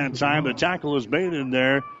edge that time. The tackle was made in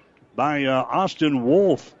there by Austin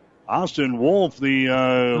Wolf. Austin Wolf, the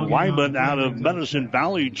lineman out of Medicine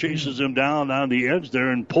Valley, chases him down on the edge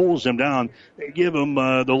there and pulls him down. They give him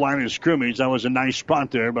the line of scrimmage. That was a nice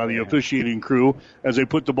spot there by the officiating crew as they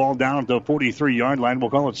put the ball down at the 43-yard line.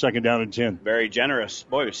 We'll call it second down and 10. Very generous.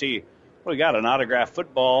 Boy, we got an autographed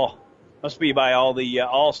football. Must be by all the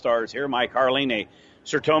All-Stars here. Mike Harling, a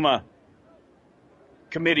Sertoma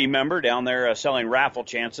committee member down there selling raffle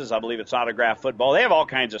chances. I believe it's autographed football. They have all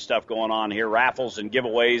kinds of stuff going on here, raffles and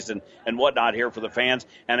giveaways and whatnot here for the fans,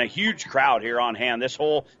 and a huge crowd here on hand. This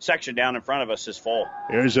whole section down in front of us is full.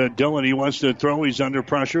 There's Dillon. He wants to throw. He's under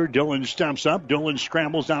pressure. Dillon steps up. Dillon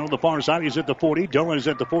scrambles down to the far side. He's at the 40. Dillon is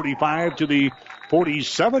at the 45 to the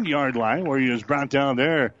 47-yard line where he is brought down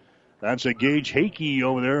there. That's a Gage Hakey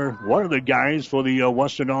over there, one of the guys for the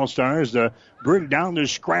Western All-Stars to bring down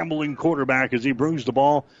this scrambling quarterback as he brings the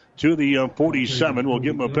ball to the 47. We'll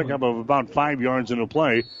give him a pickup of about 5 yards in a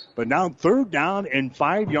play. But now third down and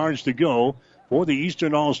 5 yards to go for the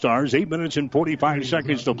Eastern All-Stars. 8 minutes and 45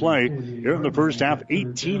 seconds to play here in the first half.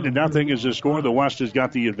 18-0 is the score. The West has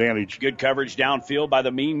got the advantage. Good coverage downfield by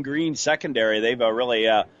the Mean Green secondary. They've really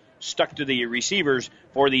stuck to the receivers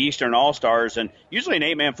for the Eastern All-Stars. And usually in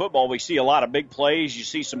 8-man football, we see a lot of big plays. You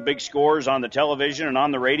see some big scores on the television and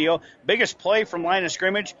on the radio. Biggest play from line of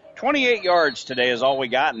scrimmage, 28 yards today is all we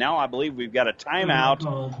got. Now I believe we've got a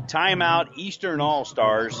timeout, Eastern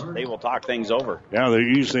All-Stars. They will talk things over. Yeah, they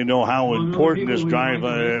usually know how important this drive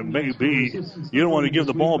may be. You don't want to give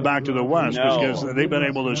the ball back to the West because they've been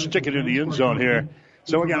able to stick it in the end zone here.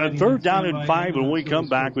 So we got a third down and 5. When we come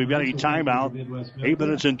back, we've got a timeout. 8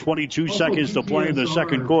 minutes and 22 seconds to play in the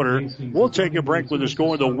second quarter. We'll take a break with the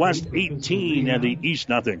score: the West 18 and the East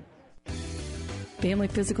nothing. Family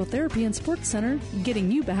Physical Therapy and Sports Center,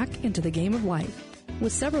 getting you back into the game of life.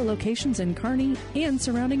 With several locations in Kearney and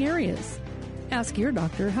surrounding areas. Ask your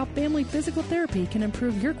doctor how Family Physical Therapy can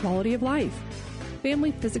improve your quality of life.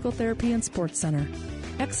 Family Physical Therapy and Sports Center.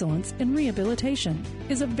 Excellence in Rehabilitation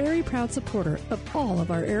is a very proud supporter of all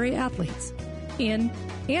of our area athletes, in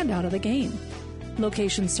and out of the game.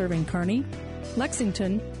 Locations serving Kearney,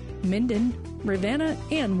 Lexington, Minden, Ravenna,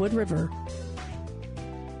 and Wood River.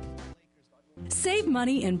 Save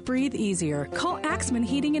money and breathe easier. Call Axman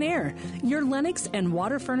Heating and Air, your Lennox and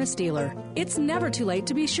water furnace dealer. It's never too late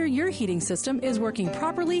to be sure your heating system is working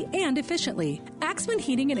properly and efficiently. Axman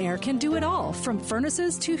Heating and Air can do it all, from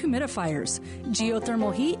furnaces to humidifiers,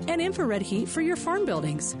 geothermal heat, and infrared heat for your farm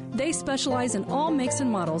buildings. They specialize in all makes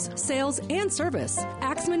and models, sales, and service.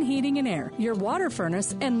 Axman Heating and Air, your water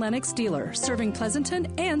furnace and Lennox dealer, serving Pleasanton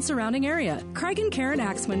and surrounding area. Craig and Karen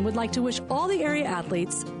Axman would like to wish all the area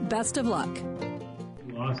athletes best of luck.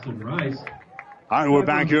 Austin Rice. All right, we're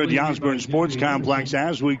back here at the Osborne Sports Complex.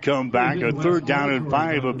 As we come back, a 3rd down and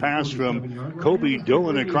 5, a pass from Kobe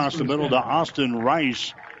Dillon across the middle to Austin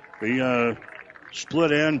Rice. The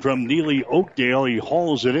split end from Neely Oakdale. He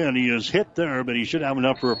hauls it in. He is hit there, but he should have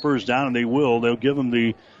enough for a 1st down, and they will. They'll give him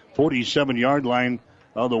the 47-yard line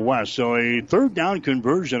of the West. So a 3rd down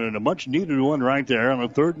conversion, and a much-needed one right there on a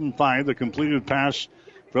 3rd and 5. The completed pass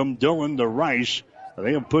from Dillon to Rice.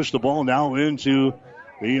 They have pushed the ball now into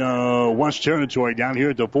the West territory down here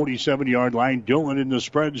at the 47-yard line. Dillon in the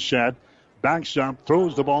spread set. Backs up,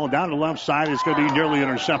 throws the ball down the left side. It's going to be nearly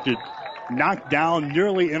intercepted. Knocked down,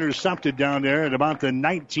 nearly intercepted down there at about the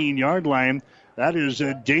 19-yard line. That is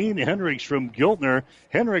Dane Hendricks from Giltner.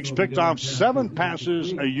 Hendricks picked off 7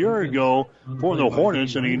 passes a year ago for the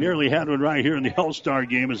Hornets, and he nearly had one right here in the All-Star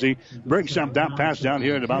game as he breaks up that pass down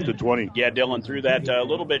here at about the 20. Yeah, Dillon threw that a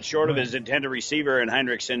little bit short of his intended receiver, and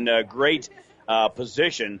Hendricks in great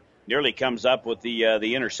position. Nearly comes up with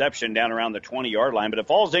the interception down around the 20-yard line, but it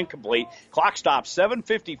falls incomplete. Clock stops,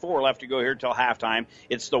 7:54 left to go here till halftime.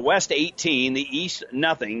 It's the West 18, the East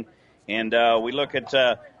nothing. And we look at,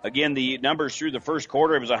 again, the numbers through the first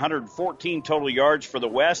quarter. It was 114 total yards for the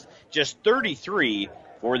West, just 33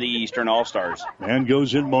 for the Eastern All-Stars. Man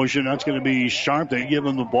goes in motion. That's going to be Sharp. They give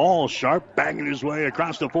him the ball. Sharp banging his way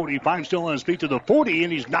across the 45, still on his feet to the 40,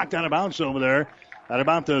 and he's knocked out of bounds over there at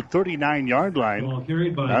about the 39-yard line.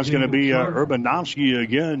 That's going to be Urbanovsky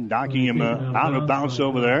again, knocking him out of bounds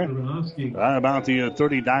over there. About the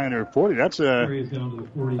 39 or 40. That's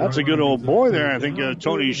a good old boy there. I think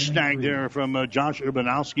Tony snagged there from Josh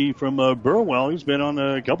Urbanovsky from Burwell. He's been on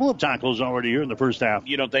a couple of tackles already here in the first half.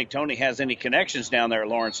 You don't think Tony has any connections down there at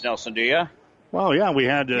Lawrence Nelson, do you? Well, yeah, we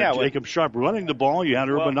had Jacob Sharp running the ball. You had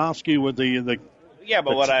Urbanovsky with the Yeah,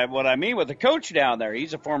 but what I mean with the coach down there,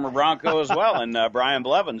 he's a former Bronco as well, and Brian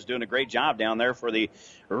Blevins doing a great job down there for the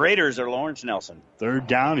Raiders or Lawrence Nelson. 3rd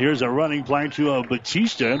down. Here's a running play to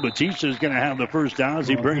Batista. Batista's going to have the 1st down as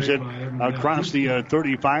he brings it across the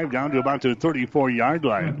 35 down to about the 34-yard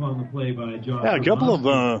line. Yeah, a couple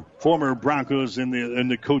of former Broncos in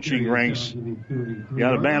the coaching ranks. You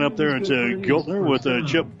got a man up there at Giltner with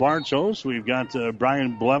Chip Bartos. We've got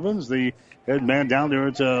Brian Blevins, the head man down there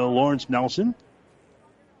at Lawrence Nelson.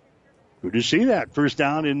 Good to see that. 1st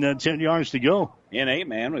down and 10 yards to go. In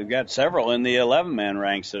 8-man, we've got several in the 11-man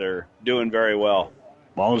ranks that are doing very well.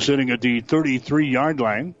 Ball is sitting at the 33-yard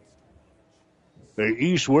line. The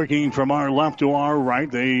East working from our left to our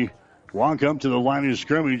right. They walk up to the line of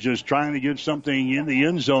scrimmage, just trying to get something in the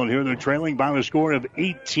end zone here. They're trailing by the score of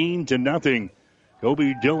 18-0.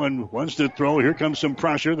 Kobe Dillon wants to throw. Here comes some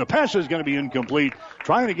pressure. The pass is going to be incomplete.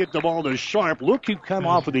 Trying to get the ball to Sharp. Look, he come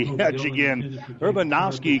off of the edge again.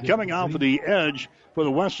 Urbanovsky coming off of the edge for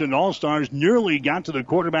the Western All-Stars. Nearly got to the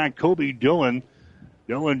quarterback, Kobe Dillon.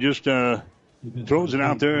 Dillon just throws it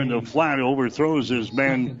out there in the flat. Overthrows his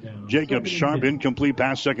man, Jacob Sharp. Incomplete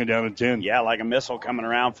pass, 2nd down and 10. Yeah, like a missile coming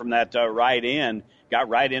around from that right end. Got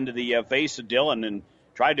right into the face of Dillon and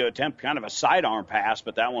tried to attempt kind of a sidearm pass,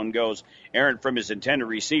 but that one goes errant from his intended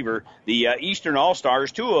receiver. The Eastern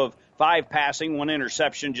All-Stars, 2 of 5 passing, 1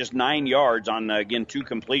 interception, just 9 yards on, again, 2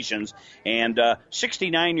 completions, and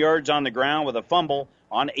 69 yards on the ground with a fumble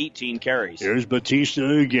on 18 carries. Here's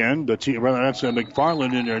Batista again. That's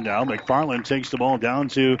McFarland in there now. McFarland takes the ball down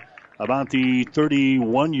to about the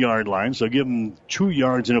 31-yard line, so give him 2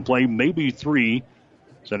 yards in a play, maybe 3.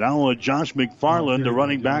 So now Josh McFarland, the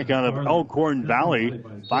running back out of Elkhorn Valley,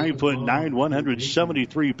 5'9",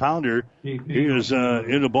 173-pounder. He is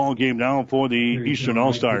in the ball game now for the Eastern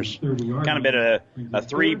All-Stars. Kind of been a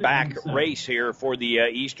 3-back race here for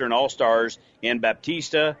the Eastern All-Stars in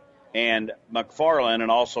Baptista and McFarland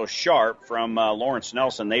and also Sharp from Lawrence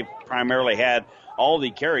Nelson. They've primarily had all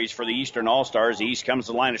the carries for the Eastern All-Stars. The East comes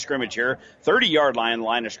to the line of scrimmage here. 30-yard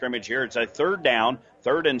line of scrimmage here. It's a 3rd down,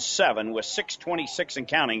 3rd and 7 with 6:26 and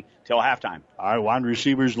counting till halftime. All right, wide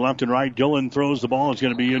receivers left and right. Dillon throws the ball. It's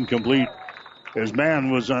going to be incomplete. His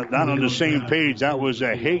man was not on the same page. That was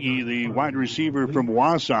Hagee, the wide receiver from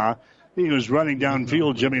Wausau. He was running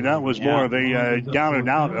downfield, Jimmy. That was more of a down and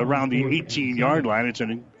out around the 18-yard line. It's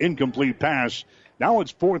an incomplete pass. Now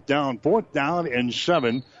it's fourth down and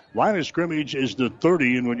 7. Line of scrimmage is the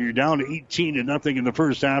 30, and when you're down 18-0 in the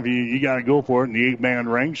first half, you got to go for it in the 8-man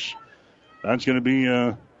ranks. That's going to be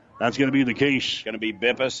the case. Going to be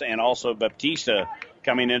Bippus and also Baptista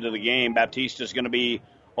coming into the game. Baptista's going to be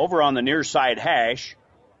over on the near side hash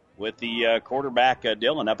with the quarterback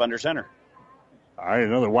Dillon up under center. All right,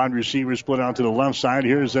 another wide receiver split out to the left side.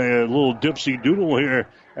 Here's a little dipsy doodle here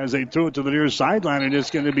as they throw it to the near sideline, and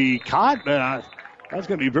it's going to be caught. That's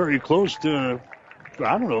going to be very close to,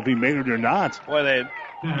 I don't know if he made it or not. Boy, they're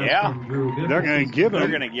going to give him. They're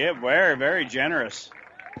going to give. Very, very generous.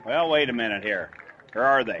 Well, wait a minute here. Or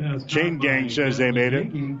are they? Chain Gang says they made it.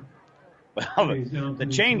 Well, the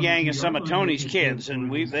Chain Gang is some of Tony's kids, and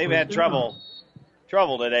they've had trouble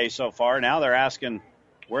today so far. Now they're asking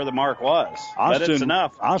where the mark was. But it's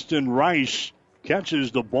enough. Austin Rice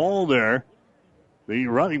catches the ball there. The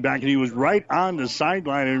running back, and he was right on the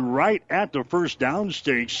sideline and right at the first down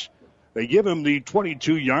stakes. They give him the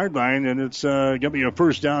 22-yard line, and it's going to be a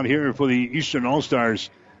first down here for the Eastern All-Stars.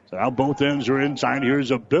 So now both ends are inside.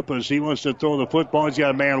 Here's a Bippus. He wants to throw the football. He's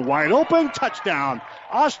got a man wide open. Touchdown.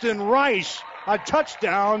 Austin Rice, a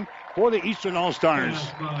touchdown for the Eastern All-Stars.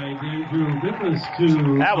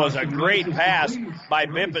 That was a great pass by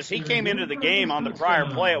Bippus. He came into the game on the prior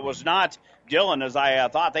play. It was not Dillon, as I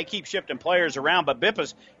thought. They keep shifting players around, but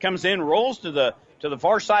Bippus comes in, rolls to the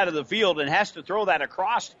far side of the field, and has to throw that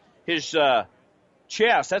across his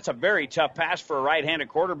chest. That's a very tough pass for a right-handed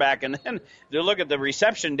quarterback. And then to look at the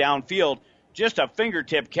reception downfield, just a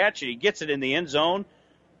fingertip catch, and he gets it in the end zone.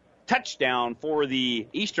 Touchdown for the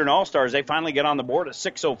Eastern All-Stars. They finally get on the board at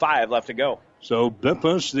 6:05 left to go. So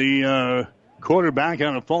Bippus, the quarterback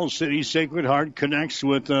out of Falls City Sacred Heart, connects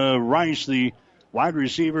with Rice, the wide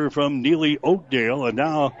receiver from Neely Oakdale. And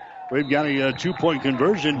now we've got a 2-point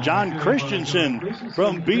conversion. John Christensen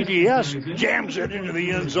from BDS jams it into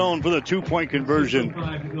the end zone for the 2-point conversion.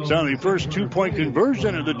 So the first 2-point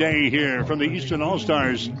conversion of the day here from the Eastern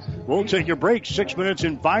All-Stars. We'll take a break. 6 minutes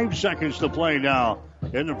and 5 seconds to play now.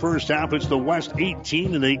 In the first half, it's the West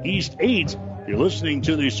 18 and the East 8. You're listening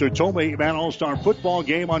to the Sertoma 8-Man All-Star Football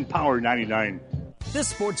Game on Power 99. This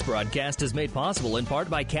sports broadcast is made possible in part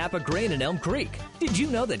by Kappa Grain in Elm Creek. Did you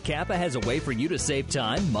know that Kappa has a way for you to save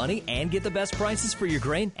time, money, and get the best prices for your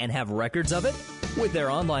grain and have records of it? With their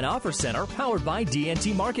online offer center powered by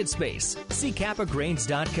DNT Market Space. See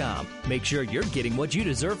kappagrains.com. Make sure you're getting what you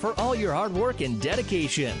deserve for all your hard work and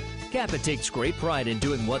dedication. Kappa takes great pride in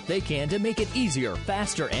doing what they can to make it easier,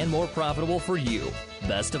 faster, and more profitable for you.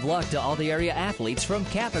 Best of luck to all the area athletes from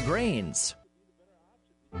Kappa Grains.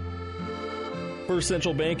 First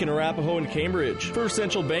Central Bank in Arapahoe and Cambridge. First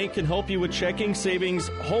Central Bank can help you with checking, savings,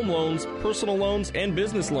 home loans, personal loans, and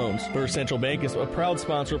business loans. First Central Bank is a proud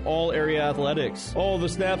sponsor of all area athletics. All of the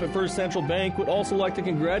staff at First Central Bank would also like to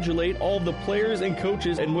congratulate all of the players and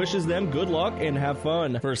coaches and wishes them good luck and have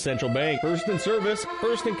fun. First Central Bank, first in service,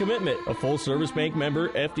 first in commitment. A full-service bank member,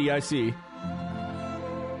 FDIC.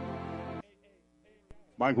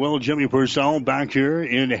 Mike Will, Jimmy Purcell back here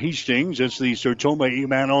in Hastings. It's the Sertoma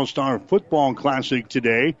 8-Man All-Star Football Classic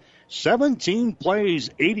today. 17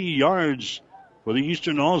 plays, 80 yards for the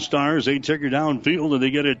Eastern All-Stars. They take her downfield and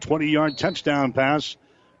they get a 20-yard touchdown pass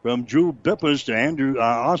from Drew Bippus to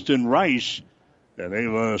Austin Rice. And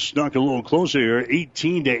they've snuck a little closer here.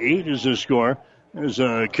 18-8 is the score. There's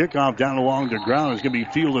a kickoff down along the ground. It's going to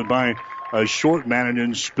be fielded by a short man and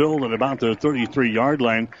then spilled at about the 33-yard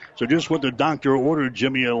line. So just what the doctor ordered,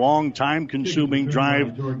 Jimmy, a long time-consuming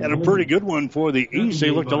drive and a pretty good one for the East. They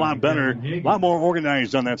looked a lot better, a lot more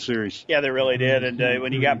organized on that series. Yeah, they really did. And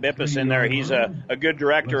when you got Bippus in there, he's a good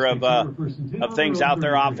director of things out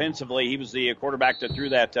there offensively. He was the quarterback that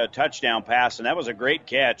threw that touchdown pass, and that was a great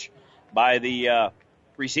catch by the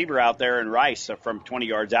receiver out there in Rice from 20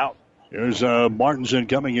 yards out. There's Martinson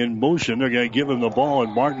coming in motion. They're going to give him the ball,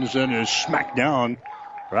 and Martinson is smacked down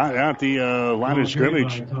right at the line of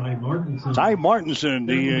scrimmage. Ty Martinson,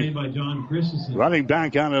 the running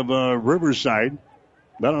back out of Riverside.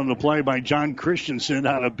 That on the play by John Christensen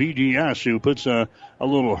out of BDS, who puts a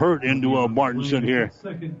little hurt into Martinson here.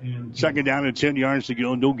 Second down and 10 yards to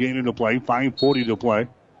go. No gain in the play. 5:40 to play.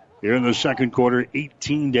 Here in the second quarter,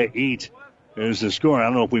 18-8 is the score. I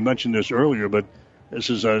don't know if we mentioned this earlier, but this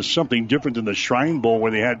is something different than the Shrine Bowl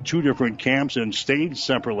where they had two different camps and stayed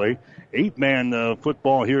separately. 8-man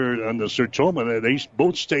football here on the Sertoma. They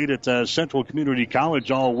both stayed at Central Community College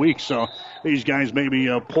all week, so these guys maybe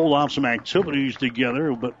pulled off some activities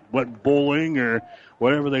together, but bowling or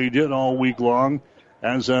whatever they did all week long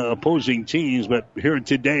as opposing teams. But here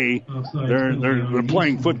today, they're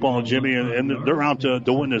playing football, Jimmy, and they're out to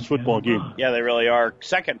win this football game. Yeah, they really are.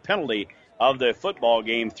 Second penalty of the football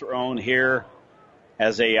game thrown here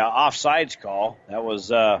as a offsides call. That was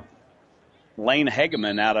Lane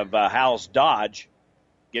Hegeman out of Howell's Dodge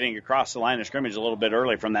getting across the line of scrimmage a little bit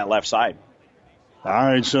early from that left side. All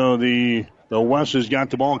right, so the West has got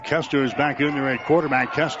the ball. Kester is back in there at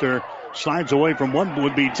quarterback. Kester slides away from one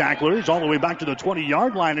would-be tackler. He's all the way back to the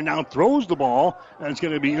 20-yard line and now throws the ball. That's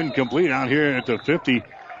going to be incomplete out here at the 50.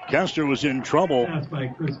 Kester was in trouble.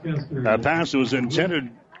 That pass was intended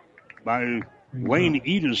by Wayne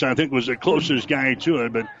Edis, I think, was the closest guy to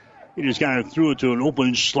it, but he just kind of threw it to an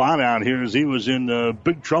open slot out here as he was in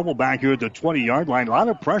big trouble back here at the 20-yard line. A lot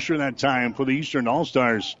of pressure that time for the Eastern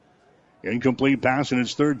All-Stars. Incomplete pass, and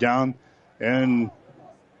it's third down and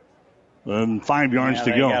 5 yards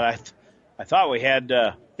to go. I thought we had...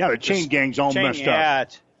 the chain gang's all messed up.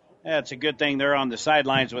 Yeah, it's a good thing they're on the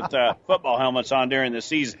sidelines with football helmets on during the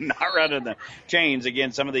season, not running the chains.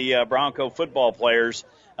 Again, some of the Bronco football players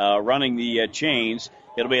running the chains.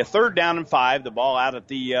 It'll be a third down and 5. The ball out at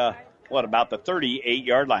the, about the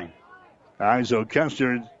 38-yard line. All right, so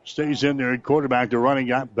Kester stays in there at quarterback. They're running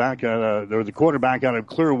back they're the quarterback out of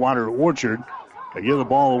Clearwater Orchard. They give the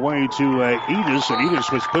ball away to Edis, and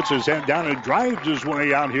Edis puts his head down and drives his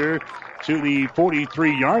way out here to the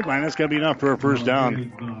 43-yard line. That's going to be enough for a first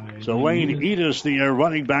down. So Lane Edis, the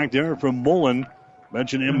running back there from Mullen,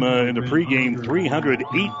 mentioned him in the pregame,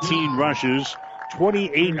 318 rushes,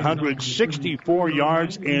 2,864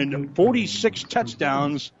 yards, and 46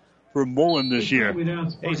 touchdowns for Mullen this year.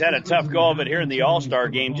 He's had a tough go of it here in the All-Star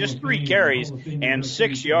game. Just 3 carries and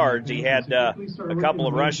 6 yards. He had a couple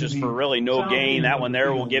of rushes for really no gain. That one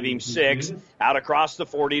there will give him 6. Out across the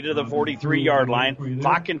 40 to the 43-yard line.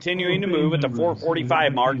 Clock continuing to move at the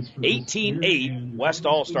 4:45 mark. 18-8. West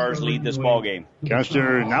All-Stars lead this ball game.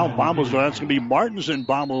 Kester now bobbles. That's going to be Martinson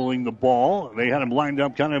bobbling the ball. They had him lined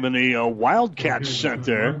up kind of in a Wildcat set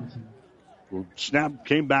there. Snap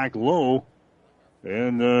came back low.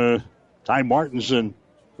 And Ty Martinson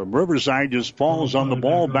from Riverside just falls on the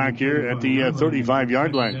ball back here at the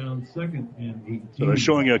 35-yard line. So they're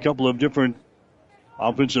showing a couple of different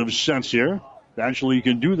offensive sets here. Actually, you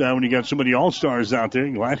can do that when you got so many all-stars out there.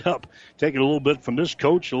 You can line up, take it a little bit from this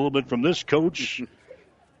coach, a little bit from this coach.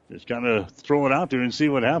 Just kind of throw it out there and see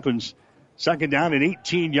what happens. Second down and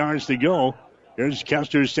 18 yards to go. There's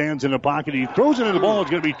Kester, stands in the pocket. He throws it in the ball.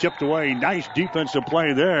 It's going to be tipped away. Nice defensive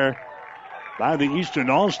play there by the Eastern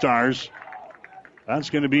All-Stars. That's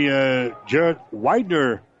going to be Jarrett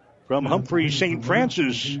Widener from Humphrey St.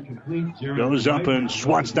 Francis. Goes up and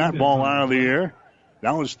swats that ball out of the air.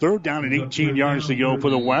 Now it's third down and 18 yards to go for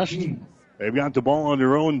the West. They've got the ball on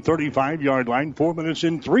their own 35-yard line. 4 minutes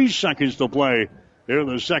and 3 seconds to play. There in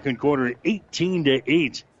the second quarter,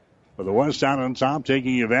 18-8. For the West out on top,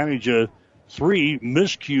 taking advantage of 3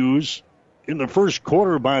 miscues in the first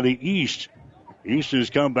quarter by the East. East has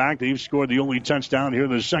come back. They've scored the only touchdown here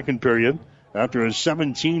in the second period after a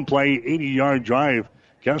 17-play, 80-yard drive.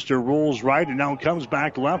 Kester rolls right and now comes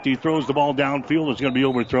back left. He throws the ball downfield. It's going to be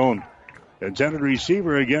overthrown. Intended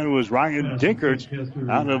receiver again was Ryan Dinkert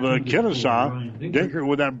out of Kennesaw. Dinkert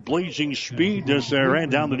with that blazing speed just ran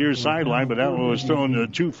down the near sideline, but that one was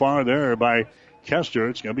thrown too far there by Kester.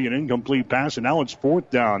 It's going to be an incomplete pass, and now it's fourth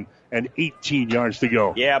down and 18 yards to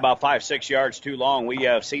go. Yeah, about 5-6 yards too long. We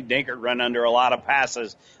see Dinkert run under a lot of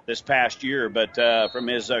passes this past year, but from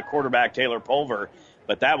his quarterback, Taylor Pulver.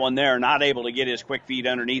 But that one there, not able to get his quick feet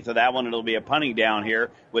underneath of that one. It'll be a punting down here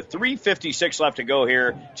with 3:56 left to go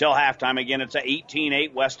here till halftime. Again, it's an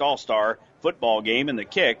 18-8 West All-Star football game, and the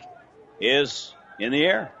kick is in the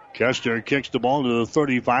air. Kester kicks the ball to the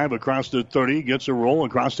 35, across the 30, gets a roll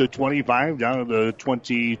across the 25, down to the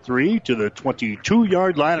 23, to the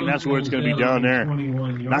 22-yard line, and that's where it's going to be down there.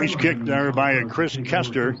 Nice kick there by Chris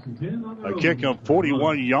Kester. A kick of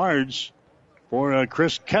 41 yards for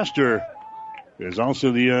Chris Kester. Is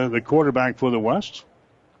also the quarterback for the West.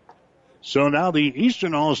 So now the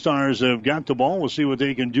Eastern All-Stars have got the ball. We'll see what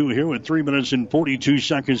they can do here with 3 minutes and 42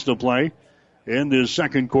 seconds to play. In the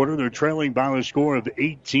second quarter, they're trailing by a score of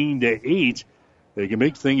 18-8. They can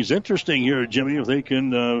make things interesting here, Jimmy, if they can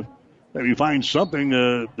maybe find something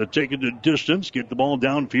to take it the distance, get the ball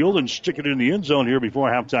downfield, and stick it in the end zone here before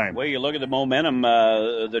halftime. Well, you look at the momentum.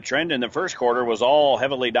 The trend in the first quarter was all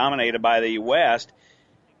heavily dominated by the West.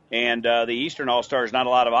 And the Eastern All-Stars, not a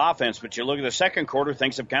lot of offense. But you look at the second quarter,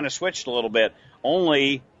 things have kind of switched a little bit.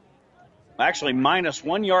 Actually, minus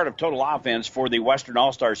 1 yard of total offense for the Western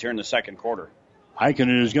All-Stars here in the second quarter.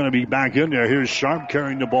 Heikkinen is going to be back in there. Here's Sharp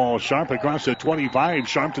carrying the ball. Sharp across the 25,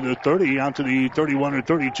 Sharp to the 30, out to the 31 or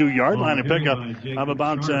 32-yard line. A pickup of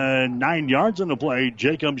about 9 yards on the play.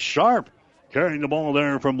 Jacob Sharp carrying the ball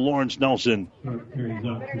there from Lawrence Nelson.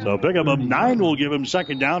 So pickup of 9 will give him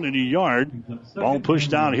second down and a yard. Ball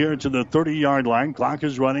pushed down here to the 30-yard line. Clock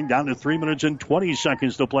is running down to 3 minutes and 20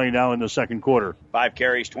 seconds to play now in the second quarter. 5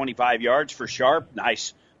 carries, 25 yards for Sharp.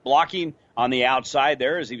 Nice blocking on the outside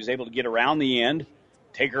there as he was able to get around the end.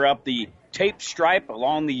 Take her up the tape stripe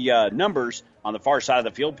along the numbers on the far side of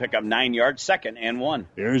the field. Pick up 9 yards, 2nd and 1.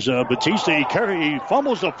 Here's Batista. He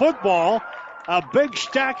fumbles the football. A big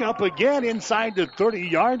stack up again inside the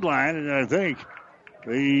 30-yard line, and I think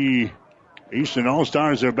the Eastern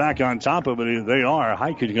All-Stars are back on top of it. They are.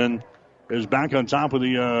 Heikkinen is back on top of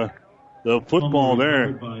the football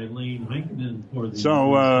there.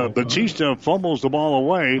 So Batista fumbles the ball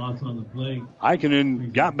away.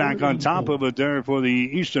 Heikkinen got back on top of it there for the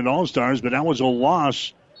Eastern All-Stars, but that was a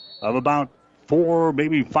loss of about 4,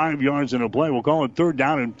 maybe 5 yards in a play. We'll call it 3rd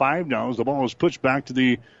down and 5 now as the ball is pushed back to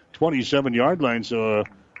the 27-yard line. So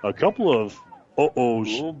a couple of uh-ohs.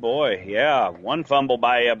 Oh, boy, yeah. One fumble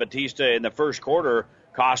by Batista in the first quarter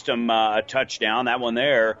cost him a touchdown. That one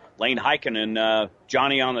there, Lane Heikkinen,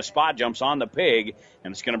 Johnny on the spot, jumps on the pig,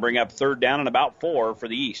 and it's going to bring up 3rd down and about 4 for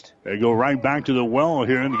the East. They go right back to the well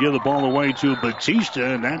here and give the ball away to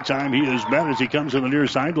Batista, and that time he is met as he comes to the near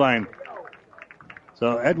sideline.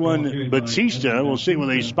 So Edwin Batista, we'll see when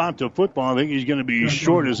they spot the football. I think he's going to be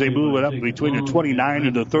short as they move it up between the 29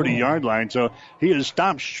 and the 30-yard line. So he is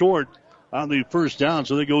stopped short on the first down.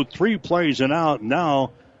 So they go 3 plays and out.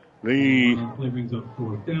 Now the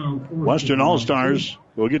Western All-Stars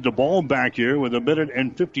will get the ball back here with 1 minute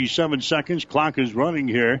and 57 seconds. Clock is running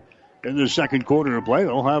here in the second quarter of play.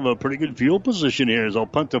 They'll have a pretty good field position here as they'll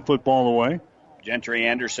punt the football away. Gentry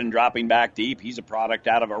Anderson dropping back deep. He's a product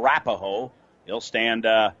out of Arapahoe. He'll stand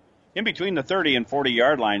in between the 30 and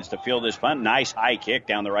 40-yard lines to field this punt. Nice high kick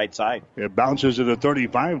down the right side. It bounces to the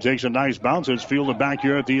 35, takes a nice bounce. It's fielded back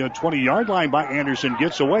here at the 20-yard line by Anderson.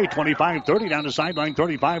 Gets away, 25-30 down the sideline,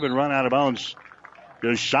 35, and run out of bounds.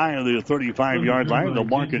 Just shy of the 35-yard line. They'll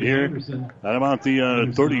mark it here at about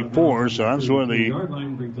the 34, so that's where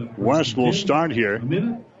the West will start here. A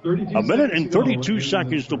minute and 32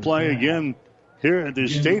 seconds to play again. Here at the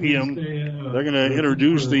stadium, they're going to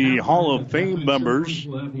introduce the Hall of Fame members.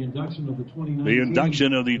 The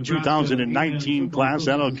induction of the 2019 class,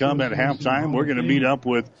 that'll come at halftime. We're going to meet up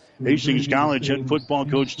with Hastings College head football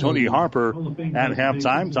coach Tony Harper at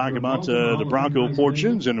halftime, talk about the Bronco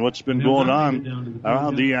fortunes and what's been going on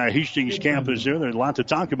around the Hastings campus here. There's a lot to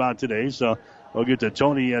talk about today, so we'll get to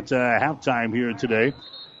Tony at halftime here today.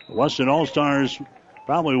 Western All-Stars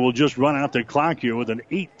probably will just run out the clock here with an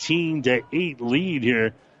 18-8 lead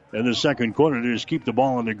here in the second quarter. They just keep the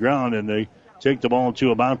ball on the ground, and they take the ball to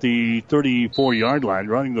about the 34-yard line.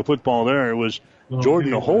 Running the football there was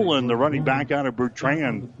Jordan Holen, the running back out of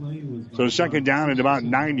Bertrand. So second down and about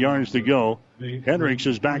 9 yards to go. Hendricks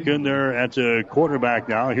is back in there at the quarterback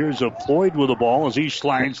now. Here's a Floyd with the ball as he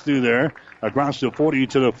slides through there across the 40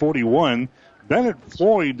 to the 41. Bennett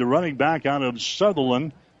Floyd, the running back out of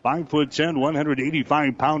Sutherland, 5'10",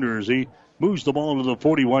 185-pounders. He moves the ball to the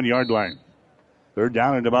 41-yard line. Third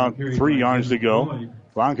down and about 3 yards to go.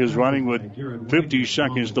 Clock is running with 50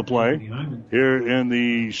 seconds to play here in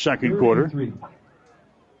the second quarter.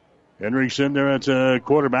 Hendricks in there at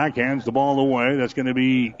quarterback, hands the ball away. That's going to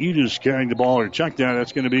be Edis carrying the ball, or check that.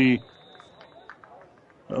 That's going to be,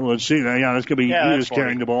 let's see. Yeah, that's going to be Edis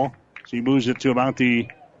carrying the ball. So he moves it to about the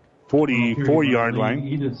 44-yard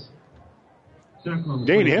line.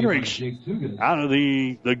 Dane Hendricks out of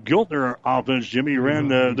the Giltner offense. Jimmy ran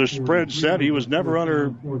the spread set. He was never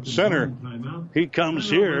under center. He comes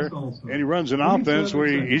here and he runs an offense where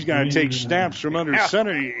he's got to take snaps from under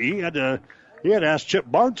center. He had to ask Chip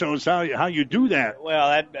Bartos how you do that. Well,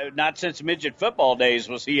 that not since midget football days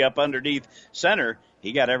was he up underneath center.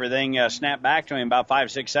 He got everything snapped back to him about 5,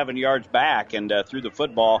 6, 7 yards back and threw the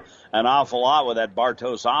football an awful lot with that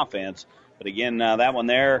Bartos offense. But again, that one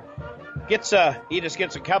there he just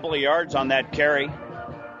gets a couple of yards on that carry.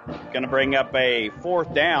 Going to bring up a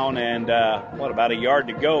fourth down and about a yard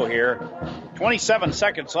to go here. 27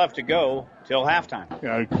 seconds left to go till halftime.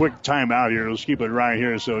 Yeah, a quick timeout here. Let's keep it right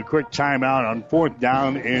here. So a quick timeout on 4th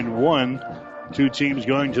down and 1. Two teams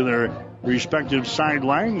going to their respective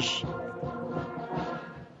sidelines.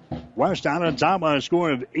 West out on top by a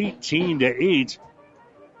score of 18-8.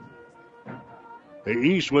 The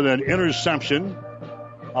East with an interception,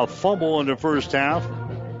 a fumble in the first half,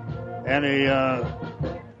 and an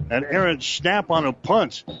errant snap on a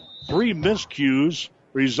punt. 3 miscues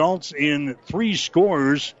results in 3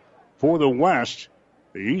 scores for the West.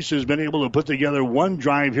 The East has been able to put together one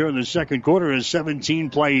drive here in the second quarter, a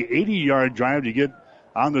 17-play, 80-yard drive to get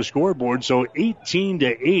on the scoreboard. So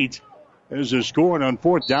 18-8 is a score on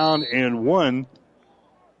 4th down and 1.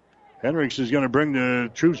 Hendricks is going to bring the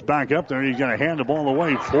troops back up there. He's going to hand the ball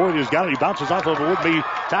away. Floyd has got it. He bounces off of a would-be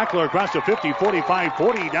tackler across the 50, 45,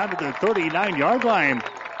 40, down to the 39-yard line.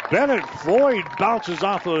 Bennett Floyd bounces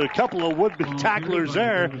off a couple of would-be tacklers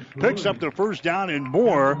there, picks up the first down and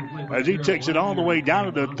more as he takes it all the way down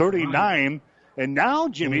to the 39. And now,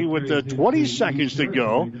 Jimmy, with the 20 seconds to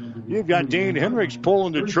go, you've got Dane Hendricks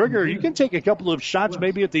pulling the trigger. You can take a couple of shots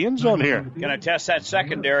maybe at the end zone here. Going to test that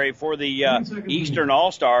secondary for the Eastern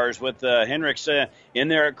All-Stars with Hendricks in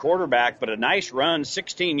there at quarterback. But a nice run,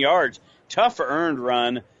 16 yards. Tough earned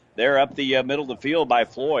run there up the middle of the field by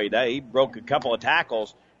Floyd. He broke a couple of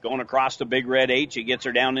tackles going across the big red H. He gets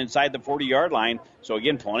her down inside the 40-yard line. So,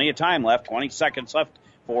 again, plenty of time left, 20 seconds left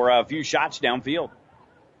for a few shots downfield.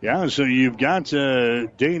 Yeah, so you've got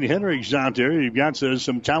Dane Hendricks out there. You've got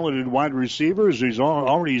some talented wide receivers. He's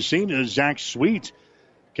already seen Zach Sweet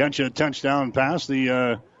catch a touchdown pass,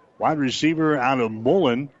 the wide receiver out of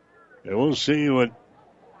Mullen. And we'll see what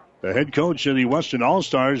the head coach of the Western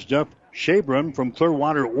All-Stars, Jeff Shabram from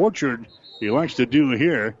Clearwater Orchard, elects to do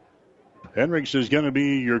here. Hendricks is going to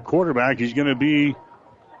be your quarterback. He's going to be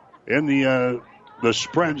in the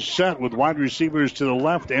spread set with wide receivers to the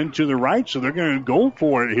left and to the right, so they're going to go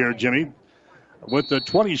for it here, Jimmy. With the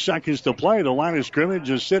 20 seconds to play, the line of scrimmage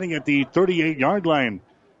is sitting at the 38-yard line.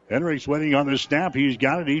 Hendricks waiting on the snap. He's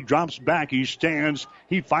got it. He drops back. He stands.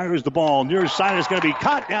 He fires the ball. Near side is going to be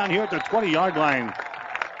caught down here at the 20-yard line.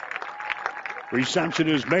 Reception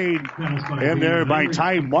is made in there by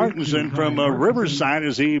Ty Martinson from Riverside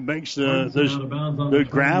as he makes the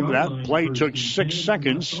grab. That play took 6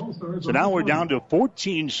 seconds. So now we're down to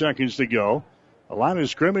 14 seconds to go. The line of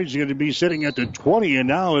scrimmage is going to be sitting at the 20, and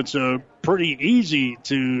now it's pretty easy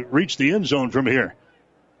to reach the end zone from here.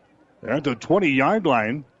 They're at the 20-yard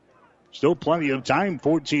line. Still plenty of time,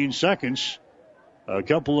 14 seconds. A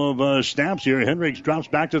couple of snaps here. Hendricks drops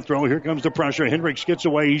back to throw. Here comes the pressure. Hendricks gets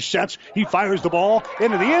away. He sets. He fires the ball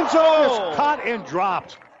into the end zone. It's caught and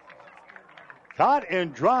dropped. Caught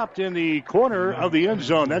and dropped in the corner of the end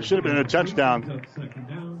zone. That should have been a touchdown.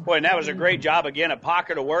 Boy, and that was a great job, again, at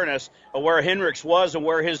pocket awareness of where Hendricks was and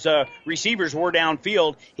where his receivers were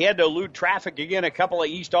downfield. He had to elude traffic again. A couple of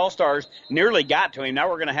East All-Stars nearly got to him. Now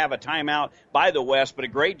we're going to have a timeout by the West, but a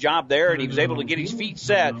great job there, and he was able to get his feet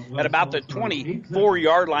set at about the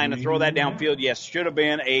 24-yard line and throw that downfield. Yes, should have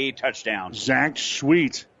been a touchdown. Zach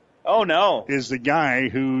Sweet. Oh, no. Is the guy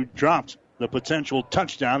who dropped the potential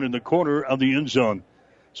touchdown in the corner of the end zone.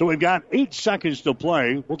 So we've got 8 seconds to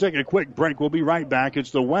play. We'll take a quick break. We'll be right back. It's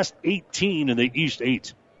the West 18 and the East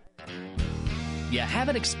 8. You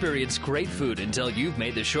haven't experienced great food until you've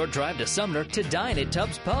made the short drive to Sumner to dine at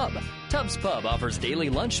Tubbs Pub. Tubbs Pub offers daily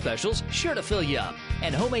lunch specials sure to fill you up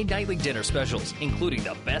and homemade nightly dinner specials, including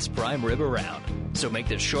the best prime rib around. So make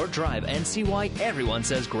the short drive and see why everyone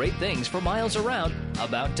says great things for miles around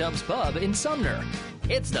about Tubbs Pub in Sumner.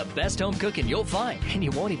 It's the best home cooking you'll find, and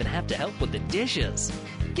you won't even have to help with the dishes.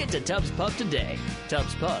 Get to Tubbs Pub today.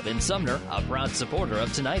 Tubbs Pub in Sumner, a proud supporter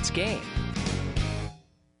of tonight's game.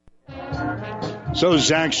 So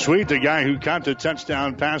Zach Sweet, the guy who caught the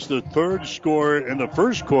touchdown pass, the third score in the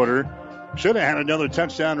first quarter, should have had another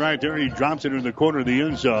touchdown right there. He drops it in the corner of the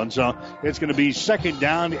end zone. So it's going to be 2nd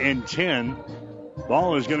down and 10.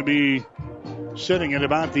 Ball is going to be sitting at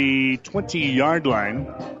about the 20-yard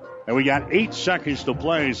line. And we got 8 seconds to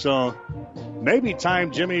play. So maybe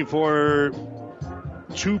time, Jimmy, for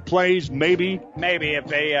 2 plays, maybe. Maybe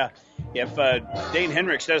if Dane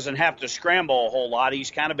Hendricks doesn't have to scramble a whole lot.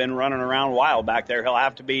 He's kind of been running around wild back there. He'll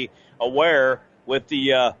have to be aware with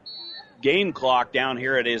the game clock down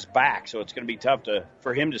here at his back. So it's going to be tough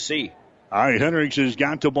for him to see. All right, Hendricks has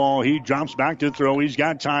got the ball. He drops back to throw. He's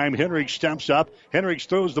got time. Hendricks steps up. Hendricks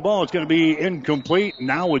throws the ball. It's going to be incomplete.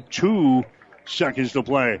 Now with 2 seconds to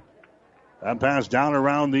play. That pass down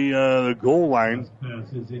around the goal line.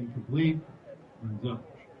 Pass is incomplete.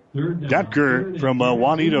 Decker from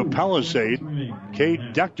Juanita Palisade.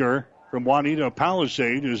 Kate Decker from Juanita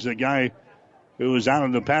Palisade is the guy who was out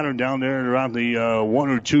in the pattern down there around the 1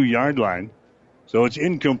 or 2 yard line. So it's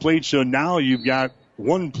incomplete. So now you've got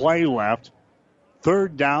 1 play left.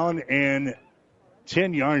 3rd down and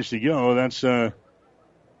 10 yards to go. That's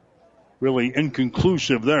really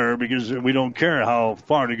inconclusive there because we don't care how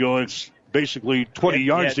far to go. It's basically 20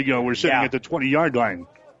 yards to go. We're sitting at the 20-yard line.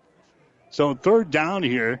 So 3rd down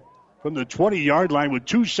here from the 20-yard line with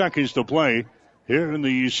 2 seconds to play here in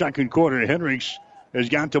the second quarter. Hendricks has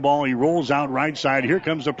got the ball. He rolls out right side. Here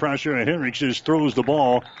comes the pressure, and Hendricks just throws the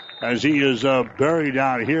ball as he is buried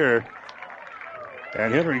out here.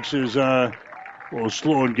 And Hendricks is a little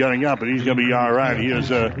slow in getting up, but he's going to be all right. He is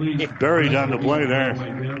buried on the play there.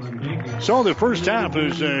 So the first half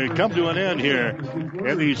has come to an end here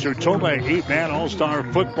in the Sertoma 8-Man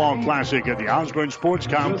All-Star Football Classic at the Osborne Sports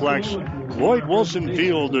Complex. Lloyd Wilson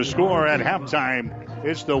Field, the score at halftime.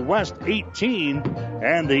 It's the West 18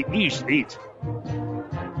 and the East 8.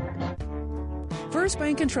 First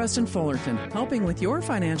Bank and Trust in Fullerton, helping with your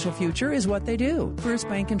financial future is what they do. First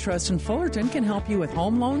Bank and Trust in Fullerton can help you with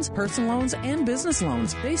home loans, personal loans, and business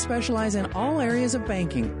loans. They specialize in all areas of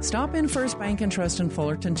banking. Stop in First Bank and Trust in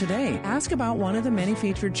Fullerton today. Ask about one of the many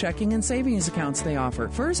featured checking and savings accounts they offer.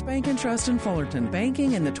 First Bank and Trust in Fullerton,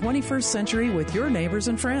 banking in the 21st century with your neighbors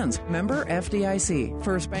and friends. Member FDIC.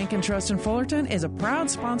 First Bank and Trust in Fullerton is a proud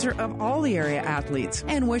sponsor of all the area athletes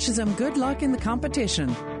and wishes them good luck in the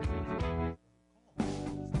competition.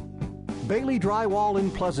 Bailey Drywall in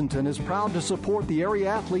Pleasanton is proud to support the area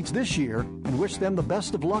athletes this year and wish them the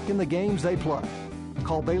best of luck in the games they play.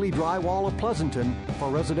 Call Bailey Drywall of Pleasanton for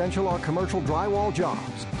residential or commercial drywall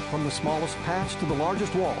jobs. From the smallest patch to the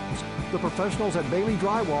largest walls, the professionals at Bailey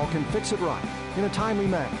Drywall can fix it right in a timely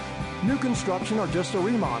manner. New construction or just a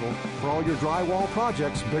remodel, for all your drywall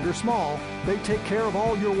projects, big or small, they take care of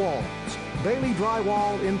all your walls. Bailey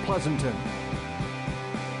Drywall in Pleasanton.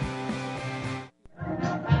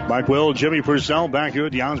 Mike Will, Jimmy Purcell back here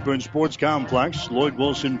at the Osborne Sports Complex. Lloyd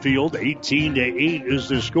Wilson Field, 18-8 is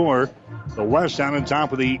the score. The West out on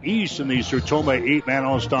top of the East in the Sertoma 8-Man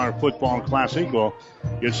All-Star Football Classic. We'll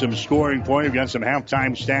get some scoring for you. We've got some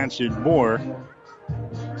halftime stats and more.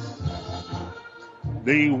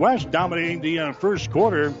 The West dominating the first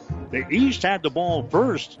quarter. The East had the ball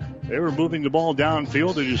first. They were moving the ball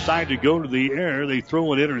downfield. They decided to go to the air. They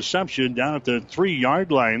throw an interception down at the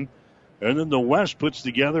 3-yard line. And then the West puts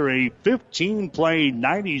together a 15-play,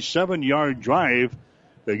 97-yard drive.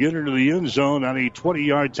 They get into the end zone on a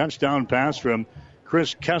 20-yard touchdown pass from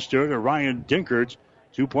Chris Kester to Ryan Dinkert.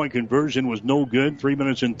 2-point conversion was no good. 3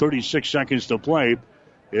 minutes and 36 seconds to play.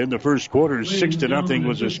 In the first quarter, 6-0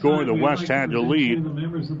 was the score. The West had the lead.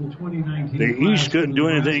 The East couldn't do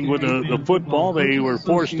anything with the football. They were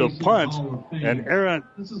forced to punt. An errant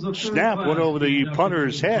snap went over the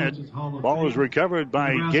punter's head. Ball was recovered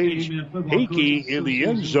by Gage Hickey in the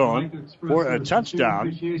end zone for a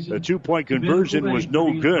touchdown. The 2-point conversion was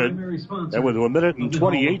no good. And with 1 minute and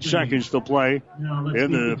 28 seconds to play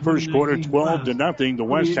in the first quarter, 12-0, the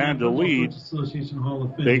West had the lead.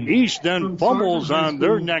 The East then fumbles on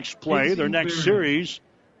their next play, their next series,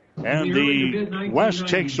 and the West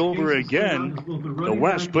takes over again. The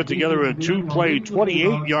West put together a 2-play,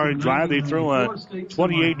 28-yard drive. They throw a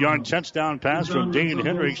 28-yard touchdown pass from Dane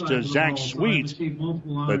Hendricks to Zach Sweet.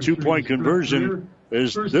 The 2-point conversion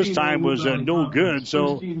this time was no good.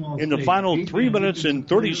 So in the final 3 minutes and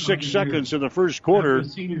 36 seconds of the first quarter,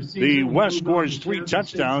 the West scores 3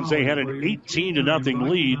 touchdowns. They had an 18-0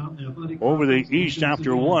 lead over the East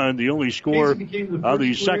after one. The only score of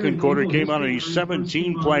the second quarter came on a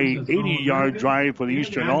 17-play, 80-yard drive for the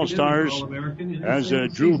Eastern All-Stars as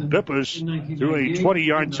Drew Bippus threw a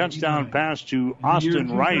 20-yard touchdown pass to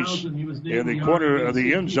Austin Rice in the corner of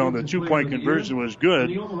the end zone. The 2-point conversion was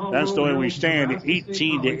good. That's the way we stand,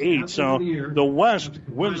 18-8. So the West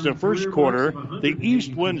wins the first quarter. The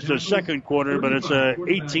East wins the second quarter, but it's a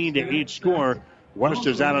 18-8 score. West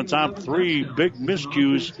is out on top. 3 big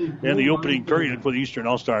miscues in the opening period for the Eastern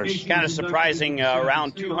All-Stars. Kind of surprising,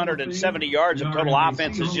 around 270 yards of total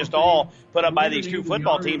offense is just all put up by these two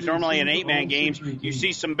football teams. Normally in 8-man games, you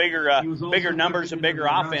see some bigger numbers and bigger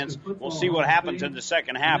offense. We'll see what happens in the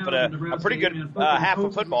second half, but a pretty good half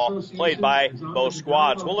of football played by both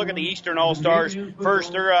squads. We'll look at the Eastern All-Stars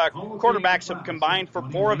first. Their quarterbacks have combined for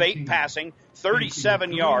 4 of 8 passing,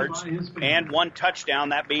 37 yards, and 1 touchdown,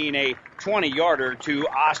 that being a 20-yarder to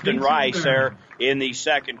Austin Rice there in the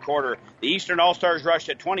second quarter. The Eastern All-Stars rushed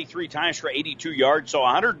at 23 times for 82 yards, so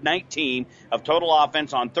 119 of total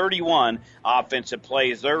offense on 31 offensive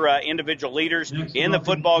plays. Their individual leaders in the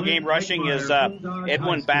football game rushing is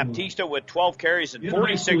Edwin Baptista with 12 carries and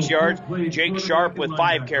 46 yards, Jake Sharp with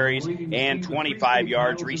 5 carries and 25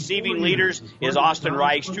 yards. Receiving leaders is Austin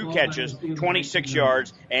Rice, 2 catches, 26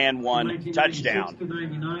 yards, and 1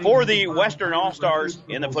 touchdown. For the Western All-Stars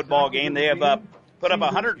in the football game, they have put up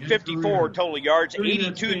 154 total yards,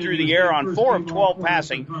 82 through the air on 4 of 12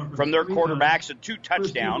 passing from their quarterbacks and 2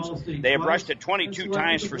 touchdowns. They have rushed it 22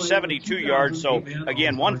 times for 72 yards. So,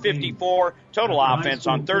 again, 154 total offense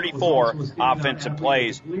on 34 offensive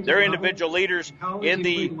plays. Their individual leaders in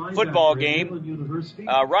the football game,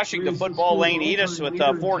 rushing the football, Lane Edis with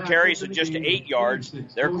 4 carries of just 8 yards.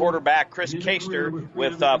 Their quarterback, Chris Kaster,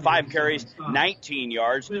 with 5 carries, 19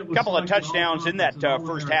 yards. A couple of touchdowns in that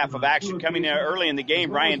first half of action. Coming in early in the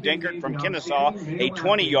game, Ryan Dinkert from Kennesaw, a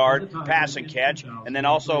 20-yard pass and catch. And then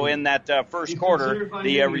also in that first quarter,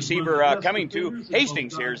 the receiver coming to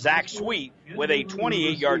Hastings here, Zach Sweet, with a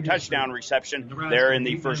 28-yard touchdown reception there in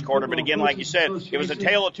the first quarter. But again, like you said, it was a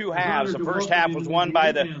tale of two halves. The first half was won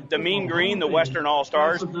by the Mean Green, the Western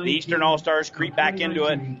All-Stars. The Eastern All-Stars creep back into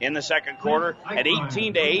it in the second quarter. At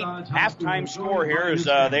 18-8, halftime score here as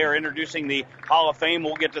they are introducing the Hall of Fame.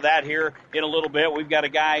 We'll get to that here in a little bit. We've got a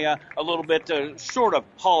guy a little bit short of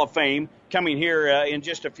Hall of Fame coming here in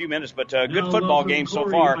just a few minutes, but good football game so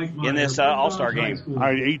far in this All-Star game. All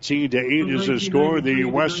right, 18-8 is the score. The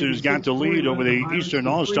West has got the lead over the Eastern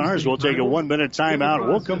All-Stars. We'll take a 1-minute timeout.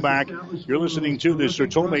 We'll come back. You're listening to the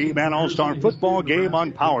Sertoma 8-Man All-Star football game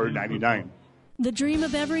on Power 99. The dream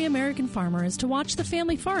of every American farmer is to watch the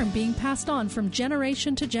family farm being passed on from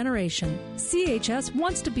generation to generation. CHS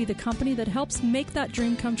wants to be the company that helps make that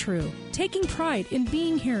dream come true. Taking pride in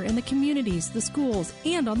being here in the communities, the schools,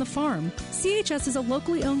 and on the farm. CHS is a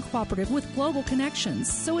locally owned cooperative with global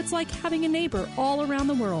connections, so it's like having a neighbor all around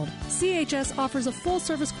the world. CHS offers a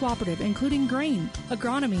full-service cooperative including grain,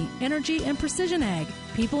 agronomy, energy, and precision ag.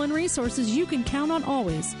 People and resources you can count on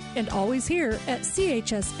always, and always here at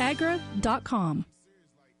chsagra.com.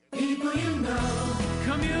 People you know,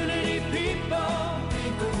 community people,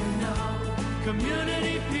 people you know,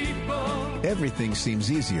 community people. Everything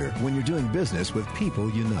seems easier when you're doing business with people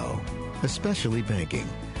you know, especially banking.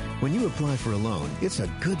 When you apply for a loan, it's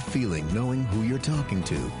a good feeling knowing who you're talking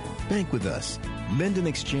to. Bank with us. Menden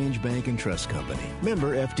Exchange Bank and Trust Company.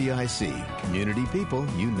 Member FDIC. Community people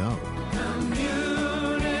you know.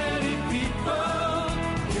 Community people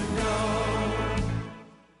you know.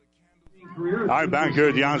 All right, back here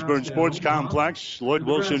at the Osborne Sports Complex, Lloyd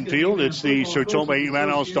Wilson Field. It's the Sertoma 8-Man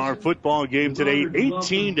All-Star football game today,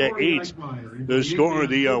 18-8. The score,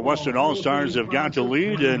 the Western All-Stars have got to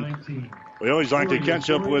lead, and we always like to catch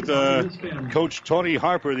up with Coach Tony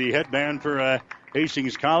Harper, the head man for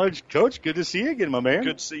Hastings College. Coach, good to see you again, my man.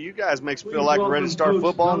 Good to see you guys. Makes me feel like we're ready to start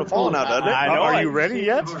football in the fall now, doesn't it? I know. Are you ready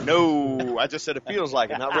yet? No. I just said it feels like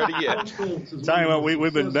it. Not ready yet. Tell you what,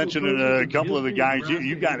 we've been mentioning a couple of the guys.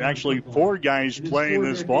 You got actually 4 guys playing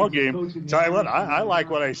this ball game. Tell you what, I like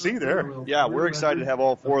what I see there. Yeah, we're excited to have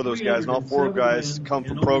all 4 of those guys. And all 4 guys come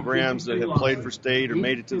from programs that have played for state or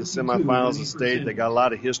made it to the semifinals of state. They got a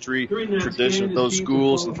lot of history, tradition at those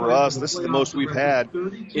schools. And for us, this is the most we've had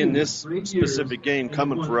in this specific game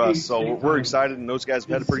coming for us. So we're excited, and those guys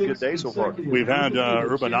have had a pretty good day so far. We've had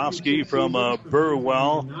Urbanovsky from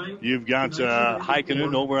Burwell. You've got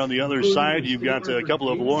Heikkinen over on the other side. You've got a couple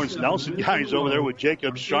of Lawrence Nelson guys over there with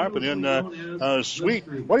Jacob Sharp and then Sweet.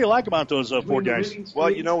 What do you like about those 4 guys? Well,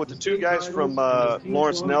 you know, with the 2 guys from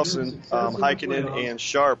Lawrence Nelson, Heikkinen and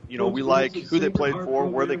Sharp, you know, we like who they played for,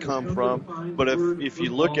 where they come from. But if you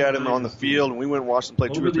look at him on the field, and we went and watched him play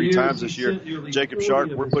 2 or 3 times this year, Jacob Sharp,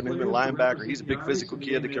 we're putting him in linebacker. He's a big physical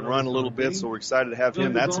kid that can run a little bit, so we're excited to have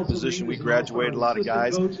him. That's a position we graduated a lot of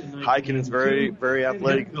guys. Heikkinen's very, very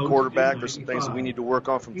athletic quarterback. There's some things that we need to work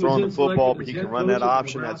on from throwing the football, but he can run that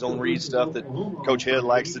option, that zone read stuff that Coach Head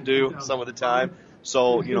likes to do some of the time.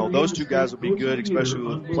 So, you know, those 2 guys will be good, especially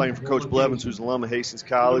with playing for Coach Blevins, who's an alum of Hastings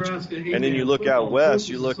College. And then you look out west,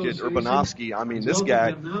 you look at Urbanovsky. I mean, this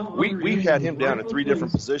guy, we had him down at 3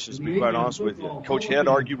 different positions, to be quite honest with you. Coach Head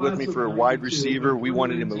argued with me for a wide receiver. We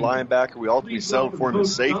wanted him a linebacker. We ultimately settled for him in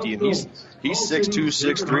safety, and he's 6'2",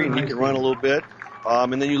 6'3", and he can run a little bit.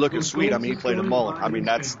 And then you look at Sweet. I mean, he played at Mullen. I mean,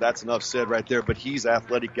 that's enough said right there. But he's an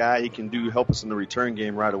athletic guy. He can help us in the return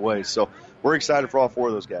game right away. So we're excited for all 4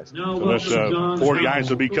 of those guys. So that's 4 guys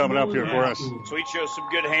will be coming up here for us. Sweet shows some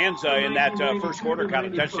good hands in that first quarter. Got a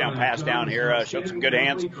touchdown pass down here. Showed some good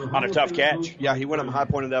hands on a tough catch. Yeah, he went up and high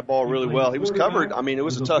pointed that ball really well. He was covered. I mean, it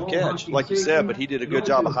was a tough catch, like you said, but he did a good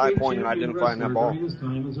job of high pointing and identifying that ball.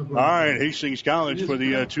 All right, Hastings College for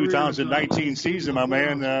the 2019 season, my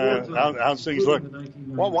man. How's things look?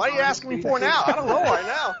 Well, why are you asking me for now? I don't know right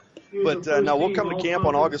now. But no, we'll come to camp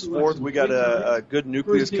on August 4th. We got a good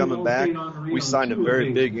nucleus coming back. We signed a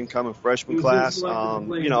very big incoming freshman class.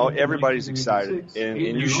 Everybody's excited, and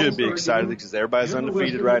you should be excited because everybody's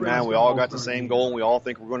undefeated right now. We all got the same goal, and we all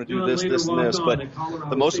think we're going to do this, this, and this. But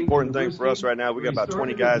the most important thing for us right now, we got about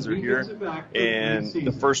 20 guys that are here, and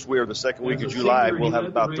the first week or the second week of July, we'll have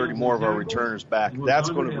about 30 more of our returners back. That's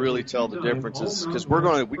going to really tell the differences because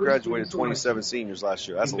we graduated 27 seniors last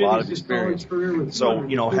year. That's a lot of experience. So,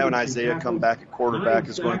 having Isaiah come back at quarterback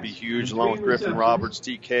is going to be huge, along with Griffin Roberts,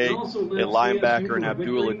 TK at linebacker, and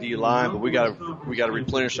Abdul at D-line. But we got to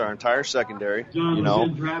replenish our entire secondary, So we're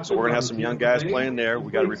going to have some young guys playing there.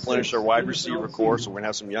 We got to replenish our wide receiver core, so we're going to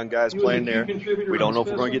have some young guys playing there. We don't know if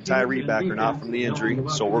we're going to get Tyree back or not from the injury,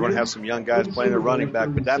 so we're going to have some young guys playing their running back.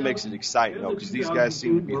 But that makes it exciting, because these guys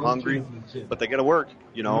seem to be hungry, but they got to work,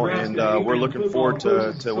 and we're looking forward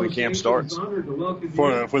to when camp starts.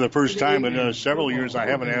 For the first time in several years, I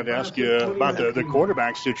haven't had to ask you about the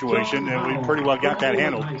quarterback situation, and we pretty well got that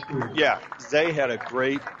handled. Yeah, Zay had a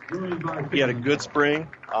good spring,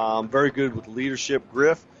 very good with leadership.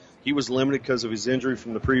 Griff, he was limited because of his injury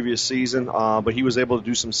from the previous season, but he was able to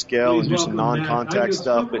do some scale and do some non-contact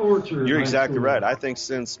stuff. But you're exactly right. I think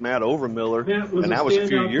since Matt Overmiller, and that was a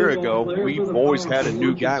few years ago, we've always had a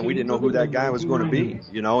new guy, and we didn't know who that guy was going to be.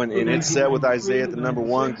 And it's set with Isaiah at the number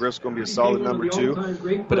one. Griff's going to be a solid number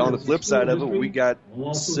two. But on the flip side of it, we got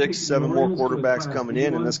 6-7 more quarterbacks coming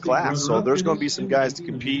in this class. So there's going to be some guys to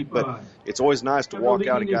compete, but it's always nice to walk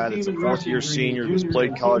out a guy that's a fourth-year senior who's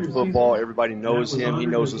played college football. Everybody knows him. He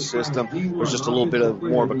knows the system. There's just a little bit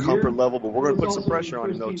more of a comfort level, but we're going to put some pressure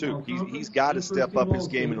on him, though, too. He's got to step up his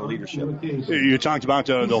game in the leadership. You talked about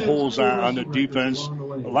the holes on the defense. A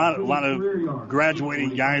lot of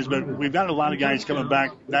graduating guys, but we've got a lot of guys coming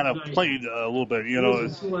back that have played a little bit.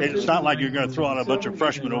 It's not like you're going to throw out a bunch of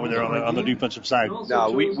freshmen over there on the defensive side.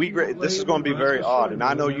 No, this is going to be very odd, and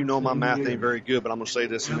I know my math ain't very good, but I'm going to say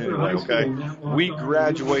this anyway, okay? We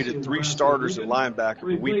graduated 3 starters at linebacker,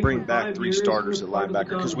 but we bring back 3 starters at linebacker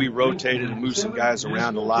because we rotated and moved some guys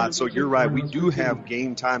around a lot. So you're right, we do have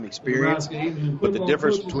game time experience, but the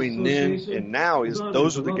difference between then and now is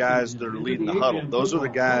those are the guys that are leading the huddle. Those are the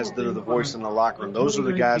guys that are the voice in the locker room. Those are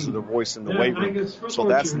the guys that are the voice in the weight room. So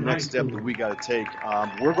that's the next step that we got to take.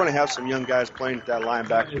 We're going to have some young guys playing at that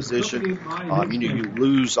linebacker position. You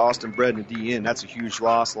lose Austin Bredd and D.N. That's a huge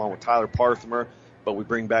loss, along with Tyler Parthimer. But we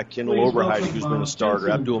bring back Kendall Oberheide, who's been a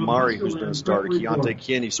starter, Abdul Mari, who's been a starter, Keontae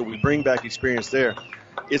Kinney. So we bring back experience there.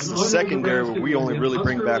 It's the secondary where we only really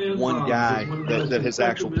bring back one guy that has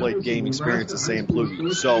actual played game experience at St.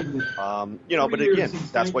 Plugy. So, but again,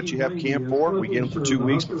 that's what you have camp for. We get them for 2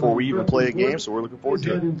 weeks before we even play a game, so we're looking forward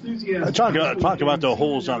to it. Talk about the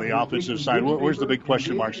holes on the offensive side. Where's the big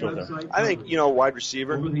question marks over there? I think, wide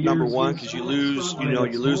receiver, number one, because you lose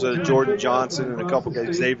a Jordan Johnson and a couple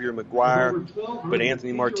guys, Xavier McGuire, but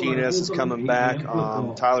Anthony Martinez is coming back.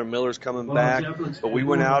 Tyler Miller's coming back. But we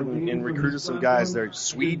went out and recruited some guys there.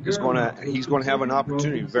 Sweet he's going to have an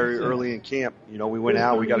opportunity very early in camp. We went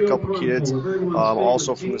out, we got a couple kids,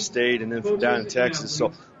 also from the state and then from down in Texas.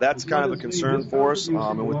 So that's kind of a concern for us.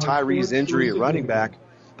 And with Tyree's injury at running back,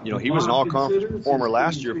 he was an all-conference performer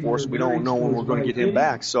last year for us. We don't know when we're going to get him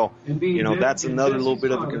back. So, that's another little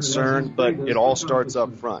bit of a concern, but it all starts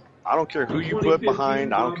up front. I don't care who you put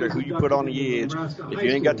behind. I don't care who you put on the edge. If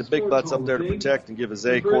you ain't got the big butts up there to protect and give a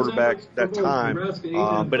Zay quarterback that time.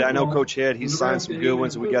 But I know Coach Head, he's signed some good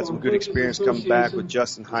ones, and we got some good experience coming back with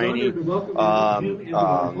Justin Heine,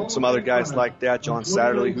 some other guys like that, John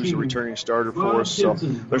Satterley, who's a returning starter for us. So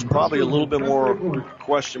there's probably a little bit more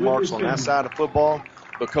question marks on that side of football.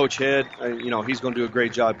 But Coach Head, he's going to do a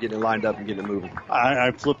great job getting it lined up and getting it moving.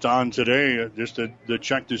 I flipped on today just to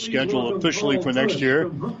check the schedule officially for next year.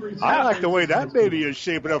 I like the way that baby is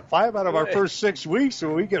shaping up. 5 out of our first 6 weeks,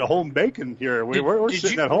 so we get a home bacon here. We're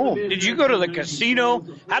sitting at home. Did you go to the casino?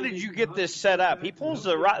 How did you get this set up? He pulls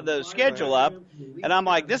the schedule up, and I'm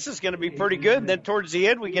like, this is going to be pretty good. And then towards the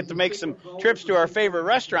end, we get to make some trips to our favorite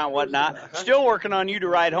restaurant and whatnot. Still working on you to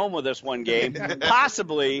ride home with us one game.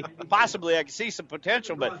 Possibly, I can see some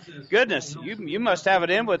potential. But goodness, you must have it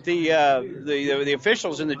in with the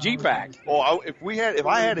officials in the GPAC. Well, if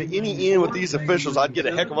I had any in with these officials, I'd get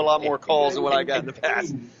a heck of a lot more calls than what I got in the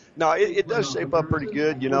past. No, it does shape up pretty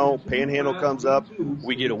good. Panhandle comes up,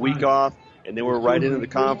 we get a week off. and then we're right into the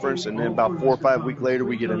conference, and then about 4 or 5 weeks later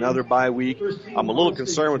we get another bye week. I'm a little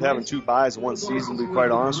concerned with having 2 byes in one season, to be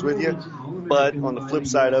quite honest with you. But on the flip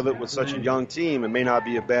side of it, with such a young team, it may not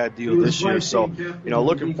be a bad deal this year. So,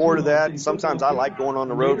 looking forward to that. Sometimes I like going on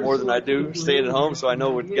the road more than I do staying at home, so I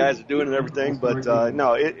know what the guys are doing and everything. But,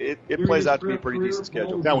 no, it plays out to be a pretty decent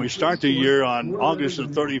schedule. Now, we start the year on August the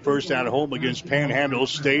 31st at home against Panhandle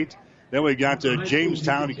State. Then we got to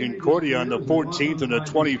Jamestown and Concordia on the 14th and the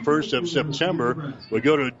 21st of September. We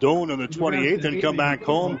go to Doane on the 28th and come back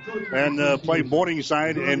home and play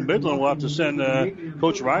Morningside and Midland. We'll have to send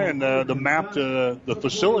Coach Ryan the map to the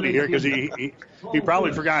facility here because he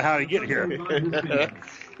probably forgot how to get here.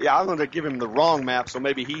 Yeah, I'm going to give him the wrong map, so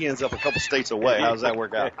maybe he ends up a couple states away. How does that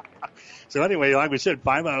work out? So anyway, like we said,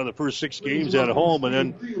 5 out of the first 6 games at home, and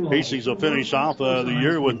then Hastings will finish off the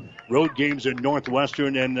year with road games at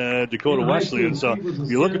Northwestern and Dakota Wesleyan. So if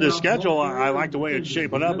you look at the schedule, I like the way it's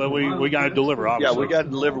shaping up, but we got to deliver, obviously. Yeah, we got to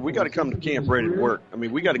deliver. We got to come to camp ready to work. I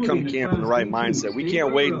mean, we got to come to camp in the right mindset. We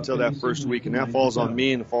can't wait until that first week, and that falls on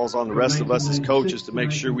me and it falls on the rest of us as coaches to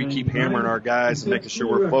make sure we keep hammering our guys and making sure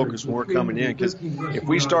we're focused when we're coming in. Because if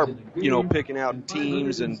we start, picking out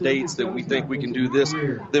teams and dates that we think we can do this,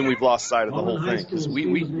 then we've lost sight of the whole thing. Because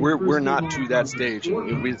we're not to that stage.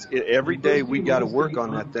 Every day we got to work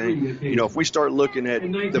on that thing. If we start looking at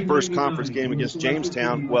the first conference game against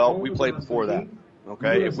Jamestown, well, we played before that.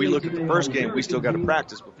 Okay, if we look at the first game, we still got to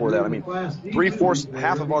practice before that. I mean, 3/4,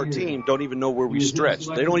 half of our team don't even know where we stretch.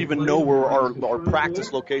 They don't even know where our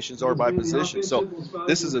practice locations are by position. So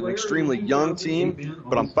this is an extremely young team,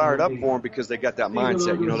 but I'm fired up for them because they got that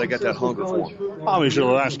mindset. They got that hunger for them. Obviously,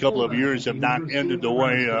 the last couple of years have not ended the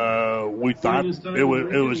way we thought it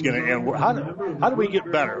was going to end. How do we get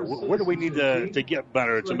better? Where do we need to get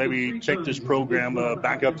better to maybe take this program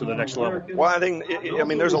back up to the next level? Well, I think,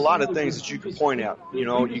 there's a lot of things that you can point out.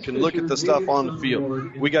 You can look at the stuff on the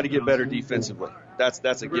field. We got to get better defensively.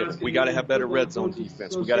 That's a given. We got to have better red zone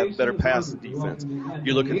defense. We got to have better passing defense.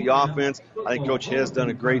 You look at the offense. I think Coach Hez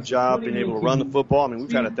done a great job being able to run the football. I mean,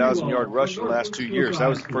 we've had 1,000-yard rush in the last 2 years. That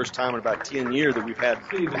was the first time in about 10 years that we've had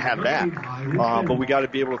that. But we got to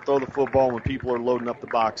be able to throw the football when people are loading up the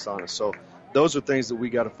box on us. So those are things that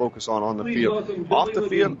we got to focus on the field. Off the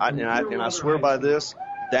field, and I swear by this,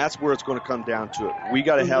 that's where it's going to come down to it. We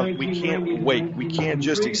can't wait. We can't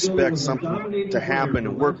just expect something to happen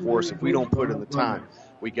and work for us if we don't put in the time.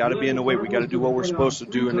 We got to be in the way. We got to do what we're supposed to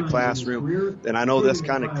do in the classroom. And I know that's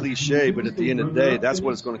kind of cliche, but at the end of the day, that's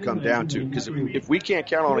what it's going to come down to. Because if we can't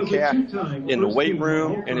count on a cat in the weight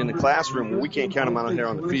room and in the classroom, we can't count them out there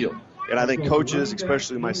on the field. And I think coaches,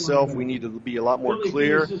 especially myself, we need to be a lot more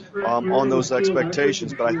clear on those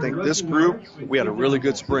expectations. But I think this group, we had a really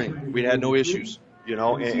good spring. We had no issues.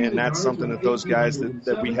 And that's something that those guys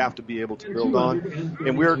that we have to be able to build on.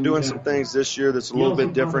 And we're doing some things this year that's a little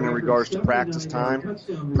bit different in regards to practice time,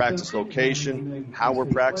 practice location, how we're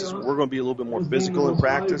practicing. We're going to be a little bit more physical in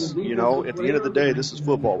practice. At the end of the day, this is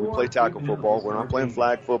football. We play tackle football. We're not playing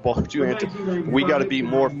flag football. We got to be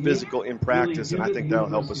more physical in practice, and I think that'll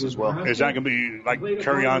help us as well. Is that going to be like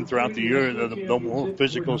carry on throughout the year, the more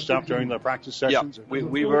physical stuff during the practice sessions? Yeah,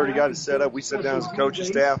 we've already got it set up. We sit down as a coaching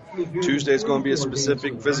staff. Tuesday's going to be a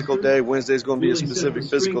specific physical day. Wednesday's going to be a specific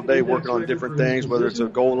physical day, working on different things, whether it's a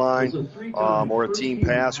goal line or a team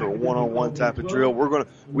pass or a one-on-one type of drill.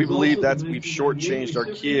 We believe that we've shortchanged our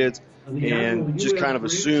kids and just kind of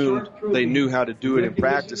assumed they knew how to do it in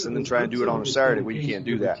practice and then try and do it on a Saturday. We can't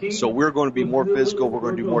do that. So we're going to be more physical. We're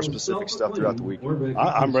going to do more specific stuff throughout the week.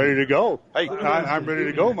 I'm ready to go. Hey, I'm ready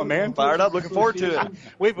to go, my man. Fired up. Looking forward to it.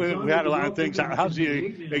 We've had a lot of things. How's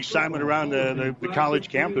the excitement around the college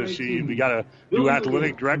campus? We got a new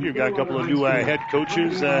athletic director. You've got a couple of new head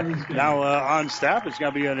coaches now on staff. It's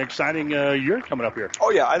going to be an exciting year coming up here. Oh,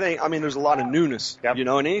 yeah. I mean, there's a lot of newness. Yep. And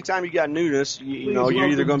anytime you got newness, you're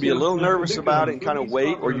either going to be a little nervous about it and kind of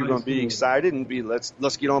wait, or you're going to be excited and be let's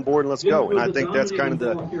get on board and let's go. And I think that's kind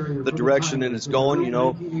of the direction that it's going.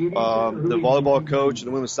 The volleyball coach and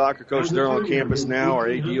the women's soccer coach, they're on campus now. Our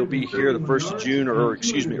AD will be here the 1st of June,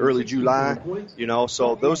 early July.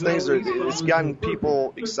 So those things it's gotten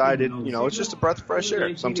people excited. It's just a breath of fresh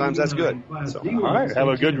air. Sometimes that's good. So. All right, have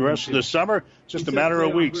a good rest of the summer. Just a matter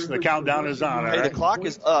of weeks. The countdown is on. Hey, the clock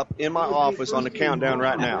is up in my office on the countdown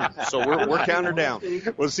right now. So we're counting down.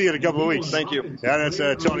 We'll see you in a couple of weeks. Thank you. Yeah,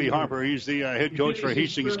 that's Tony Harper. He's the head coach for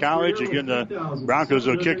Hastings College. Again, the Broncos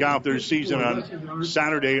will kick off their season on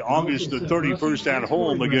Saturday, August the 31st at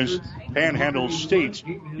home against Panhandle State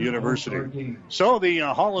University. So the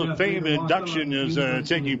Hall of Fame induction is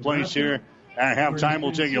taking place here At halftime,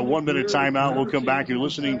 we'll take a 1-minute timeout. We'll come back. You're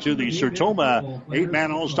listening to the Sertoma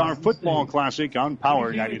 8-Man All-Star Football Classic on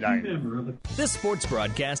Power 99. This sports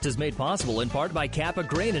broadcast is made possible in part by Kappa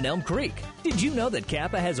Grain in Elm Creek. Did you know that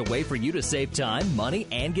Kappa has a way for you to save time, money,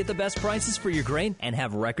 and get the best prices for your grain and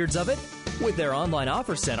have records of it? With their online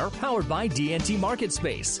offer center powered by DNT Market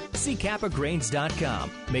Space. See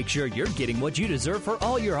kappagrains.com. Make sure you're getting what you deserve for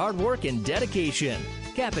all your hard work and dedication.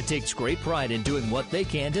 Kappa takes great pride in doing what they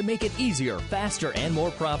can to make it easier, faster, and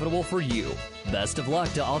more profitable for you. Best of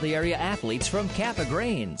luck to all the area athletes from Kappa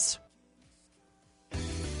Grains.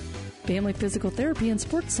 Family Physical Therapy and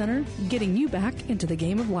Sports Center, getting you back into the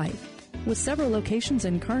game of life. With several locations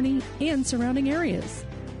in Kearney and surrounding areas.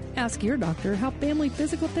 Ask your doctor how Family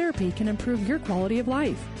Physical Therapy can improve your quality of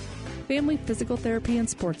life. Family Physical Therapy and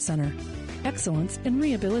Sports Center. Excellence in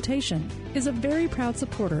Rehabilitation is a very proud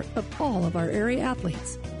supporter of all of our area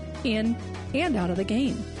athletes, in and out of the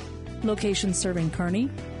game. Locations serving Kearney,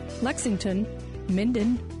 Lexington,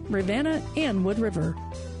 Minden, Ravenna, and Wood River.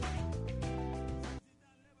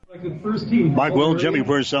 Mike Will, Jimmy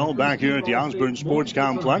Purcell back here at the Osborne Sports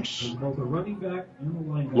Complex.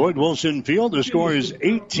 Lloyd Wilson Field. The score is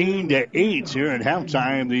 18-8 here at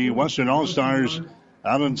halftime. The Western All-Stars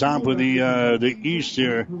out on top of the East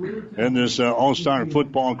here in this All-Star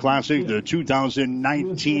Football Classic, the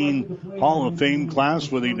 2019 Hall of Fame class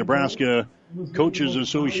for the Nebraska Coaches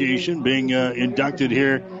Association being inducted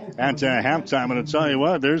here at halftime. And I'll tell you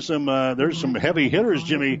what, there's some heavy hitters,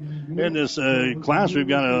 Jimmy, in this class. We've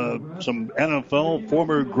got some NFL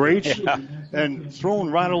former greats. Yeah. And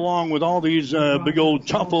thrown right along with all these big old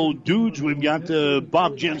tough old dudes, we've got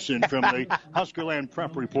Bob Jensen from the Huskerland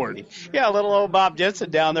Prep Report. Yeah, little old Bob Jensen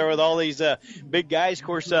down there with all these big guys. Of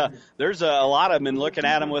course, there's a lot of them, and looking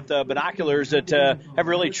at them with binoculars that have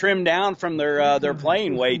really trimmed down from their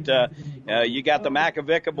playing weight. You got the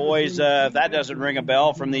Makovica boys, if that doesn't ring a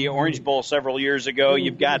bell, from the Orange Bowl several years ago.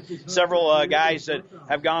 You've got several guys that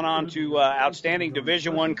have gone on to outstanding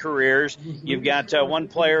Division I careers. You've got one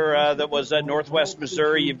player that was at Northwest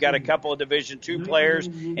Missouri. You've got a couple of Division II players,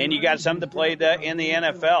 and you got some that played in the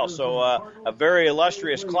NFL. So a very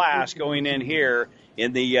illustrious class going in here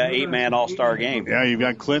in the 8-man All-Star game. Yeah, you've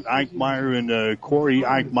got Clint Eichmeyer and Corey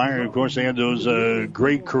Eichmeyer. Of course, they had those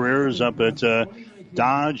great careers up at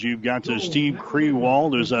Dodge. You've got Steve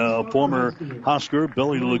Krewald, there's a former Husker,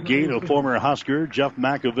 Billy Legate, a former Husker, Jeff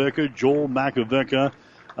Makovica, Joel Makovica,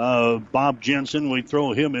 Bob Jensen. We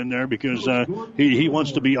throw him in there because he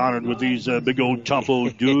wants to be honored with these big old tough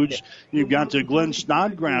old dudes. You've got Glenn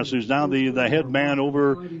Snodgrass, who's now the head man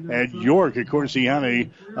over at York. Of course, he had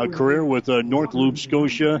a career with North Loop,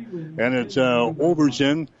 Scotia, and it's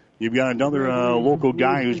Overton. You've got another local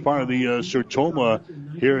guy who's part of the Sertoma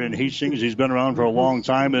here in Hastings. He's been around for a long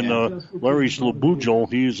time, and Larry Slabujal.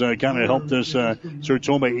 He's kind of helped this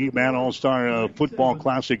Sertoma 8-man All-Star Football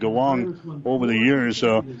Classic along over the years.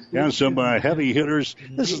 So, yeah, some heavy hitters.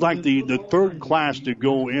 This is like the third class to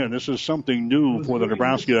go in. This is something new for the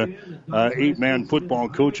Nebraska 8-man Football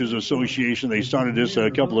Coaches Association. They started this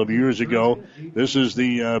a couple of years ago. This is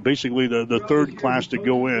the basically the third class to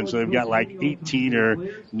go in. So they've got like 18 or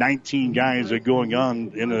 19 guys are going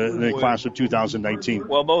on in the class of 2019.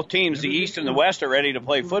 Well, both teams, the East and the West, are ready to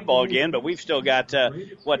play football again, but we've still got,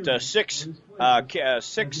 six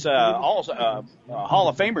Hall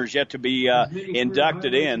of Famers yet to be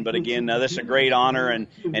inducted in. But again, this is a great honor, and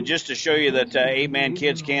just to show you that 8-man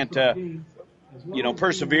kids can't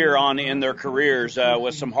persevere on in their careers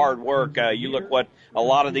with some hard work. You look what a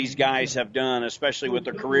lot of these guys have done, especially with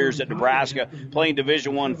their careers at Nebraska, playing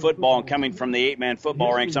Division I football and coming from the 8-man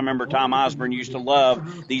football ranks. I remember Tom Osborne used to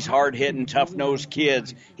love these hard-hitting, tough-nosed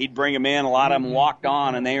kids. He'd bring them in. A lot of them walked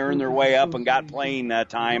on, and they earned their way up and got playing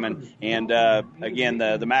time. And again,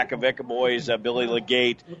 the Makovica boys, Billy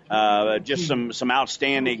Legate, just some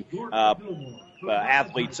outstanding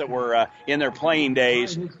athletes that were in their playing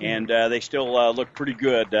days, and they still look pretty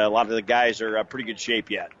good. A lot of the guys are pretty good shape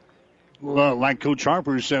yet. Well, like Coach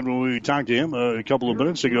Harper said when we talked to him a couple of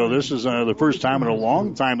minutes ago, this is the first time in a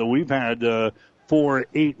long time that we've had 4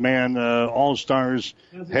 8-man All-Stars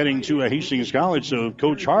heading to a Hastings College. So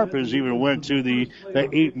Coach Harp has even went to the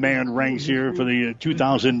 8-man ranks here for the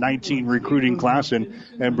 2019 recruiting class and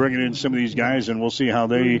bringing in some of these guys, and we'll see how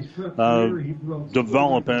they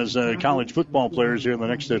develop as college football players here in the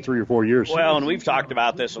next 3 or 4 years. Well, and we've talked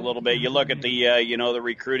about this a little bit. You look at the the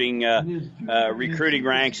recruiting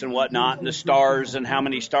ranks and whatnot, and the stars and how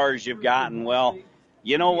many stars you've gotten. Well,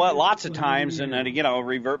 you know what, lots of times, and again, I'll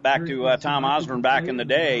revert back to Tom Osborne back in the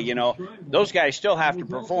day, those guys still have to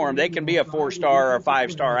perform. They can be a 4-star or a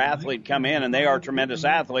 5-star athlete, come in, and they are tremendous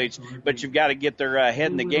athletes, but you've got to get their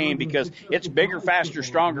head in the game because it's bigger, faster,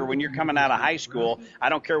 stronger when you're coming out of high school. I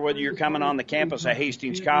don't care whether you're coming on the campus of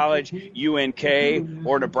Hastings College, UNK,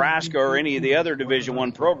 or Nebraska, or any of the other Division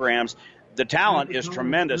I programs. The talent is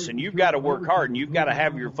tremendous, and you've got to work hard, and you've got to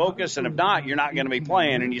have your focus, and if not, you're not going to be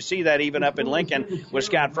playing. And you see that even up in Lincoln with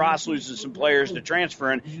Scott Frost losing some players to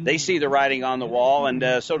transferring. They see the writing on the wall,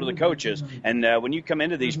 and so do the coaches. And when you come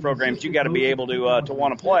into these programs, you've got to be able to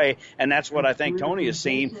want to play, and that's what I think Tony has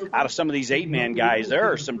seen out of some of these 8-man guys.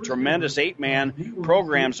 There are some tremendous 8-man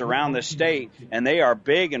programs around the state, and they are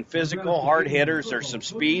big and physical, hard hitters. There's some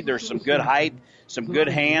speed. There's some good height, some good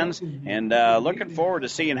hands, and looking forward to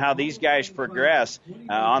seeing how these guys progress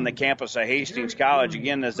on the campus of Hastings College.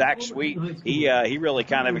 Again, Zach Sweet, he really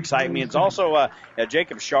kind of excites me. It's also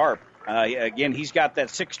Jacob Sharp. Again, he's got that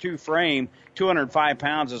 6'2" frame. 205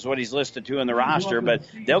 pounds is what he's listed to in the roster, but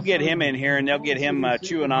they'll get him in here and they'll get him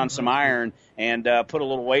chewing on some iron and put a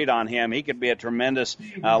little weight on him. He could be a tremendous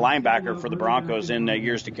linebacker for the Broncos in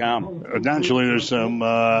years to come. Naturally, there's some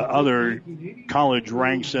other college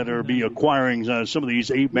ranks that are be acquiring some of these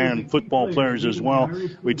 8-man football players as well.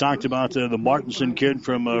 We talked about the Martinson kid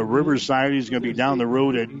from Riverside. He's going to be down the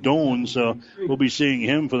road at Doane, so we'll be seeing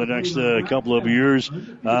him for the next couple of years.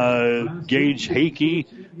 Gage Hakey,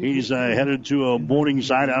 he's headed to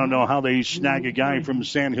Morningside. I don't know how they snag a guy from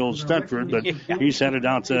Sandhills Thetford, but he's headed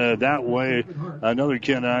out that way. Another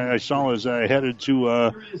kid I saw is headed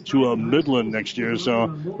to Midland next year, so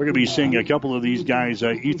we're going to be seeing a couple of these guys.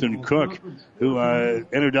 Ethan Cook, who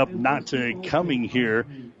ended up not coming here,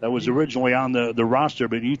 that was originally on the roster,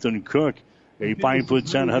 but Ethan Cook, a 5'10",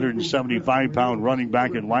 175-pound running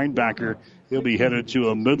back and linebacker, he'll be headed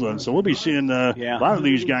to Midland. So we'll be seeing a lot of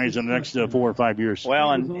these guys in the next 4 or 5 years.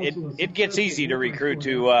 Well, and it gets easy to recruit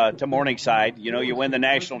to Morningside. You win the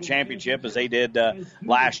national championship as they did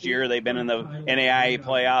last year. They've been in the NAIA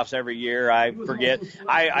playoffs every year. I forget.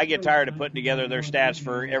 I get tired of putting together their stats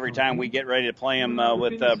for every time we get ready to play them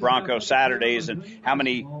with Broncos Saturdays and how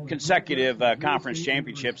many consecutive conference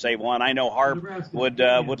championships they've won. I know Harp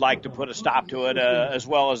would like to put a stop to it, as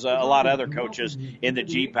well as a lot of other coaches in the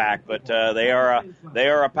GPAC, but they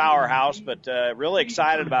are a powerhouse, but really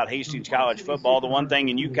excited about Hastings College football. The one thing,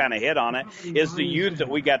 and you kind of hit on it, is the youth that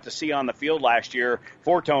we got to see on the field last year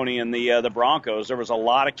for Tony and the Broncos. There was a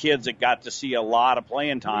lot of kids that got to see a lot of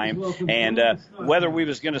playing time, and whether we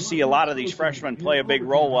was going to see a lot of these freshmen play a big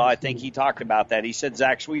role, well, I think he talked about that. He said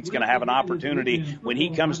Zach Sweet's going to have an opportunity. When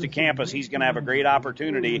he comes to campus, he's going to have a great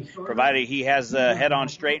opportunity, provided he has the head on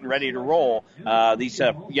straight and ready to roll. These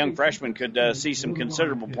young freshmen could see some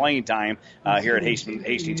considerable playing time here at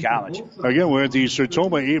Hastings College. Again, we're at the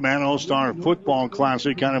Sertoma 8-Man All-Star Football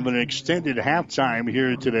Classic, kind of an extended halftime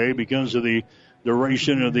here today because of the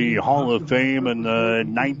duration of the Hall of Fame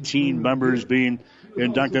and 19 members being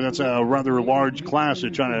inducted. That's a rather large class. They're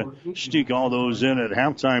trying to sneak all those in at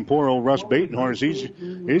halftime. Poor old Russ Batenhorse. He's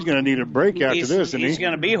going to need a break after this. He's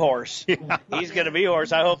going to be hoarse. Yeah. He's going to be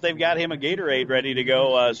hoarse. I hope they've got him a Gatorade ready to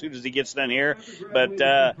go as soon as he gets done here. But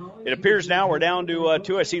it appears now we're down to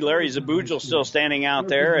two. I see Larry Zabujal still standing out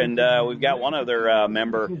there, and we've got one other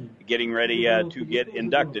member getting ready to get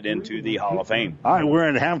inducted into the Hall of Fame. All right, we're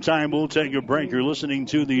at halftime. We'll take a break. You're listening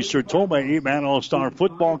to the Sertoma 8-Man All-Star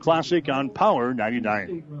Football Classic on Power 99.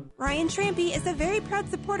 Ryan Trampy is a very proud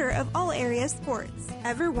supporter of all area sports.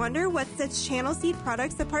 Ever wonder what sets Channel Seed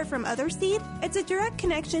products apart from other seed? It's a direct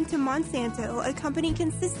connection to Monsanto, a company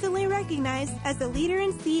consistently recognized as a leader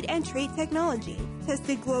in seed and trait technology.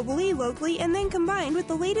 Tested globally, locally, and then combined with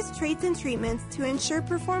the latest traits and treatments to ensure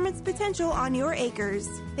performance potential on your acres.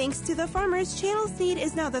 Thanks to the farmers, Channel Seed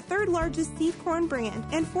is now the 3rd largest seed corn brand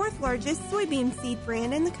and 4th largest soybean seed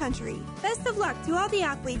brand in the country. Best of luck to all the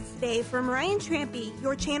athletes today from Ryan Trampy,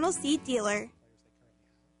 your Channel Seed dealer.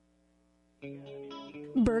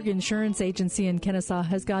 Berg Insurance Agency in Kennesaw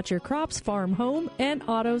has got your crops, farm, home, and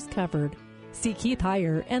autos covered. See Keith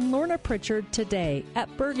Heyer and Lorna Pritchard today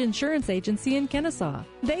at Berg Insurance Agency in Kennesaw.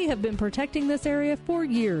 They have been protecting this area for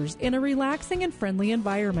years in a relaxing and friendly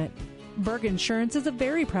environment. Berg Insurance is a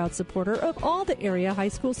very proud supporter of all the area high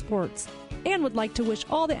school sports and would like to wish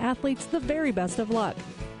all the athletes the very best of luck.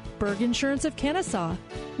 Berg Insurance of Kennesaw.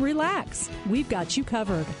 Relax, we've got you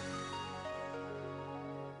covered.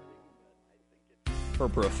 For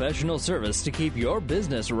professional service to keep your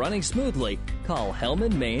business running smoothly, call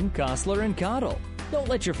Hellman, Maine, Kostler & Cottle. Don't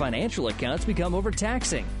let your financial accounts become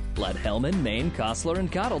overtaxing. Let Hellman, Maine,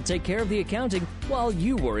 Kostler & Cottle take care of the accounting while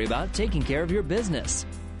you worry about taking care of your business.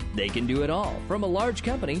 They can do it all, from a large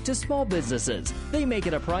company to small businesses. They make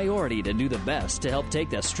it a priority to do the best to help take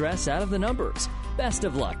the stress out of the numbers. Best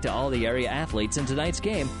of luck to all the area athletes in tonight's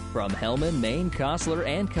game from Hellman, Maine, Kostler,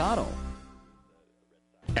 and Cottle.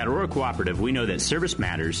 At Aurora Cooperative, we know that service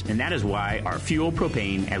matters, and that is why our fuel,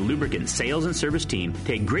 propane, and lubricant sales and service team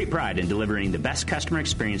take great pride in delivering the best customer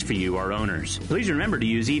experience for you, our owners. Please remember to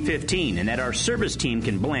use E15, and that our service team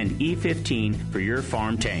can blend E15 for your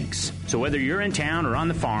farm tanks. So whether you're in town or on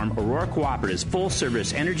the farm, Aurora Cooperative's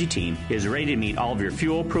full-service energy team is ready to meet all of your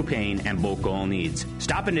fuel, propane, and bulk oil needs.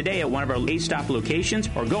 Stop in today at one of our 8-stop locations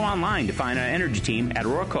or go online to find our energy team at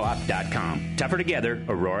auroracoop.com. Tougher together,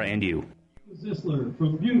 Aurora and you. Zisler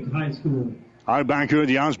from Butte High School. All right, back here at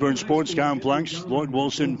the Osborne Sports Complex, Lloyd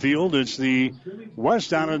Wilson Field. It's the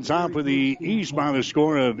West out on top of the East by the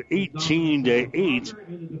score of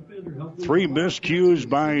 18-8. 3 miscues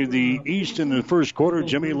by the East in the first quarter.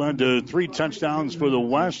 Jimmy led to 3 touchdowns for the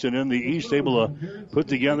West, and then the East able to put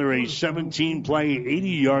together a 17-play,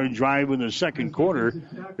 80-yard drive in the second quarter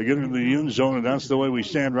to get into the end zone, and that's the way we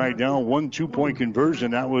stand right now. 1 2-point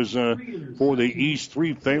conversion. That was for the East.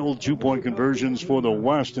 3 failed 2-point conversions for the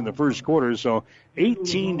West in the first quarter. So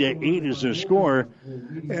 18-8 is the score,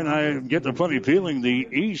 and I get the funny feeling the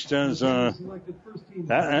East has a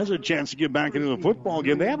chance to get back into the football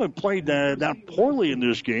game. They haven't played that poorly in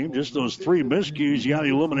this game. Just those 3 miscues, you got to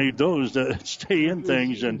eliminate those to stay in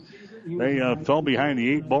things, and they fell behind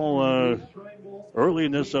the 8 ball early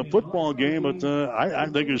in this football game, but I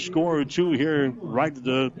think a score or 2 here right at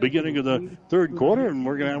the beginning of the third quarter, and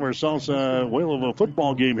we're going to have ourselves a whale of a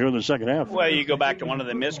football game here in the second half. Well, you go back to one of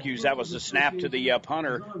the miscues. That was the snap to the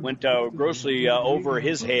punter, went grossly over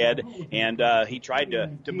his head, and he tried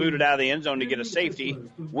to boot it out of the end zone to get a safety,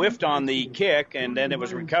 whiffed on the kick, and then it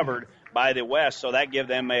was recovered by the West, so that gave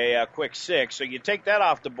them a quick 6. So you take that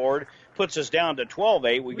off the board, puts us down to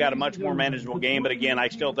 12-8. We've got a much more manageable game, but again, I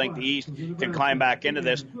still think the East can climb back into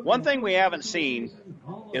this. One thing we haven't seen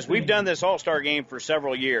is we've done this all-star game for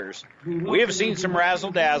several years. We have seen some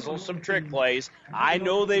razzle-dazzle, some trick plays. I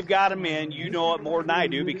know they've got them in. You know it more than I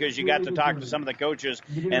do because you got to talk to some of the coaches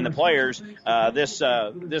and the players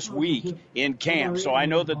this week in camp. So I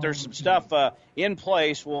know that there's some stuff in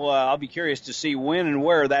place. Well, I'll be curious to see when and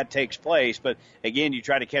where that takes place. But, again, you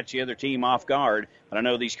try to catch the other team off guard. But I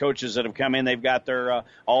know these coaches that have come in, they've got their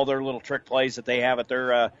all their little trick plays that they have at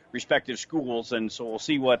their respective schools, and so we'll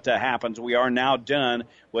see what happens. We are now done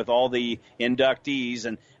with all the inductees,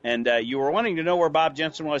 and you were wanting to know where Bob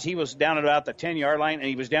Jensen was. He was down at about the 10-yard line, and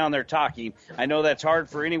he was down there talking. I know that's hard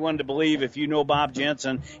for anyone to believe if you know Bob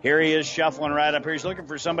Jensen. Here he is shuffling right up here. He's looking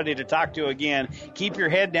for somebody to talk to again. Keep your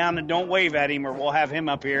head down and don't wave at him, or we'll have him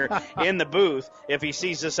up here in the booth if he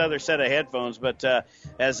sees this other set of headphones. But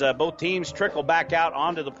as both teams trickle back out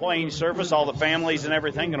onto the playing surface, all the families and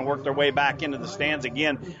everything going to work their way back into the stands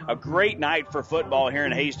again. A great night for football here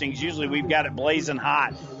in Hastings. Usually we've got it blazing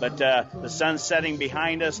hot, but the sun's setting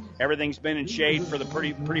behind us. Everything's been in shade for the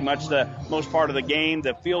pretty much the most part of the game.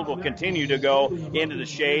 The field will continue to go into the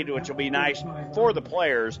shade, which will be nice for the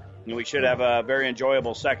players. And we should have a very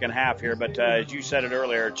enjoyable second half here. But as you said it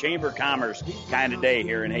earlier, Chamber of Commerce kind of day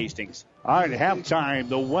here in Hastings. All right, halftime,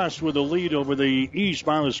 the West with the lead over the East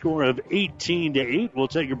by the score of 18-8. We'll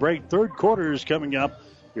take a break. Third quarter is coming up.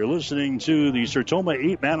 You're listening to the Sertoma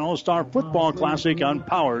 8-Man All-Star Football Classic on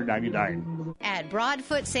Power 99. At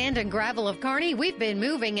Broadfoot Sand and Gravel of Kearney, we've been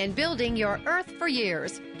moving and building your earth for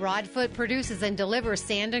years. Broadfoot produces and delivers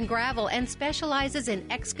sand and gravel and specializes in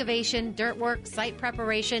excavation, dirt work, site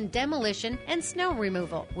preparation, demolition, and snow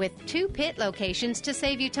removal, with 2 pit locations to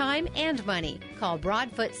save you time and money. Call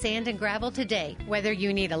Broadfoot Sand and Gravel today, whether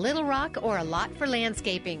you need a little rock or a lot for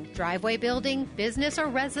landscaping, driveway building, business, or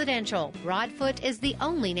residential. Broadfoot is the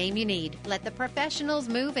only name you need. Let the professionals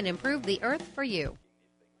move and improve the earth for you.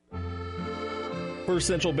 First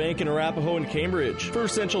Central Bank in Arapahoe and Cambridge.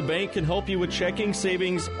 First Central Bank can help you with checking,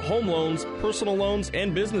 savings, home loans, personal loans,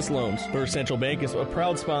 and business loans. First Central Bank is a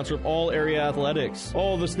proud sponsor of all area athletics.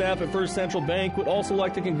 All of the staff at First Central Bank would also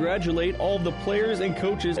like to congratulate all of the players and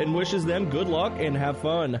coaches and wishes them good luck and have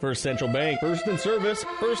fun. First Central Bank, first in service,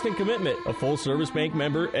 first in commitment. A full-service bank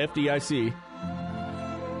member, FDIC.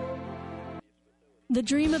 The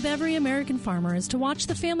dream of every American farmer is to watch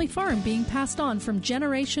the family farm being passed on from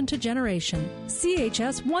generation to generation.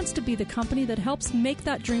 CHS wants to be the company that helps make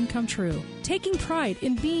that dream come true. Taking pride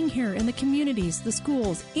in being here in the communities, the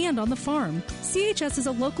schools, and on the farm. CHS is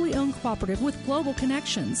a locally owned cooperative with global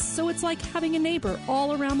connections, so it's like having a neighbor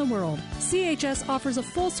all around the world. CHS offers a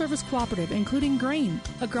full-service cooperative including grain,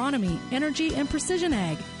 agronomy, energy, and precision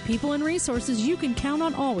ag. People and resources you can count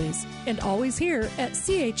on always, and always here at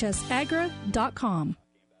chsagra.com.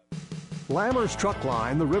 Lammers Truck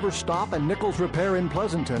Line, the River Stop, and Nichols Repair in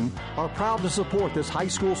Pleasanton are proud to support this high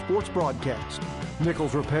school sports broadcast.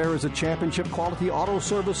 Nichols Repair is a championship quality auto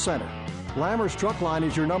service center. Lammers Truck Line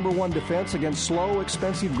is your #1 defense against slow,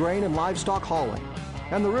 expensive grain and livestock hauling.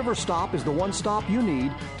 And the River Stop is the one stop you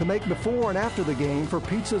need to make before and after the game for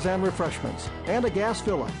pizzas and refreshments, and a gas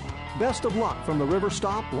fill-up. Best of luck from the River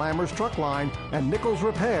Stop, Lammers Truck Line, and Nichols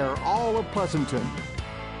Repair, all of Pleasanton.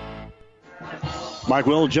 Mike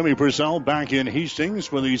Will, Jimmy Purcell back in Hastings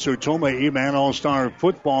for the Sertoma A-Man All-Star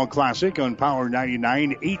Football Classic on Power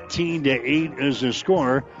 99. 18-8 is the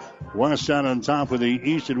score. West out on top of the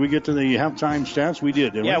East. Did we get to the halftime stats? We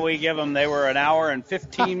did, didn't we? We give them. They were an hour and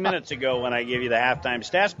 15 minutes ago when I gave you the halftime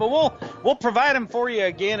stats. But we'll provide them for you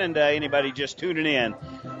again, and anybody just tuning in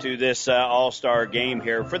to this All-Star game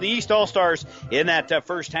here. For the East All-Stars in that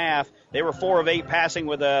first half, they were 4 of 8 passing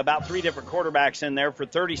with about 3 different quarterbacks in there for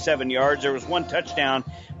 37 yards. There was 1 touchdown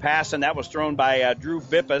pass, and that was thrown by Drew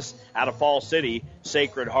Bippus out of Fall City.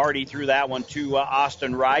 Sacred Heart, he threw that one to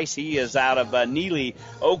Austin Rice. He is out of Neely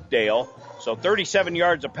Oakdale. So 37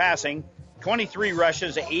 yards of passing, 23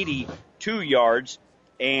 rushes, 82 yards,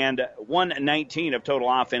 and 119 of total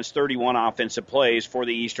offense, 31 offensive plays for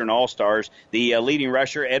the Eastern All-Stars. The leading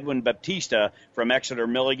rusher, Edwin Baptista from Exeter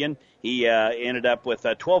Milligan, he ended up with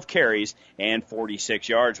 12 carries and 46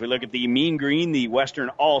 yards. We look at the Mean Green, the Western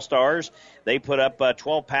All-Stars. They put up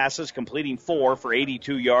 12 passes, completing 4 for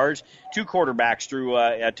 82 yards. 2 quarterbacks threw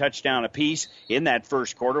a touchdown apiece in that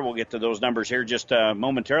first quarter. We'll get to those numbers here just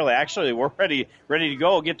momentarily. Actually, we're ready to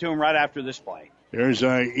go. We'll get to them right after this play. Here's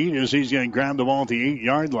Enos. He's going to grab the ball at the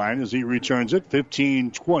 8-yard line as he returns it.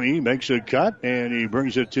 15-20, makes a cut, and he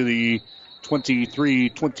brings it to the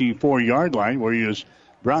 23-24-yard line where he is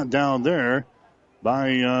brought down there by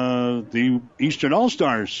the Eastern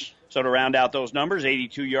All-Stars. So to round out those numbers,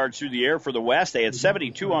 82 yards through the air for the West. They had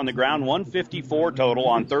 72 on the ground, 154 total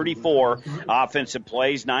on 34 offensive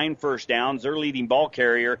plays, 9 first downs. Their leading ball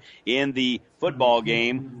carrier in the football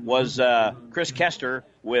game was Chris Kester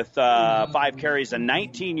with 5 carries and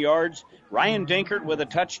 19 yards. Ryan Dinkert with a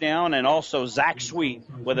touchdown, and also Zach Sweet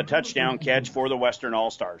with a touchdown catch for the Western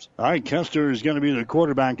All-Stars. All right, Kester is going to be the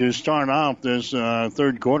quarterback to start off this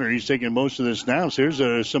third quarter. He's taking most of the snaps. Here's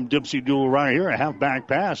some dipsy duel right here, a halfback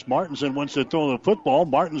pass. Martinson wants to throw the football.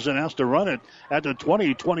 Martinson has to run it at the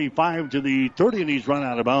 20, 25 to the 30, and he's run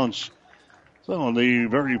out of bounds. So on the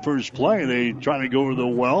very first play, they try to go over the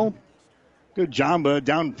well. Good job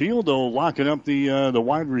downfield, though, locking up the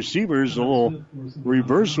wide receivers. A little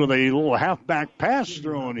reverse with a little halfback pass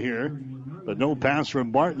thrown here. But no pass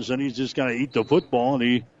from Martinson. He's just got to eat the football, and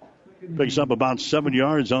he picks up about 7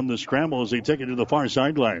 yards on the scramble as they take it to the far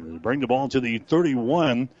sideline. They bring the ball to the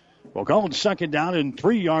 31. We'll call it second down and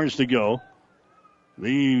 3 yards to go.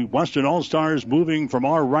 The Western All-Stars moving from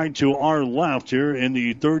our right to our left here in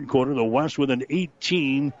the third quarter. The West with an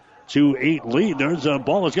 18-8 lead. There's a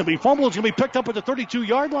ball that's going to be fumbled. It's going to be picked up at the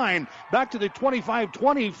 32-yard line. Back to the 25,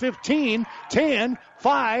 20, 15, 10,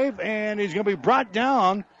 5, and he's going to be brought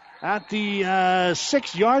down at the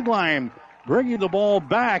 6-yard line. Bringing the ball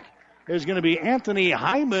back is going to be Anthony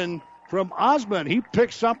Hyman from Osmond. He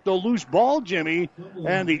picks up the loose ball, Jimmy,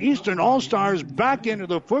 and the Eastern All-Stars back into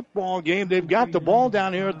the football game. They've got the ball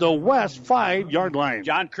down here at the West 5-yard line.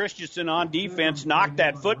 John Christensen on defense knocked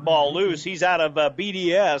that football loose. He's out of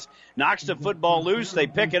BDS. Knocks the football loose. They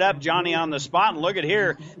pick it up, Johnny on the spot. And look at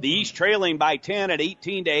here, the East trailing by 10 at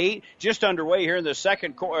 18-8. Just underway here in the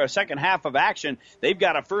second half of action. They've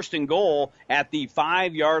got a 1st and goal at the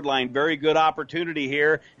 5-yard line. Very good opportunity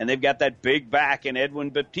here. And they've got that big back in Edwin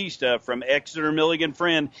Baptista from Exeter Milligan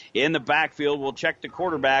Friend in the backfield. We'll check the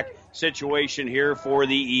quarterback situation here for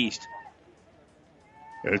the East.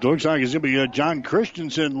 It looks like it's going to be John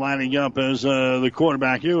Christensen lining up as the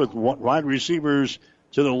quarterback here with wide receivers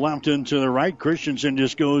to the left and to the right. Christensen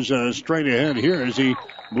just goes straight ahead here as he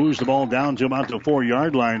moves the ball down to about the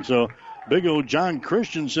 4-yard line. So big old John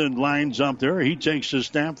Christensen lines up there. He takes the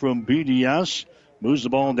snap from BDS, moves the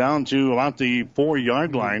ball down to about the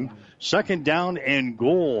 4-yard line. Second down and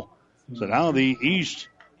goal. So now the East,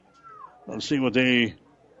 let's see what they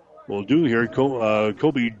will do here.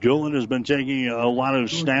 Kobe Dillon has been taking a lot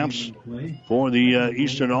of snaps for the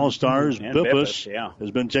Eastern All-Stars. Bippus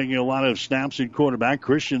has been taking a lot of snaps at quarterback.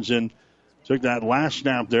 Christensen took that last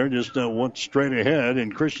snap there, just went straight ahead,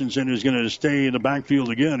 and Christensen is going to stay in the backfield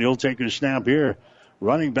again. He'll take a snap here.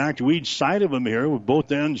 Running back to each side of him here with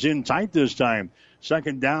both ends in tight this time.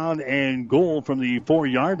 Second down and goal from the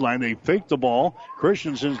 4-yard line. They fake the ball.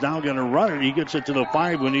 Christensen's now going to run it. He gets it to the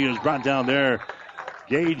 5 when he is brought down there.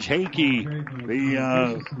 Gage Hakey,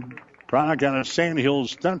 the product out of Sand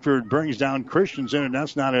Hills. Thetford brings down Christensen, and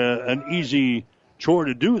that's not an easy chore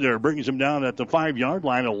to do there. Brings him down at the 5-yard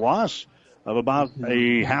line, a loss of about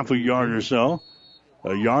a half a yard or so.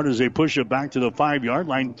 A yard as they push it back to the 5-yard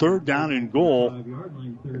line. 3rd down and goal.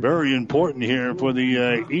 Very important here for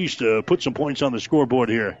the East to put some points on the scoreboard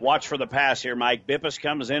here. Watch for the pass here, Mike. Bippus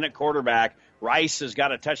comes in at quarterback. Rice has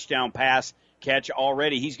got a touchdown pass catch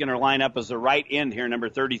already. He's going to line up as the right end here, number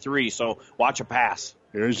 33. So watch a pass.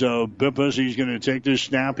 Here's Bippus. He's going to take this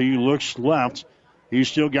snap. He looks left. He's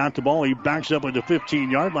still got the ball. He backs up at the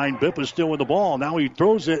 15-yard line. Bippus still with the ball. Now he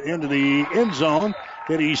throws it into the end zone.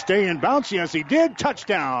 Did he stay in bounds? Yes, he did.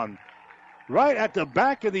 Touchdown. Right at the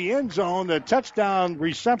back of the end zone. The touchdown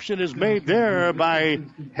reception is made there by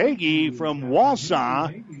Hagee from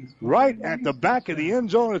Wausau. Right at the back of the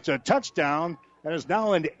end zone. It's a touchdown. And it's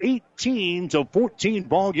now an 18-14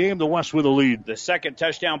 ball game. The West with a lead. The second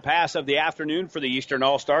touchdown pass of the afternoon for the Eastern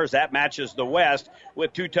All-Stars. That matches the West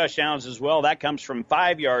with 2 touchdowns as well. That comes from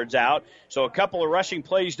 5 yards out. So a couple of rushing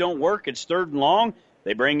plays don't work. It's 3rd and long.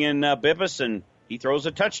 They bring in Bippus, and he throws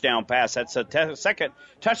a touchdown pass. That's a second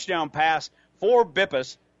touchdown pass for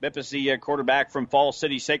Bippus. Bippus, the quarterback from Falls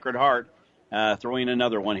City Sacred Heart, throwing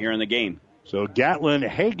another one here in the game. So Gatlin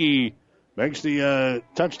Hagee makes the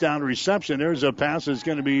touchdown reception. There's a pass that's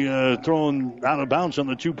going to be thrown out of bounds on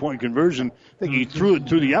the 2-point conversion. I think he threw it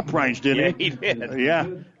through the uprights, didn't he? Yeah, he did. Yeah,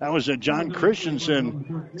 that was John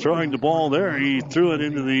Christensen throwing the ball there. He threw it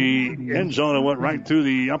into the end zone and went right through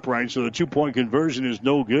the uprights, so the 2-point conversion is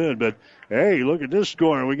no good. But, hey, look at this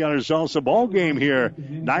score. We got ourselves a ball game here.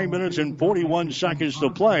 9 minutes and 41 seconds to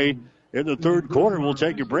play. In the 3rd quarter, we'll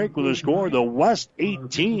take a break with a score. The West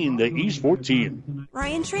 18, the East 14.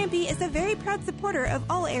 Ryan Trampy is a very proud supporter of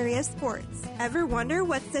all area sports. Ever wonder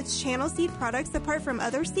what sets Channel Seed products apart from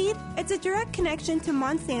other seed? It's a direct connection to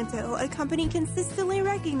Monsanto, a company consistently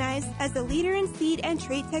recognized as a leader in seed and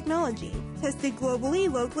trait technology. Tested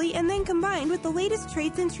globally, locally, and then combined with the latest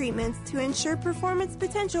traits and treatments to ensure performance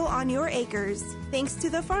potential on your acres. Thanks to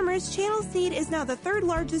the farmers, Channel Seed is now the 3rd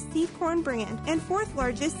largest seed corn brand and 4th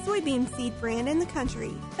largest soybean seed brand in the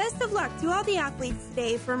country. Best of luck to all the athletes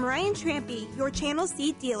today from Ryan Trampy, your Channel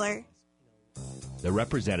Seed dealer. The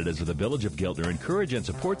representatives of the Village of Giltner encourage and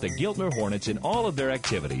support the Giltner Hornets in all of their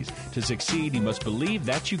activities. To succeed, you must believe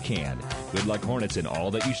that you can. Good luck, Hornets, in all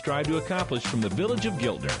that you strive to accomplish from the Village of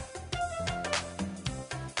Giltner.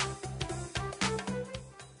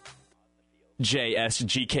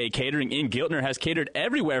 JSGK Catering in Giltner has catered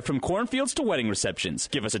everywhere from cornfields to wedding receptions.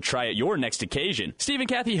 Give us a try at your next occasion. Steve and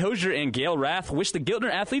Kathy Hosier and Gail Rath wish the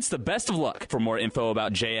Giltner athletes the best of luck. For more info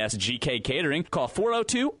about JSGK Catering, call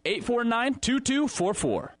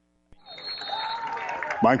 402-849-2244.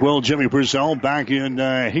 Mike Will, Jimmy Purcell back in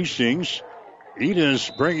Hastings.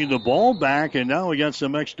 Edis bringing the ball back, and now we got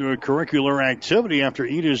some extracurricular activity after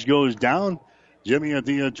Edis goes down. Jimmy at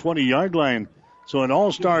the 20-yard line. So an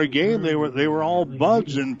all-star game, they were all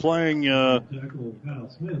buds and playing the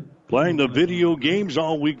video games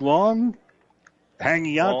all week long,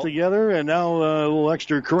 hanging out together, and now a little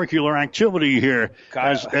extracurricular activity here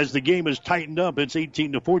as the game is tightened up. It's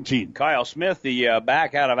 18-14. Kyle Smith, the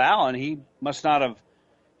back out of Allen, he must have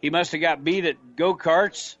got beat at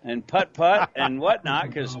go-karts and putt-putt and whatnot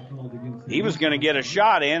because he was going to get a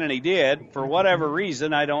shot in, and he did. For whatever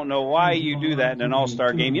reason, I don't know why you do that in an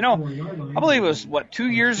all-star game. You know, I believe it was, 2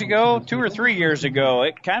 or 3 years ago,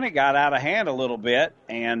 it kind of got out of hand a little bit,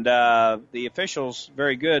 and the officials,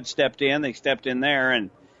 very good, stepped in. They stepped in there, and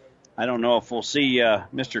I don't know if we'll see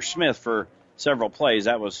Mr. Smith for several plays.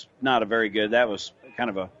 That was not a very good. That was kind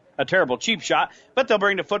of a terrible cheap shot, but they'll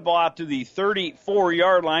bring the football out to the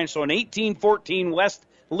 34-yard line, so an 18-14 West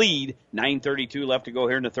lead. 9:32 left to go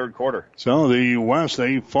here in the 3rd quarter. So the West,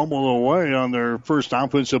 they fumble away on their first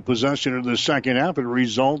offensive possession of the second half. It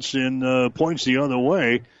results in points the other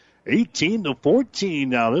way. 18-14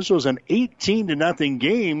 now. This was an 18-0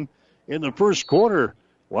 game in the first quarter.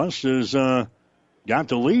 West has got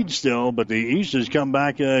the lead still, but the East has come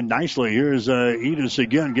back nicely. Here's Edis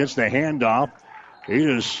again, gets the handoff.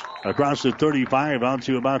 Edis across the 35 out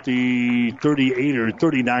to about the 38 or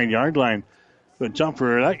 39-yard line. But tough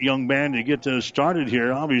for that young man to get started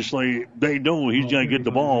here. Obviously, they know he's going to get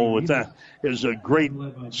the ball with that. It's a great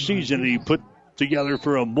season he put together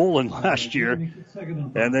for a Mullen last year.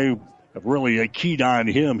 And they have really keyed on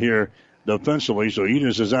him here defensively. So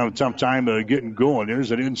Edis has had a tough time getting going.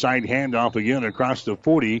 There's an inside handoff again across the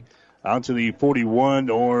 40. Out to the 41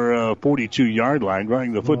 or 42-yard line.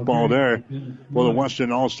 Running the football there for the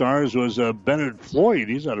Western All-Stars was Bennett Floyd.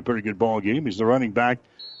 He's had a pretty good ball game. He's the running back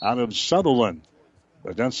out of Sutherland.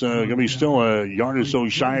 But that's going to be still a yard or so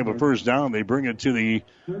shy of a first down. They bring it to the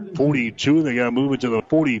 42. They got to move it to the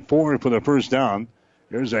 44 for the first down.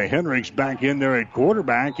 There's a Hendricks back in there at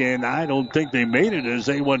quarterback, and I don't think they made it as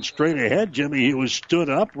they went straight ahead, Jimmy. He was stood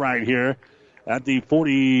up right here at the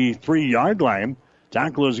 43-yard line.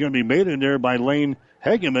 Tackle is going to be made in there by Lane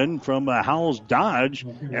Hegeman from Howells Dodge,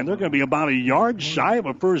 and they're going to be about a yard shy of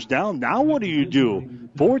a first down. Now what do?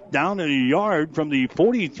 Fourth down and a yard from the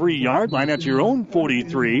 43-yard line. That's your own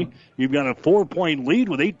 43. You've got a 4-point lead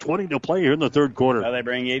with 8:20 to play here in the third quarter. Well, they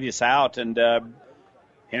bring Avis out, and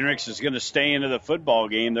Hendricks is going to stay into the football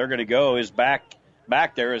game. They're going to go. His back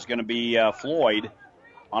there is going to be Floyd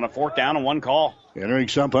on a 4th down and 1 call.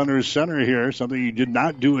 Hendricks up under center here, something he did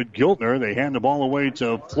not do at Giltner. They hand the ball away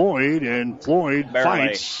to Floyd, and Floyd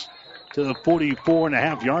fights to the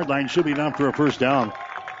 44.5-yard line. Should be enough for a first down.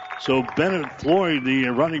 So Bennett Floyd, the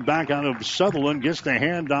running back out of Sutherland, gets the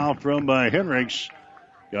handoff from Hendricks.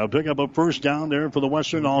 Got to pick up a first down there for the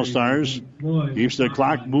Western All-Stars. Keeps the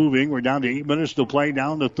clock moving. We're down to 8 minutes to play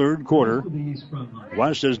down the third quarter.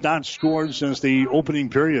 West has not scored since the opening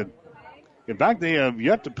period. In fact, they have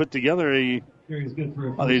yet to put together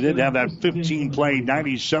they did have that 15-play,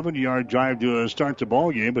 97-yard drive to start the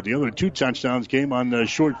ball game, but the other 2 touchdowns came on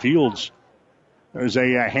short fields. There's a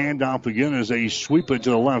handoff again as they sweep it to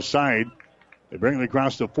the left side. They bring it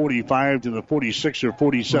across the 45 to the 46 or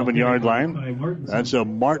 47-yard line. That's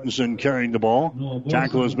Martinson carrying the ball.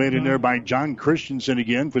 Tackle is made in there by John Christensen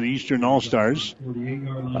again for the Eastern All-Stars.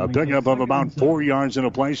 A pickup of about 4 yards in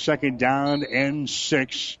a play. 2nd down and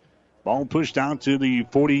 6. Ball pushed out to the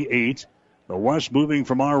 48. The West moving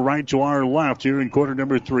from our right to our left here in quarter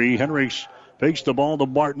number 3. Hendricks fakes the ball to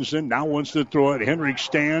Martinson. Now wants to throw it. Hendricks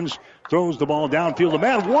stands, throws the ball downfield. The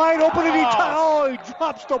man wide open, and he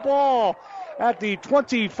drops the ball at the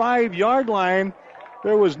 25-yard line.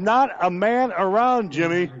 There was not a man around,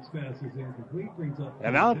 Jimmy.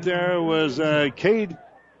 And out there was Cade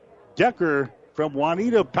Decker from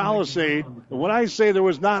Juanita Palisade. When I say there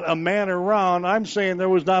was not a man around, I'm saying there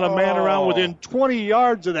was not a man around within 20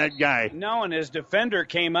 yards of that guy. No, and his defender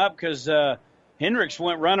came up because Hendricks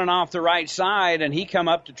went running off the right side, and he come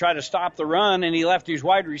up to try to stop the run, and he left his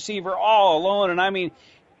wide receiver all alone. And, I mean,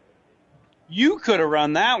 you could have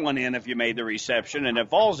run that one in if you made the reception, and it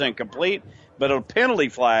falls incomplete, but a penalty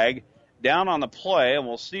flag down on the play, and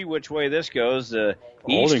we'll see which way this goes.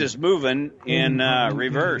 East is moving in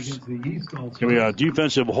reverse. It's going to be a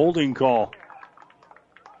defensive holding call.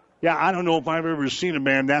 Yeah, I don't know if I've ever seen a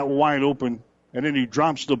man that wide open, and then he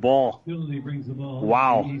drops the ball.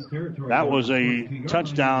 Wow. That was a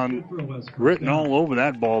touchdown written all over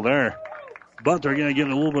that ball there. But they're going to get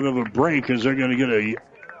a little bit of a break because they're going to get a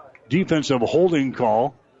defensive holding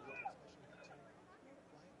call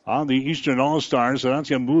on the Eastern All-Stars. So that's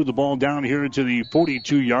going to move the ball down here to the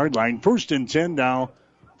 42-yard line. 1st and 10 now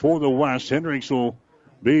for the West. Hendricks will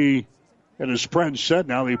be in a spread set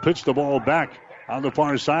now. They pitch the ball back on the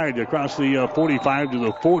far side across the 45 to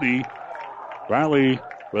the 40. Riley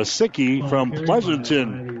Rasicki from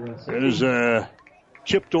Pleasanton is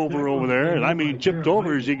chipped over there. And I mean chipped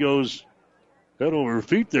over as he goes head over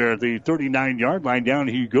feet there at the 39-yard line. Down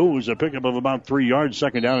he goes. A pickup of about 3 yards,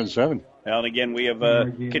 2nd down and 7. Well, and again, we have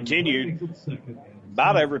continued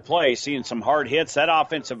about every play, seeing some hard hits. That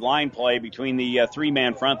offensive line play between the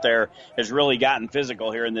 3-man front there has really gotten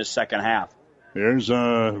physical here in this second half. There's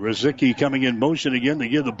Rizicki coming in motion again to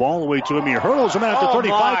give the ball away to him. He hurdles him out to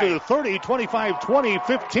 35 to the 30, 25, 20,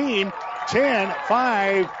 15, 10,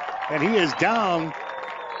 5, and he is down.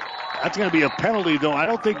 That's going to be a penalty, though. I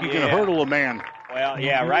don't think you can hurdle a man. Well,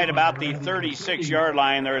 yeah, right about the 36-yard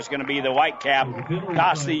line, there's going to be the white cap.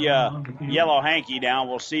 Toss the yellow hanky down.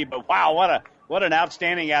 We'll see. But, wow, what an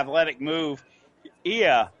outstanding athletic move. He,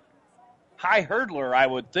 high hurdler, I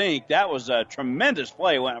would think. That was a tremendous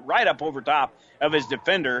play. Went right up over top of his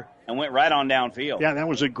defender and went right on downfield. Yeah, that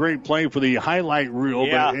was a great play for the highlight reel,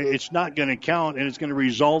 but it's not going to count, and it's going to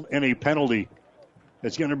result in a penalty.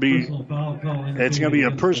 It's going to be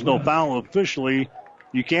a personal foul officially.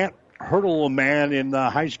 You can't hurdle a man in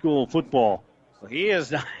high school football. Well, he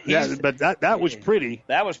is. Yeah, but that was pretty.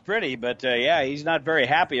 That was pretty, but he's not very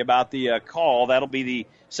happy about the call. That'll be the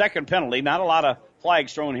second penalty. Not a lot of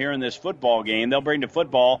flags thrown here in this football game. They'll bring the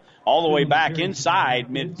football all the way back inside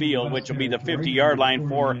midfield, which will be the 50-yard line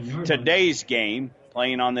for today's game.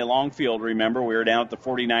 Playing on the long field, remember, we were down at the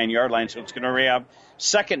 49-yard line, so it's going to have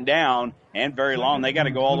 2nd down and very long. They got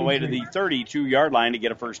to go all the way to the 32-yard line to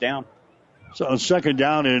get a first down. So 2nd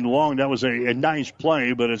down and long, that was a nice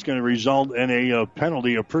play, but it's going to result in a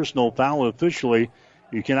penalty, a personal foul officially.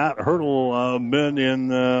 You cannot hurdle men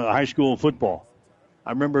in high school football.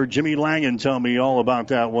 I remember Jimmy Langan telling me all about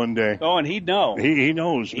that one day. Oh, and he'd know. He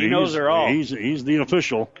knows. He knows her all. He's the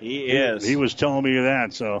official. He is. He was telling me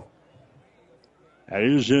that, so that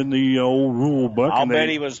is in the old rule book. I'll bet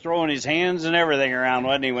he was throwing his hands and everything around,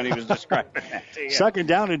 wasn't he, when he was describing that to you? Second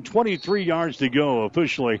down and 23 yards to go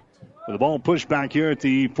officially. The ball pushed back here at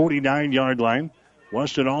the 49-yard line.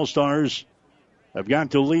 Western All-Stars have got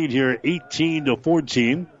the lead here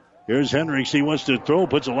 18-14. Here's Hendricks. He wants to throw,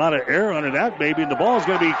 puts a lot of air under that baby, and the ball is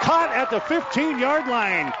going to be caught at the 15-yard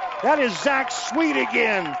line. That is Zach Sweet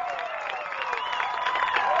again.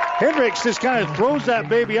 Hendricks just kind of throws that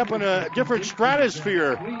baby up in a different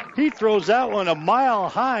stratosphere. He throws that one a mile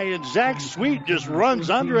high, and Zach Sweet just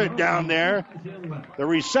runs under it down there. The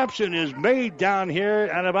reception is made down here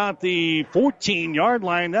at about the 14-yard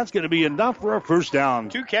line. That's going to be enough for a first down.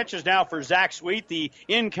 2 catches now for Zach Sweet, the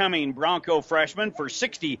incoming Bronco freshman, for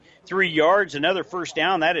 63 yards. Another first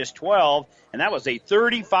down. That is 12, and that was a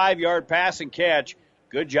 35-yard pass and catch.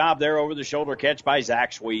 Good job there over the shoulder catch by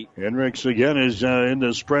Zach Sweet. Hendricks again is in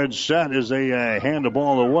the spread set as they hand the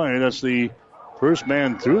ball away. That's the first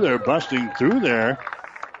man through there, busting through there.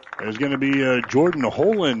 There's going to be Jordan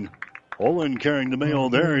Holen. Holen carrying the mail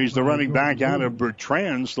there. He's the running back out of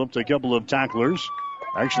Bertrand. Slipped a couple of tacklers.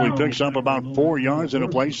 Actually picks up about 4 yards in a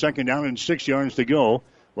play. Second down and 6 yards to go.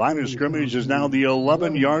 Line of scrimmage is now the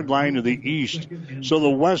 11-yard line to the east. So the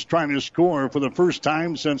West trying to score for the first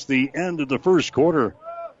time since the end of the first quarter.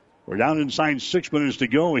 We're down inside 6 minutes to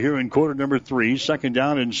go here in quarter number 3. Second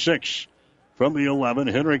down and 6 from the 11.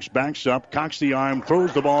 Hendricks backs up, cocks the arm,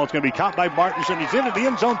 throws the ball. It's going to be caught by Martinson. He's into the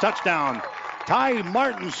end zone. Touchdown. Ty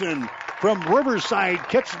Martinson from Riverside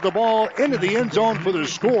catches the ball into the end zone for the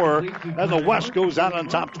score, and the West goes out on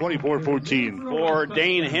top 24-14. For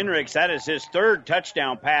Dane Hendricks, that is his third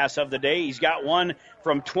touchdown pass of the day. He's got one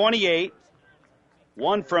from 28,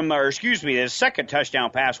 his second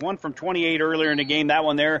touchdown pass, one from 28 earlier in the game. That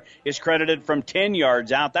one there is credited from 10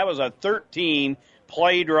 yards out. That was a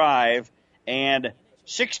 13-play drive and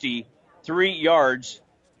 63 yards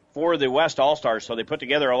for the West All-Stars. So they put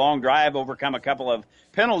together a long drive, overcome a couple of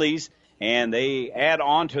penalties, and they add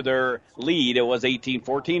on to their lead. It was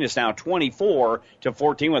 18-14. It's now 24-14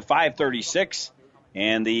 with 5:36.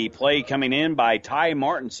 And the play coming in by Ty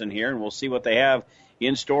Martinson here, and we'll see what they have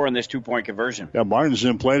in store in this 2-point conversion. Yeah,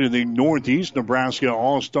 Martinson played in the Northeast Nebraska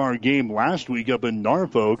All-Star game last week up in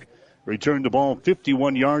Norfolk. Returned the ball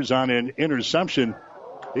 51 yards on an interception.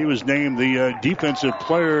 He was named the defensive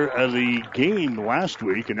player of the game last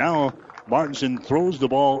week, and now Martinson throws the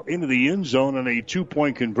ball into the end zone on a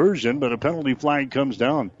 2-point conversion, but a penalty flag comes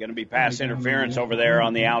down. Going to be pass interference over there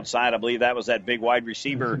on the outside. I believe that was that big wide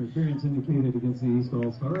receiver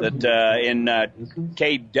that in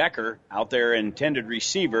Cade Decker out there, intended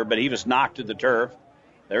receiver, but he was knocked to the turf.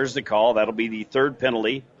 There's the call. That'll be the third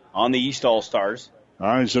penalty on the East All-Stars. All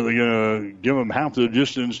right, so they're going to give them half the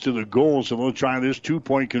distance to the goal, so they'll try this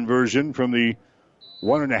 2-point conversion from the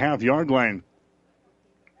 1.5-yard line.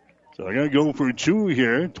 So they're going to go for 2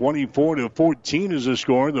 here. 24-14 is the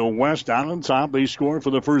score. The West out on top. They score for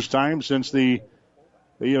the first time since the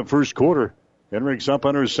first quarter. Hendricks up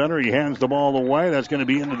under center. He hands the ball away. That's going to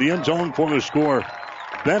be into the end zone for the score.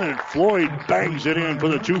 Bennett Floyd bangs it in for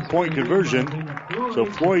the 2-point conversion. So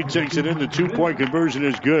Floyd takes it in. The 2-point conversion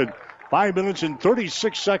is good. 5 minutes and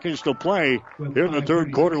 36 seconds to play here in the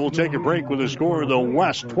third quarter. We'll take a break with the score of the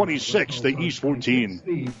West 26, the East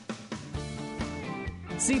 14.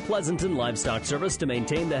 See Pleasanton Livestock Service to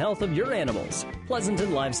maintain the health of your animals.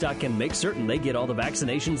 Pleasanton Livestock can make certain they get all the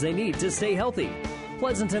vaccinations they need to stay healthy.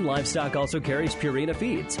 Pleasanton Livestock also carries Purina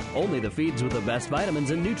feeds, only the feeds with the best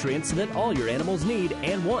vitamins and nutrients that all your animals need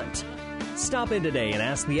and want. Stop in today and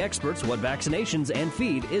ask the experts what vaccinations and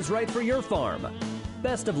feed is right for your farm.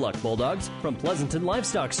 Best of luck, Bulldogs, from Pleasanton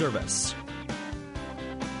Livestock Service.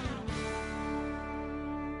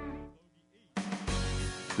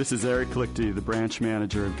 This is Eric Lichty, the branch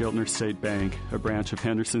manager of Giltner State Bank, a branch of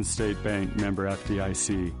Henderson State Bank, member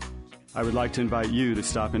FDIC. I would like to invite you to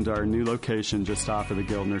stop into our new location just off of the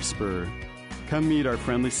Giltner Spur. Come meet our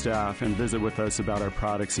friendly staff and visit with us about our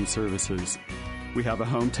products and services. We have a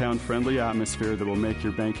hometown-friendly atmosphere that will make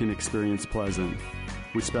your banking experience pleasant.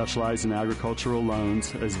 We specialize in agricultural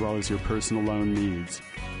loans as well as your personal loan needs.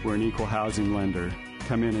 We're an equal housing lender.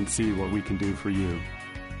 Come in and see what we can do for you.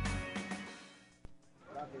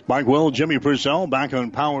 Mike Will, Jimmy Purcell back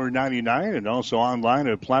on Power 99 and also online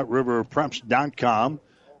at PlatteRiverPreps.com.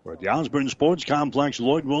 We're at the Osborne Sports Complex,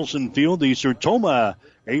 Lloyd Wilson Field. The Sertoma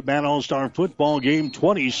 8-man All-Star football game,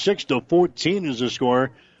 26-14 is the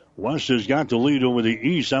score. West has got the lead over the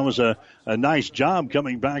East. That was a nice job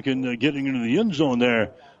coming back and getting into the end zone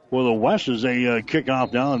there for the West as they kick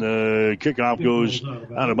off down. The kickoff goes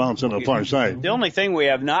out of bounds on the far side. The only thing we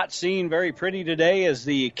have not seen very pretty today is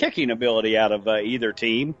the kicking ability out of either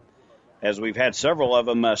team, as we've had several of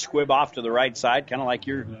them squib off to the right side, kind of like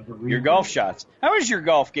your golf shots. How was your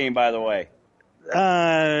golf game, by the way?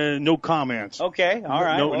 No comments. Okay, all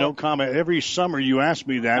right. No comment. Every summer you ask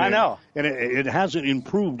me that. I know. And it hasn't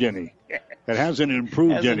improved any. It hasn't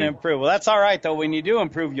improved any. Well, that's all right, though. When you do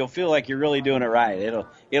improve, you'll feel like you're really doing it right.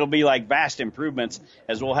 It'll be like vast improvements,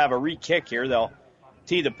 as we'll have a re-kick here. They'll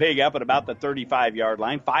tee the pig up at about the 35-yard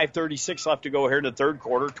line. 5:36 left to go here in the third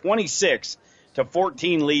quarter.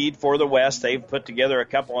 26-14 lead for the West. They've put together a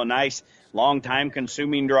couple of nice, long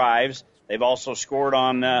time-consuming drives. They've also scored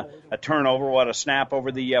on a turnover, a snap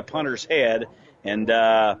over the punter's head. And,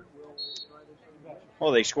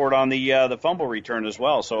 they scored on the fumble return as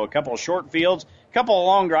well. So a couple of short fields, a couple of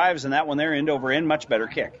long drives, and that one there, end over end, much better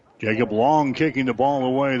kick. Jacob Long kicking the ball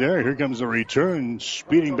away there. Here comes the return,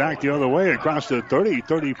 speeding back the other way across the 30,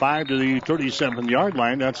 35 to the 37-yard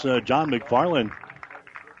line. That's John McFarland.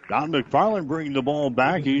 John McFarland bringing the ball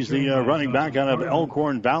back. He's the running back out of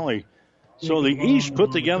Elkhorn Valley. So the East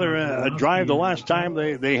put together a drive the last time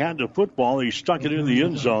they had the football. He stuck it in the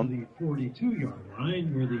end zone.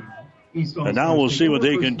 And now we'll see what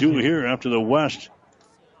they can do here after the West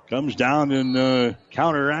comes down and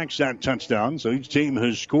counteracts that touchdown. So each team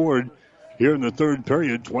has scored here in the third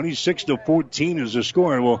period. 26-14 is the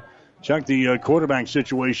score. We'll check the quarterback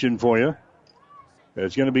situation for you.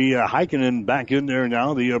 It's going to be Heikkinen back in there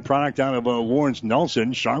now, the product out of Lawrence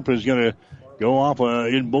Nelson. Sharp is going to go off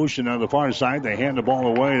in motion on the far side. They hand the ball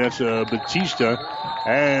away. That's Batista.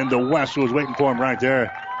 And the West was waiting for him right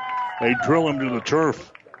there. They drill him to the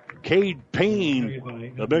turf. Cade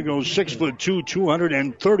Payne, the big old 6'2",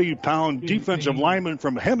 230-pound defensive lineman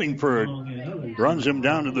from Hemingford, runs him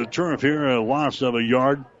down to the turf here, a loss of a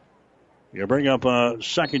yard. You bring up a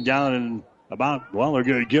second down and they're going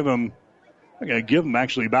to give him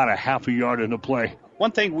actually about a half a yard in the play.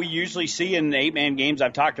 One thing we usually see in 8-man games,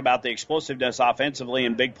 I've talked about the explosiveness offensively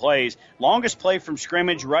and big plays. Longest play from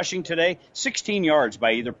scrimmage rushing today, 16 yards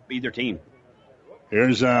by either team.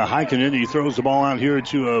 Here's Heikkinen. He throws the ball out here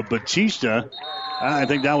to Batista. I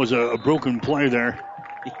think that was a broken play there.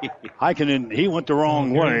 Heikkinen, he went the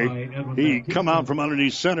wrong way. He come out from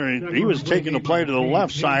underneath center. And he was taking the play to the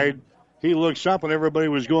left side. He looks up and everybody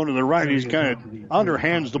was going to the right. He's kind of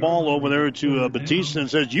underhands the ball over there to Batista and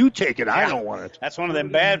says, "You take it. I don't want it." That's one of them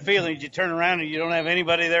bad feelings. You turn around and you don't have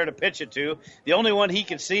anybody there to pitch it to. The only one he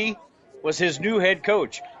could see was his new head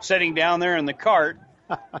coach sitting down there in the cart.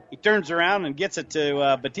 He turns around and gets it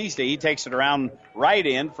to Batista. He takes it around right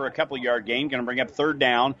in for a couple-yard gain. Going to bring up third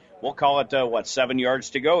down. We'll call it, 7 yards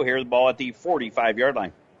to go here. The ball at the 45-yard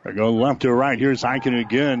line. They go left to right. Here's Heikkinen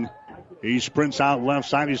again. He sprints out left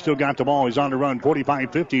side. He's still got the ball. He's on the run.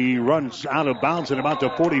 45-50. He runs out of bounds at about the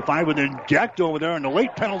 45 and then decked over there, and the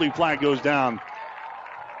late penalty flag goes down.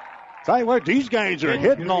 Tell you what, these guys are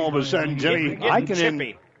hitting all of a sudden, Jimmy.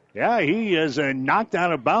 Heikkinen. Yeah, he is knocked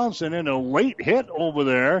out of bounds and then a late hit over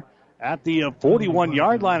there at the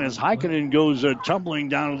 41-yard line as Heikkinen goes tumbling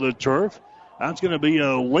down to the turf. That's going to be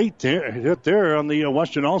a late hit there on the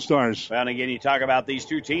Western All-Stars. Well, and again, you talk about these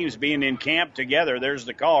two teams being in camp together. There's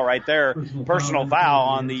the call right there. Personal foul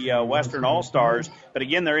on the Western All-Stars. But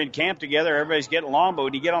again, they're in camp together. Everybody's getting along. But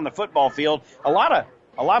when you get on the football field, a lot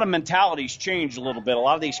of mentalities change a little bit. A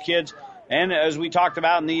lot of these kids, and as we talked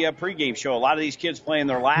about in the pregame show, a lot of these kids playing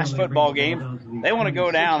their last football game, they want to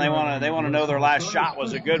go down. They want to know their last shot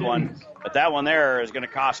was a good one. But that one there is going to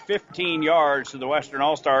cost 15 yards to the Western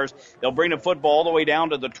All-Stars. They'll bring the football all the way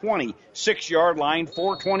down to the 26-yard line,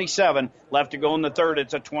 4:27 left to go in the third.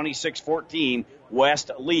 It's a 26-14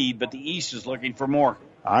 West lead, but the East is looking for more.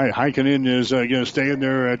 All right, Heikkinen is going to stay in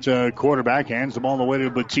there at quarterback, hands the ball the way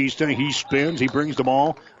to Batista. He spins. He brings the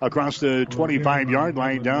ball across the 25-yard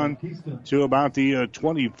line down to about the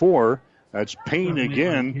 24. That's Payne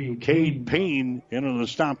again. Cade Payne into the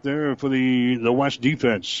stop there for the West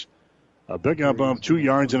defense. A pickup of 2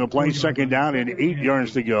 yards in a play, second down and 8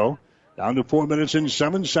 yards to go. Down to 4 minutes and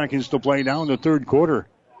 7 seconds to play now in the third quarter.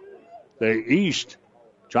 The East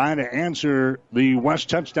trying to answer the West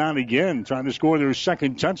touchdown again, trying to score their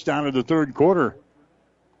second touchdown of the third quarter.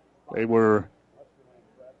 They were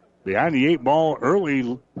behind the 8 ball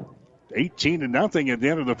early, 18-0 at the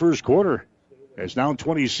end of the first quarter. It's now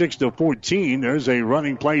 26-14. There's a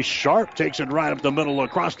running play. Sharp takes it right up the middle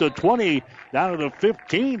across the 20, down to the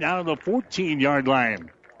 15, down to the 14-yard line.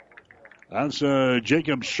 That's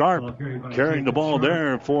Jacob Sharp carrying the ball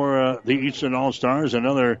there for the Eastern All-Stars.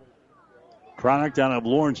 Another product out of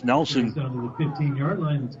Lawrence Nelson. Down to the 15-yard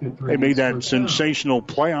line. It's good for They made that first down. sensational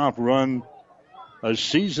playoff run a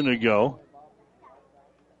season ago.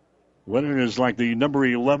 Winning is like the number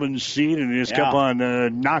 11 seed, and they just kept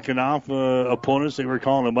on knocking off opponents. They were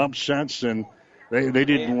calling them upsets, and they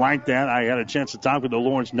didn't like that. I had a chance to talk with the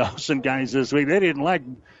Lawrence Nelson guys this week. They didn't like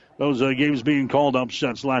those games being called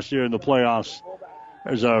upsets last year in the playoffs.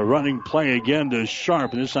 There's a running play again to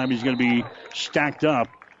Sharp, and this time he's going to be stacked up.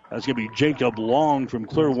 That's going to be Jacob Long from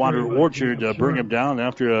Clearwater Orchard to bring him down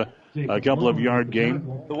after a couple of yard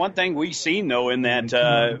gain. The one thing we've seen, though, in that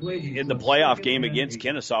in the playoff game against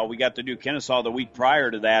Kennesaw, we got to do Kennesaw the week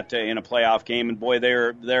prior to that in a playoff game, and boy,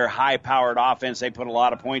 they're high-powered offense. They put a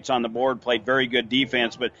lot of points on the board, played very good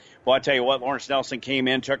defense, but well, I tell you what, Lawrence Nelson came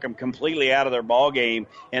in, took them completely out of their ball game,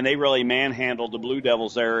 and they really manhandled the Blue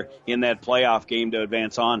Devils there in that playoff game to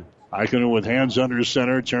advance on. Eichner with hands under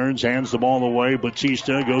center, turns, hands the ball away.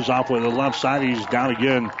 Batista goes off with the left side. He's down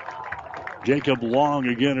again. Jacob Long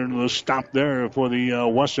again into the stop there for the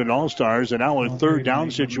Western All-Stars. And now a third down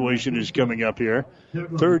situation is coming up here.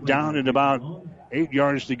 Third down and about 8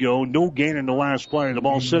 yards to go. No gain in the last play. The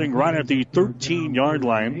ball sitting right at the 13-yard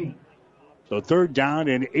line. So third down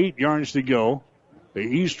and 8 yards to go. The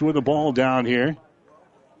East with the ball down here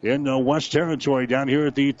in West Territory, down here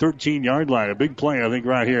at the 13-yard line. A big play, I think,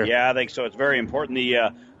 right here. Yeah, I think so. It's very important.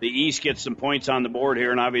 The East gets some points on the board here,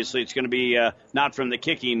 and obviously it's going to be not from the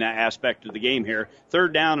kicking aspect of the game here.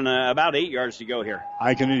 Third down and about 8 yards to go here.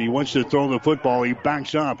 Eichner, he wants to throw the football. He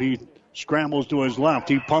backs up. He scrambles to his left.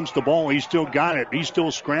 He pumps the ball. He's still got it. He's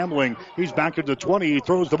still scrambling. He's back at the 20. He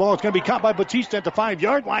throws the ball. It's going to be caught by Batista at the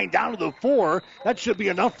 5-yard line, down to the 4. That should be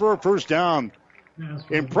enough for a first down.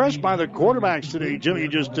 Impressed by the quarterbacks today, Jimmy,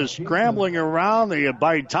 just scrambling around. They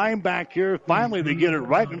buy time back here. Finally, they get it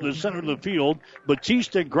right into the center of the field.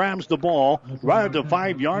 Batista grabs the ball right at the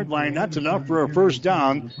 5-yard line. That's enough for a first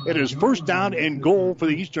down. It is first down and goal for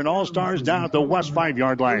the Eastern All-Stars down at the West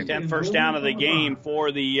 5-yard line. 10th first down of the game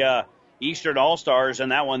for the Eastern All-Stars,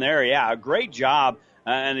 and that one there, a great job.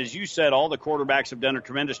 And as you said, all the quarterbacks have done a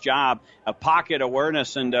tremendous job of pocket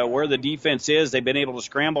awareness and where the defense is. They've been able to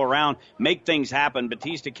scramble around, make things happen.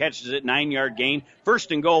 Batista catches it, 9-yard gain.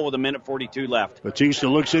 First and goal with 1:42 left. Batista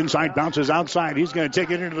looks inside, bounces outside. He's going to take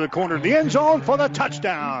it into the corner of the end zone for the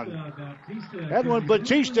touchdown. Edwin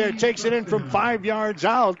Batista takes it in from 5 yards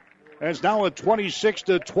out. And it's now a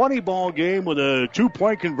 26-20 ball game with a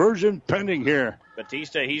 2-point conversion pending here.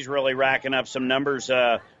 Batista, he's really racking up some numbers.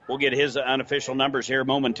 We'll get his unofficial numbers here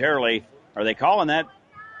momentarily. Are they calling that?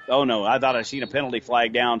 Oh, no, I thought I seen a penalty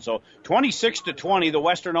flag down. So 26-20, the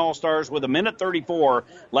Western All-Stars with 1:34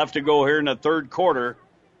 left to go here in the third quarter.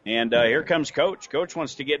 And here comes Coach. Coach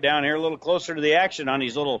wants to get down here a little closer to the action on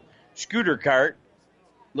his little scooter cart.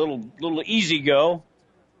 Little easy go.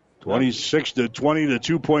 26-20, the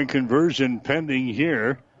 2-point conversion pending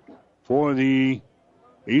here for the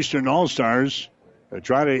Eastern All-Stars. They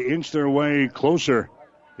try to inch their way closer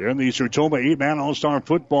here in the Sertoma 8-man All-Star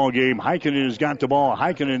football game. Heikkinen has got the ball.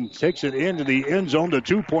 Heikkinen takes it into the end zone. The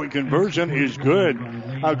 2-point conversion is good.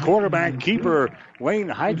 A quarterback keeper, Wayne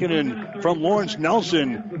Heikkinen from Lawrence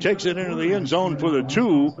Nelson, takes it into the end zone for the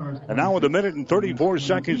 2. And now with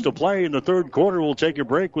 1:34 to play in the third quarter, we'll take a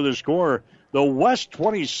break with a score. The West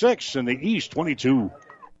 26 and the East 22.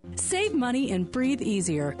 Save money and breathe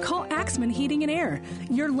easier. Call Axman Heating and Air,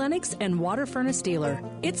 your Lennox and water furnace dealer.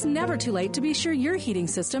 It's never too late to be sure your heating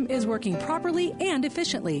system is working properly and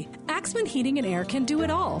efficiently. Axman Heating and Air can do it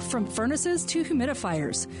all, from furnaces to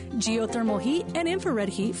humidifiers, geothermal heat, and infrared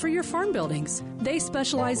heat for your farm buildings. They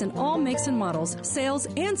specialize in all makes and models, sales,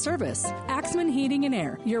 and service. Axman Heating and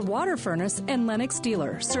Air, your water furnace and Lennox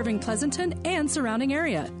dealer, serving Pleasanton and surrounding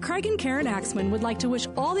area. Craig and Karen Axman would like to wish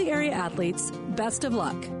all the area athletes best of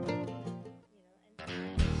luck.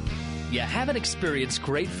 You haven't experienced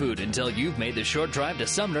great food until you've made the short drive to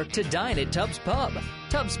Sumner to dine at Tubbs Pub.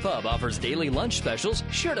 Tubbs Pub offers daily lunch specials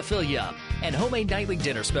sure to fill you up, and homemade nightly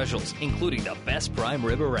dinner specials, including the best prime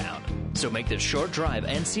rib around. So make the short drive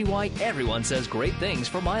and see why everyone says great things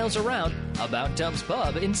for miles around about Tubbs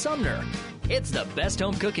Pub in Sumner. It's the best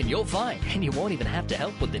home cooking you'll find, and you won't even have to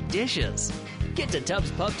help with the dishes. Get to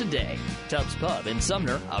Tubbs Pub today. Tubbs Pub in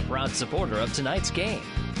Sumner, a proud supporter of tonight's game.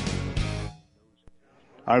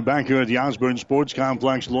 All right, back here at the Osborne Sports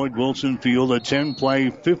Complex, Lloyd Wilson Field, a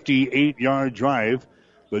 10-play, 58-yard drive.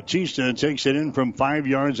 Batista takes it in from 5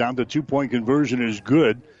 yards out. The 2-point conversion is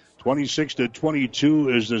good.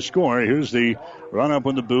 26-22 is the score. Here's the run-up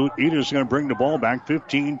on the boot. Edith's going to bring the ball back,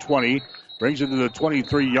 15-20. Brings it to the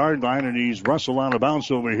 23-yard line, and he's wrestled out of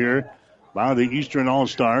bounds over here by the Eastern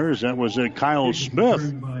All-Stars. That was Kyle Smith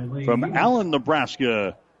from Allen,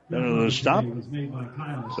 Nebraska. into the stop.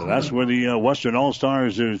 So that's where the Western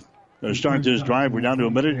All-Stars start this drive. We're down to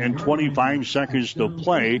 1 minute and 25 seconds to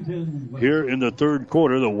play here in the third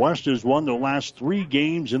quarter. The West has won the last 3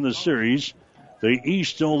 games in the series. The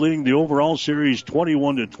East still leading the overall series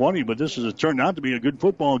 21-20, but this has turned out to be a good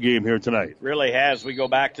football game here tonight. Really has. We go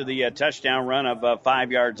back to the touchdown run of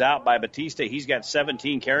 5 yards out by Batista. He's got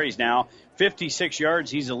 17 carries now, 56 yards.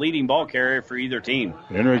 He's the leading ball carrier for either team.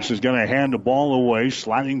 Hendricks is going to hand the ball away,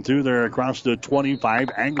 sliding through there across the 25,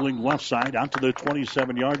 angling left side out to the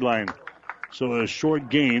 27-yard line. So a short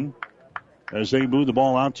gain as they move the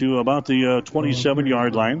ball out to about the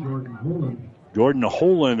 27-yard line. Jordan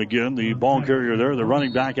Holen again, the ball carrier there, the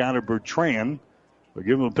running back out of Bertrand. We'll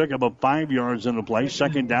give him a pickup of 5 yards in the play.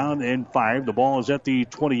 2nd down and 5. The ball is at the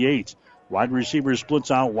 28. Wide receiver splits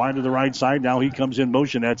out wide to the right side. Now he comes in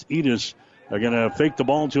motion. That's Edis. They're going to fake the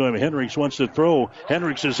ball to him. Hendricks wants to throw.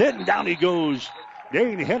 Hendricks is hit, and down he goes.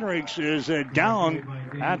 Dane Hendricks is down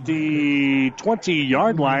at the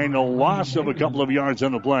 20-yard line. A loss of a couple of yards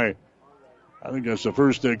on the play. I think that's the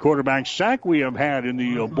first quarterback sack we have had in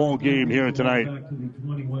the ball game here tonight.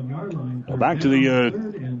 Back to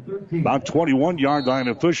the about 21-yard line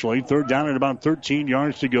officially. 3rd down and about 13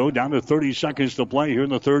 yards to go. Down to 30 seconds to play here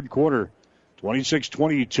in the third quarter.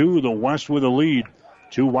 26-22, the West with a lead.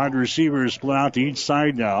 2 wide receivers split out to each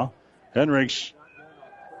side now. Hendricks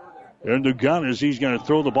in the gun as he's going to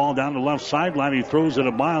throw the ball down the left sideline. He throws it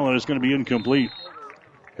a mile and it's going to be incomplete.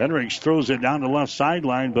 Hendricks throws it down the left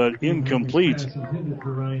sideline, but incomplete.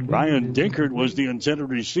 Ryan Dinkert was the intended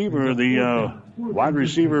receiver, the wide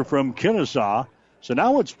receiver from Kennesaw. So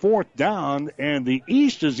now it's 4th down, and the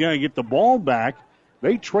East is going to get the ball back.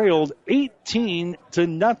 They trailed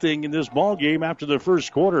 18-0 in this ball game after the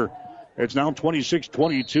first quarter. It's now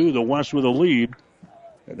 26-22, the West with a lead.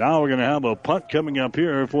 And now we're going to have a punt coming up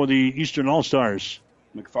here for the Eastern All-Stars.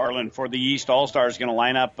 McFarland for the East All-Stars going to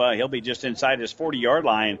line up. He'll be just inside his 40-yard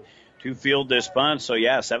line to field this punt. So,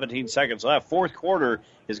 17 seconds left. Fourth quarter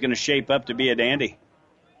is going to shape up to be a dandy.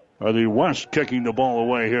 The West kicking the ball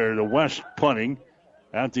away here. The West punting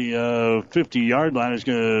at the 50-yard line is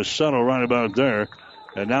going to settle right about there.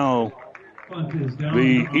 And now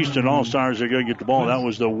the Eastern All-Stars are going to get the ball. That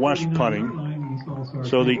was the West punting.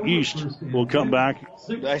 So the East will come back.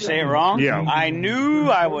 Did I say it wrong? Yeah. I knew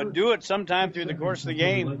I would do it sometime through the course of the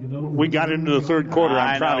game. We got into the third quarter.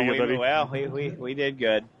 I'm proud of you, buddy. Well, we did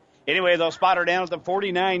good. Anyway, they'll spot her down at the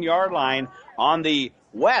 49-yard line on the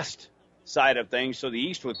West side of things. So the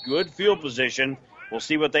East with good field position. We'll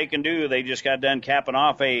see what they can do. They just got done capping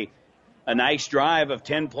off a nice drive of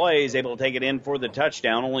 10 plays, able to take it in for the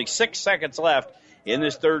touchdown. Only 6 seconds left in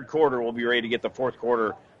this third quarter. We'll be ready to get the fourth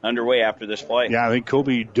quarter underway after this play. Yeah, I think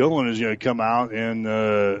Kobe Dillon is going to come out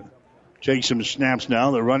and take some snaps now.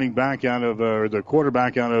 The running back out of, the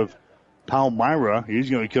quarterback out of Palmyra, he's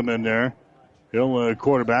going to come in there. He'll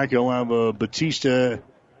quarterback. He'll have Batista.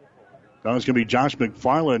 Now it's going to be Josh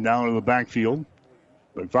McFarland down in the backfield.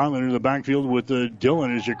 McFarland in the backfield with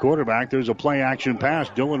Dillon as your quarterback. There's a play-action pass.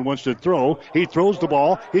 Dillon wants to throw. He throws the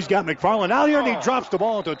ball. He's got McFarland out here, and he drops the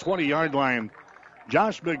ball at the 20-yard line.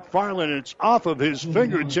 Josh McFarland, it's off of his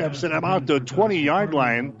fingertips and about the 20-yard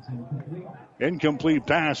line. Incomplete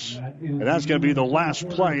pass, and that's going to be the last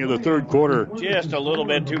play of the third quarter. Just a little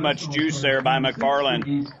bit too much juice there by McFarland,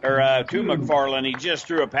 to McFarland. He just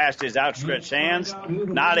threw it past his outstretched hands,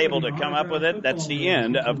 not able to come up with it. That's the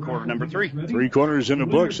end of quarter number 3. 3 quarters in the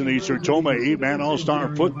books in the Sertoma 8-man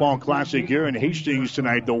All-Star Football Classic here in Hastings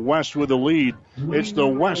tonight. The West with the lead. It's the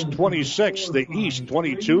West 26, the East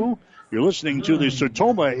 22. You're listening to the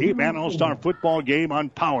Sertoma 8-man All-Star Football Game on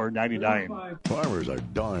Power 99. Farmers are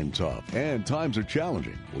darn tough, and times are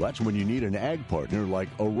challenging. Well, that's when you need an ag partner like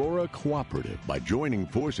Aurora Cooperative. By joining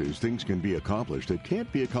forces, things can be accomplished that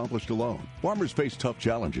can't be accomplished alone. Farmers face tough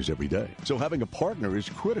challenges every day, so having a partner is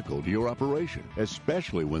critical to your operation,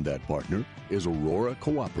 especially when that partner is Aurora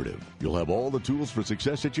Cooperative. You'll have all the tools for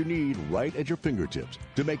success that you need right at your fingertips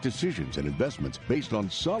to make decisions and investments based on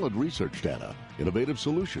solid research data, innovative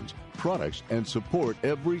solutions, products, and support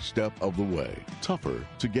every step of the way. Tougher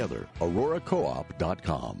together.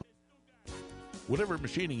 AuroraCoop.com. Whatever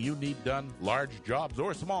machining you need done, large jobs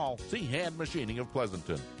or small, see Hand Machining of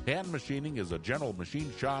Pleasanton. Hand Machining is a general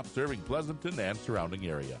machine shop serving Pleasanton and surrounding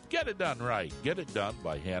area. Get it done right. Get it done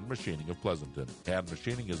by Hand Machining of Pleasanton. Hand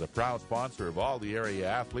Machining is a proud sponsor of all the area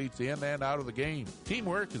athletes in and out of the game.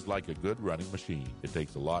 Teamwork is like a good running machine. It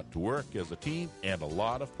takes a lot to work as a team and a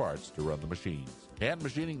lot of parts to run the machines. Hand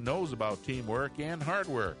Machining knows about teamwork and hard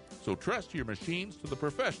work, so trust your machines to the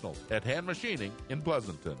professionals at Hand Machining in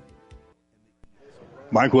Pleasanton.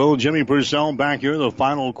 Mike Will, Jimmy Purcell back here in the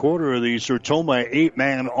final quarter of the Sertoma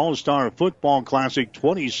 8-man All-Star Football Classic,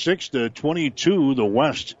 26-22, the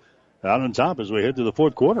West out on top as we head to the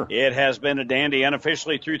fourth quarter. It has been a dandy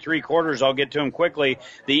unofficially through three quarters. I'll get to them quickly.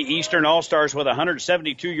 The Eastern All-Stars with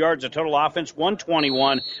 172 yards of total offense,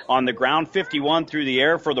 121 on the ground, 51 through the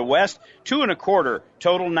air for the West, 2 1/4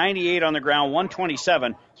 total, 98 on the ground,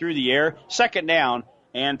 127 through the air. Second down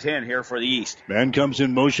and 10 here for the East. Man comes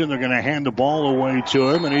in motion. They're going to hand the ball away to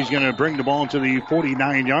him, and he's going to bring the ball to the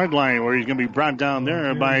 49-yard line where he's going to be brought down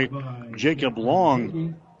there by Jacob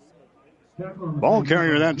Long. Ball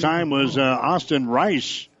carrier that time was Austin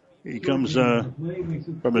Rice. He comes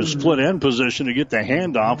from his split end position to get the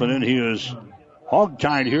handoff, and then he is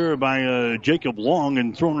hog-tied here by Jacob Long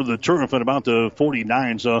and thrown to the turf at about the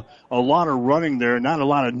 49. So a lot of running there, not a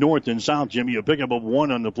lot of north and south, Jimmy. A pickup of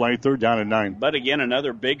 1 on the play, 3rd down and 9. But again,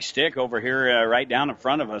 another big stick over here right down in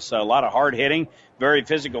front of us. A lot of hard hitting, very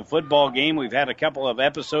physical football game. We've had a couple of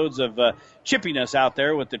episodes of chippiness out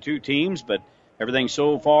there with the two teams, but everything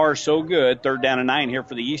so far so good. 3rd down and 9 here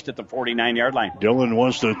for the East at the 49-yard line. Dillon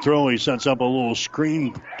wants to throw. He sets up a little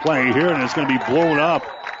screen play here, and it's going to be blown up.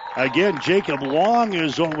 Again, Jacob Long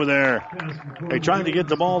is over there. They tried to get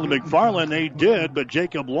the ball to McFarland. They did, but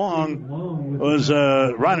Jacob Long was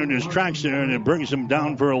right on his tracks there, and it brings him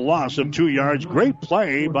down for a loss of 2 yards. Great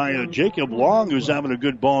play by Jacob Long, who's having a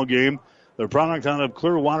good ball game. The product out of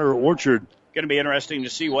Clearwater Orchard. Going to be interesting to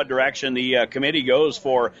see what direction the committee goes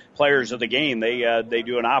for players of the game. They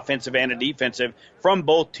do an offensive and a defensive from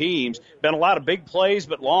both teams. Been a lot of big plays,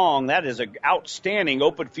 but Long, that is an outstanding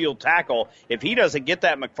open field tackle. If he doesn't get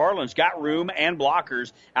that, McFarland's got room and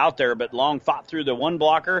blockers out there, but Long fought through the one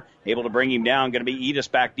blocker, able to bring him down. Going to be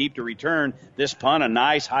Edis back deep to return this punt, a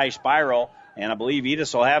nice high spiral, and I believe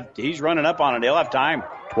Edis he's running up on it. He'll have time.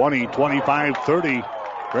 20, 25, 30.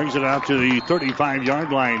 Brings it out to the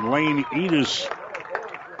 35-yard line. Lane Edis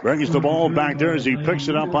brings the ball back there as he picks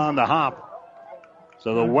it up on the hop.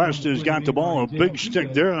 So the West has got the ball. A big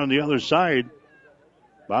stick there on the other side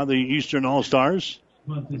by the Eastern All-Stars.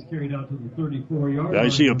 I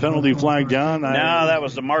see a penalty flag down. No, that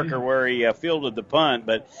was the marker where he fielded the punt.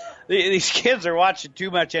 But these kids are watching too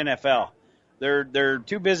much NFL. They're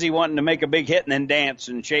too busy wanting to make a big hit and then dance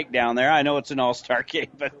and shake down there. I know it's an all-star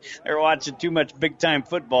game, but they're watching too much big-time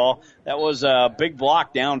football. That was a big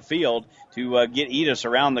block downfield to get Edis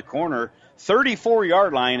around the corner.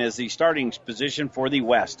 34-yard line is the starting position for the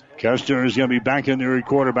West. Kester is going to be back in there at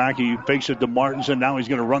quarterback. He fakes it to Martinson. Now he's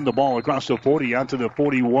going to run the ball across the 40 out to the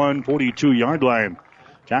 41, 42-yard line.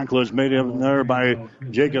 Tackle is made in there by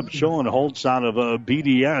Jacob Schoenholtz out of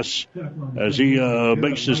BDS as he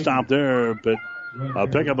makes the stop there. But a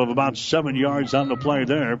pickup of about 7 yards on the play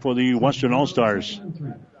there for the Western All-Stars.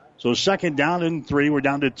 So 2nd down and 3. We're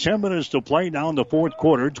down to 10 minutes to play now in the fourth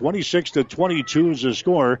quarter. 26-22 is the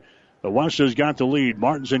score. The West has got the lead.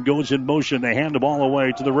 Martinson goes in motion. They hand the ball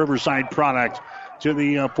away to the Riverside product. To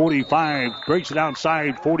the 45. Breaks it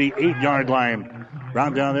outside 48-yard line.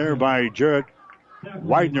 Round down there by Jarrett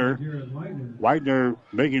Widener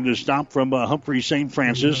making the stop from Humphrey St.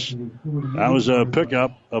 Francis. That was a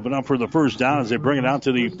pickup of enough for the first down as they bring it out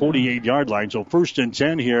to the 48-yard line. So 1st and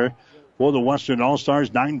 10 here for the Western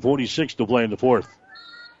All-Stars. 9:46 to play in the fourth.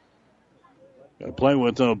 Play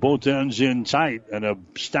with both ends in tight and a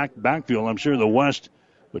stacked backfield. I'm sure the West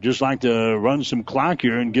would just like to run some clock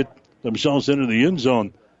here and get themselves into the end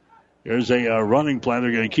zone. Here's a running play.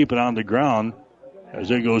 They're going to keep it on the ground as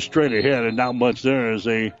they go straight ahead, and not much there as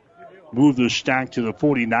they move the stack to the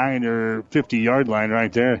 49 or 50-yard line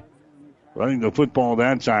right there. Running the football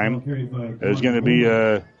that time is going to be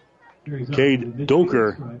Cade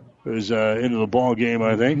Doker, who's into the ball game,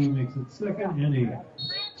 I think.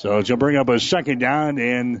 So it's going to bring up a 2nd down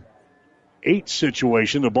and 8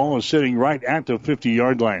 situation. The ball is sitting right at the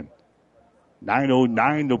 50-yard line.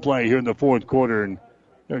 9:09 to play here in the fourth quarter, and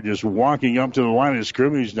they're just walking up to the line of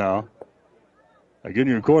scrimmage now. Again,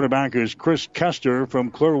 your quarterback is Chris Kester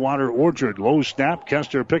from Clearwater Orchard. Low snap.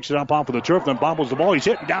 Kester picks it up off of the turf, then bobbles the ball. He's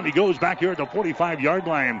hit, and down he goes back here at the 45-yard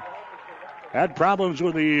line. Had problems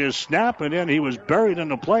with the snap, and then he was buried in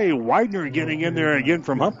the play. Widener getting in there again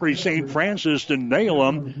from Humphrey St. Francis to nail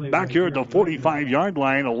him back here at the 45-yard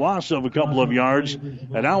line. A loss of a couple of yards,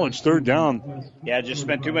 and now it's 3rd down. Yeah, just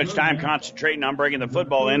spent too much time concentrating on bringing the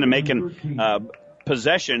football in and making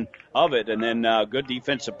possession of it, and then good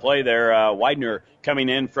defensive play there. Widener coming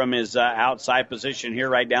in from his outside position here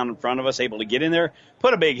right down in front of us, able to get in there,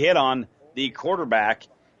 put a big hit on the quarterback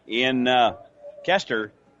in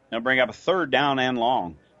Kester. Now bring up a 3rd down and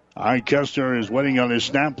long. All right, Kester is waiting on his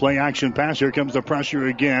snap, play action pass. Here comes the pressure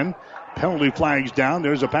again. Penalty flags down.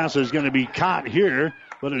 There's a pass that's going to be caught here,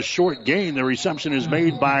 but a short gain. The reception is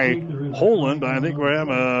made by Holland, but I think we're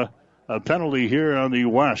having a penalty here on the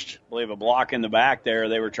West. I believe a block in the back there.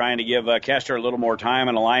 They were trying to give Kester a little more time,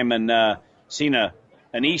 and a lineman seen an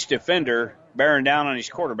East defender bearing down on his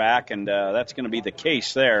quarterback, and that's going to be the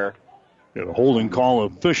case there. Yeah, the holding call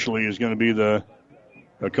officially is going to be the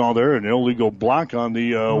call there, an illegal block on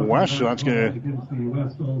the West. So that's going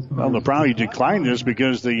to. Well, they'll probably decline this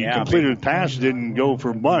because the completed pass didn't go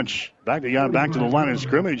for much. They got back to the line of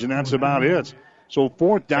scrimmage, and that's about it. So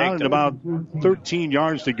 4th down and about 13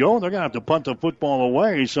 yards to go. They're going to have to punt the football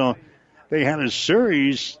away. So they had a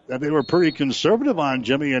series that they were pretty conservative on,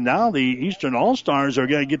 Jimmy, and now the Eastern All-Stars are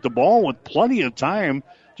going to get the ball with plenty of time,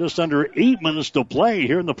 just under 8 minutes to play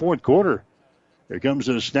here in the 4th quarter. Here comes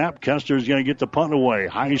the snap. Kester's going to get the punt away.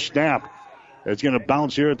 High snap. It's going to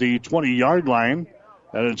bounce here at the 20-yard line.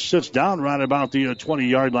 And it sits down right about the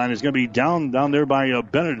 20-yard line. It's going to be down there by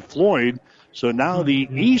Bennett Floyd. So now the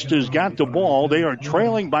East has got the ball. They are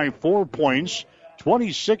trailing by 4 points,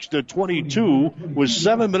 26-22, with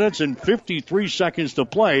 7 minutes and 53 seconds to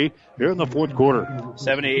play here in the 4th quarter.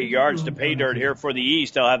 78 yards to pay dirt here for the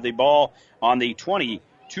East. They'll have the ball on the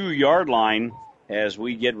 22-yard line as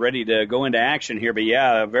we get ready to go into action here. But,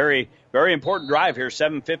 yeah, a very, very important drive here.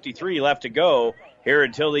 7:53 left to go here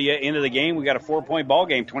until the end of the game. We got a 4-point ball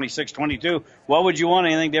game, 26-22. What would you want?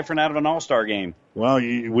 Anything different out of an All-Star game? Well,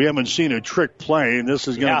 we haven't seen a trick play, and this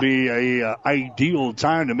is going to be a ideal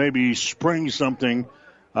time to maybe spring something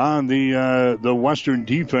on the Western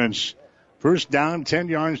defense. First down, 10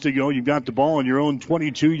 yards to go. You've got the ball on your own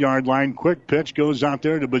 22-yard line. Quick pitch goes out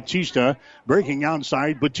there to Batista. Breaking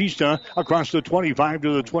outside, Batista across the 25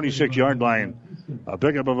 to the 26-yard line. A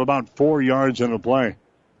pickup of about 4 yards in the play.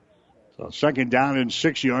 So 2nd down and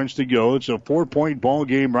 6 yards to go. It's a 4-point ball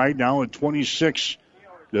game right now at 26-22.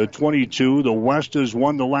 The West has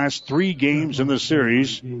won the last 3 games in the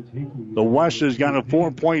series. The West has got a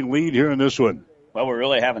 4-point lead here in this one. Well, we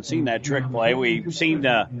really haven't seen that trick play. We've seen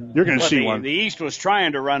you're going to see one. The East was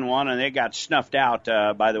trying to run one, and they got snuffed out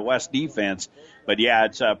by the West defense. But, yeah,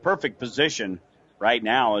 it's a perfect position right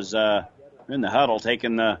now as in the huddle,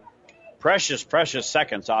 taking the precious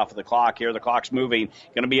seconds off of the clock here. The clock's moving.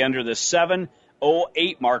 Going to be under the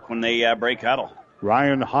 7:08 mark when they break huddle.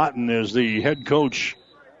 Ryan Houghton is the head coach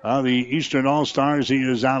of the Eastern All-Stars. He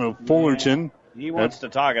is out of Fullerton. He wants to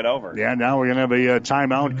talk it over. Yeah, now we're going to have a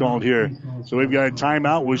timeout called here. So we've got a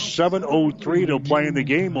timeout with 7:03 to play in the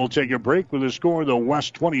game. We'll take a break with a score of the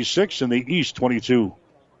West 26 and the East 22.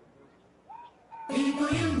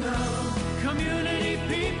 People you know, community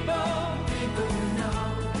people, people you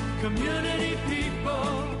know, community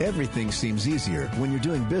people. Everything seems easier when you're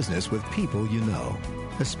doing business with people you know,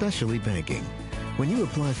 especially banking. When you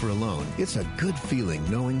apply for a loan, it's a good feeling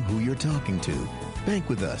knowing who you're talking to. Bank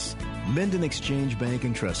with us. Menden Exchange Bank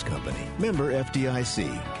and Trust Company. Member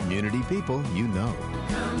FDIC. Community people you know.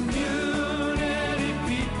 Community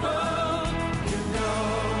people you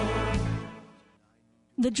know.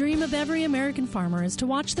 The dream of every American farmer is to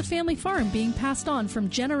watch the family farm being passed on from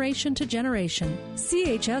generation to generation.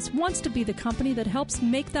 CHS wants to be the company that helps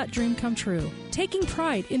make that dream come true. Taking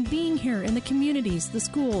pride in being here in the communities, the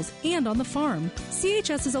schools, and on the farm.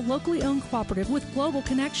 CHS is a locally owned cooperative with global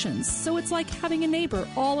connections, so it's like having a neighbor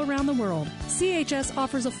all around the world. CHS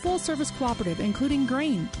offers a full-service cooperative including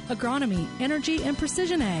grain, agronomy, energy, and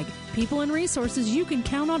precision ag. People and resources you can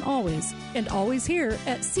count on always, and always here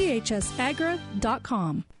at chsagra.com.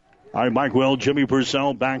 All right, Mike Well, Jimmy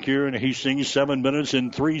Purcell back here in Hastings. 7 minutes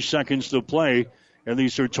and 3 seconds to play in the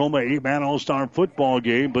Sertoma 8-man All-Star football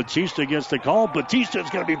game. Batista gets the call. Batista's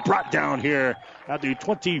going to be brought down here at the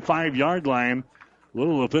 25-yard line.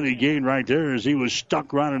 Little affinity gain right there as he was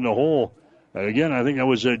stuck right in the hole. And again, I think that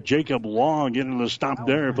was Jacob Long getting the stop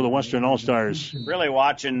there for the Western All-Stars. Really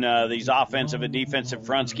watching these offensive and defensive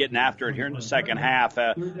fronts getting after it here in the second half.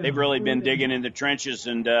 They've really been digging in the trenches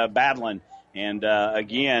and battling. And,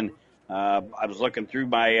 again, I was looking through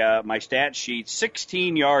my stat sheet.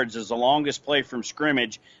 16 yards is the longest play from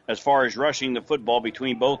scrimmage as far as rushing the football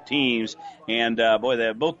between both teams. And,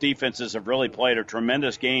 both defenses have really played a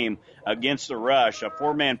tremendous game against the rush. A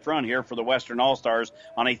 4-man front here for the Western All-Stars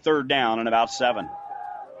on a 3rd down and about 7.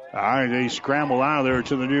 All right, they scramble out of there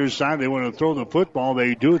to the near side. They want to throw the football.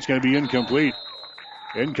 They do. It's going to be incomplete.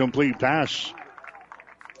 Incomplete pass.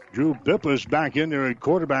 Drew Bippas back in there at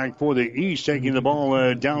quarterback for the East, taking the ball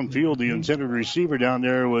downfield. The intended receiver down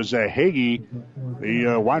there was Hagee,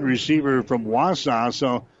 the wide receiver from Wausau.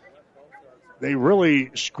 So they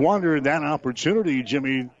really squandered that opportunity,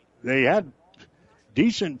 Jimmy. They had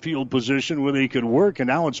decent field position where they could work, and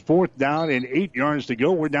now it's 4th down and 8 yards to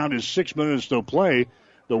go. We're down to 6 minutes to play.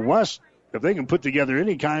 The West, if they can put together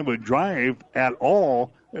any kind of a drive at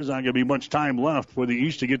all, there's not going to be much time left for the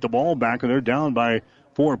East to get the ball back, and they're down by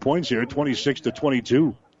 4 points here,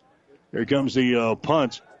 26-22. Here comes the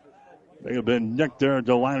punt. They have been nicked there at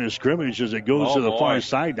the line of scrimmage as it goes to the far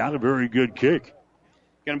side. Not a very good kick.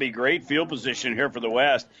 Going to be great field position here for the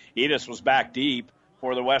West. Edis was back deep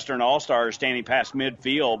for the Western All-Stars, standing past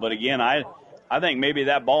midfield. But again, I think maybe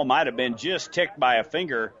that ball might have been just ticked by a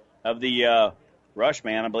finger of the rush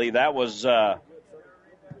man. I believe that was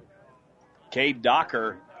Cade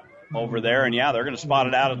Docker over there. And, yeah, they're going to spot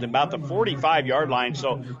it out at about the 45-yard line.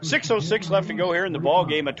 So 6:06 left to go here in the ball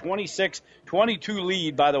game. A 26-22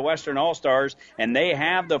 lead by the Western All-Stars. And they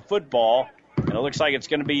have the football. And it looks like it's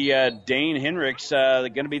going to be Dane Hendricks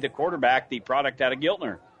going to be the quarterback, the product out of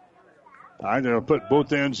Giltner. They're going to put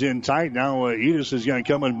both ends in tight. Now Edis is going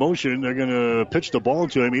to come in motion. They're going to pitch the ball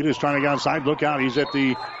to him. Edis trying to go outside. Look out. He's at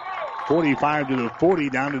the 45 to the 40,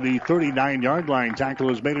 down to the 39-yard line. Tackle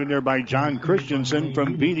is made in there by John Christensen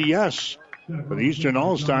from BDS. For the Eastern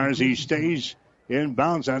All-Stars, he stays in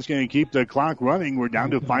bounds. That's going to keep the clock running. We're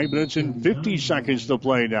down to 5 minutes and 50 seconds to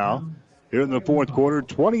play now. Here in the fourth quarter,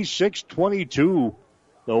 26-22.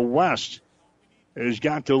 The West has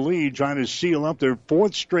got the lead, trying to seal up their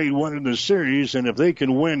 4th straight win in the series. And if they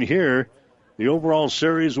can win here, the overall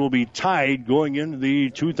series will be tied going into the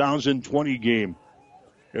 2020 game.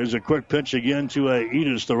 There's a quick pitch again to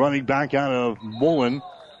Edis, the running back out of Mullen.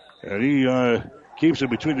 And he keeps it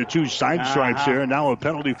between the two side stripes here. And now a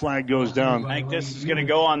penalty flag goes down. I think this is going to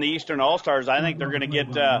go on the Eastern All-Stars. I think they're going to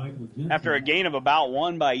get, after a gain of about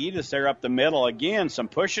 1 by Edis there up the middle, again, some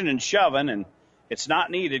pushing and shoving. And it's not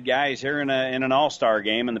needed, guys, here in an All-Star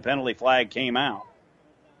game. And the penalty flag came out.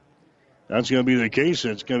 That's going to be the case.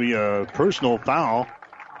 It's going to be a personal foul.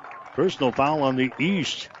 Personal foul on the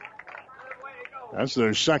East. That's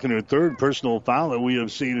their second or third personal foul that we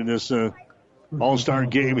have seen in this All-Star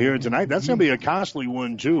game here tonight. That's going to be a costly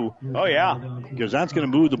one, too. Oh, yeah. Because that's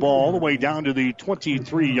going to move the ball all the way down to the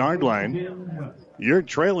 23-yard line. You're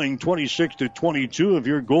trailing 26-22. If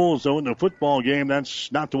your goal is, though, in the football game,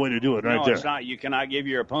 that's not the way to do it there. No, it's not. You cannot give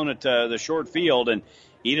your opponent the short field. And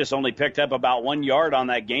Edis only picked up about 1 yard on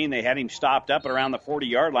that gain. They had him stopped up at around the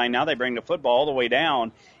 40-yard line. Now they bring the football all the way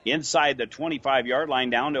down inside the 25-yard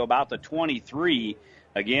line down to about the 23.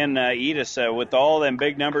 Again, Edis with all them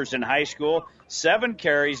big numbers in high school, 7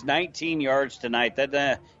 carries, 19 yards tonight.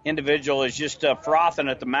 That individual is just frothing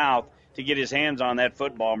at the mouth to get his hands on that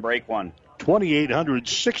football and break one.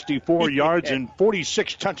 2,864 yards and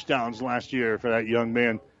 46 touchdowns last year for that young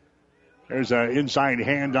man. There's an inside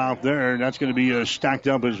handoff there, and that's going to be stacked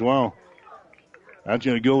up as well. That's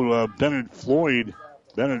going to go to Bennett Floyd.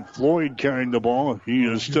 Bennett Floyd carrying the ball.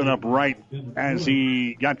 He stood up right as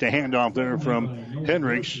he got the handoff there from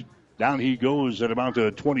Hendricks. Down he goes at about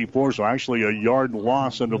the 24, so actually a yard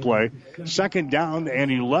loss on the play. Second down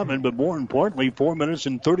and 11, but more importantly, 4 minutes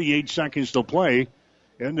and 38 seconds to play.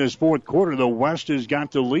 In this fourth quarter, the West has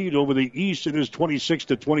got the lead over the East. It is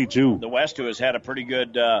 26-22. The West, who has had a pretty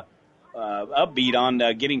good upbeat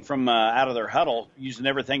on getting from out of their huddle, using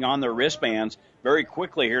everything on their wristbands very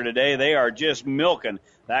quickly here today. They are just milking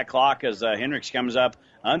that clock as Hendricks comes up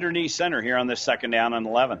underneath center here on this second down and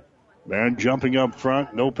 11. Man jumping up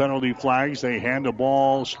front, no penalty flags. They hand the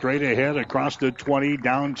ball straight ahead across the 20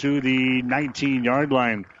 down to the 19-yard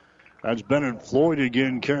line. That's Bennett Floyd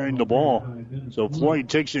again carrying the ball. So Floyd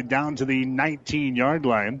takes it down to the 19-yard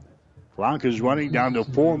line. Clock is running down to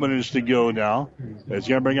 4 minutes to go now. It's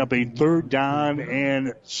going to bring up a 3rd down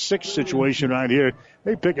and 6 situation right here.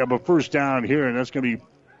 They pick up a first down here, and that's going to be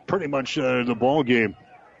pretty much the ball game.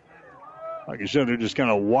 Like I said, they're just kind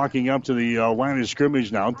of walking up to the line of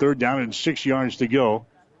scrimmage now. 3rd down and 6 yards to go.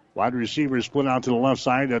 Wide receiver split out to the left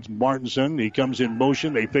side. That's Martinson. He comes in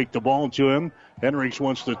motion. They fake the ball to him. Hendricks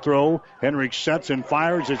wants to throw. Hendricks sets and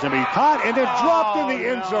fires. It's going to be caught and then dropped in the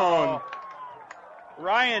end zone.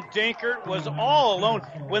 Ryan Dinkert was all alone.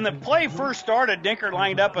 When the play first started, Dinkert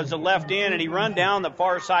lined up as a left end, and he run down the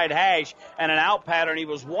far side hash and an out pattern. He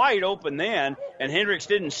was wide open then, and Hendricks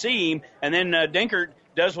didn't see him. And then Dinkert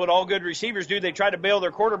does what all good receivers do. They try to bail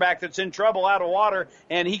their quarterback that's in trouble out of water,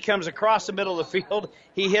 and he comes across the middle of the field.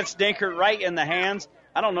 He hits Dinkert right in the hands.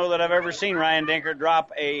 I don't know that I've ever seen Ryan Dinkert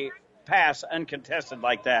drop a pass uncontested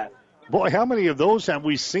like that. Boy, how many of those have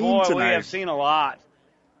we seen tonight? We have seen a lot.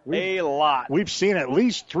 A lot. We've seen at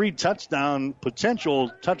least 3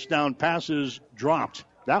 potential touchdown passes dropped.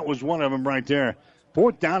 That was one of them right there.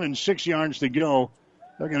 4th down and 6 yards to go.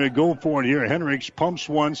 They're going to go for it here. Hendricks pumps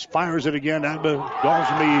once, fires it again. That ball's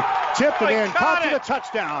going to be tipped and in. Caught for the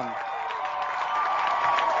touchdown.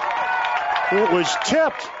 It was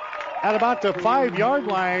tipped at about the 5-yard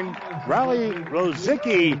line. Riley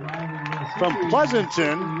Rozicki from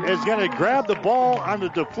Pleasanton is going to grab the ball on the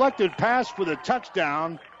deflected pass for the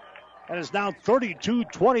touchdown. And it's now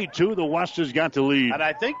 32-22. The West has got the lead. And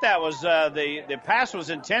I think that was the pass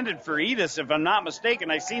was intended for Edis, if I'm not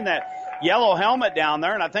mistaken. I seen that yellow helmet down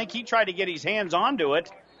there, and I think he tried to get his hands onto it.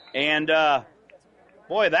 And,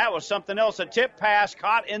 boy, that was something else. A tip pass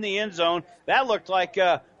caught in the end zone. That looked like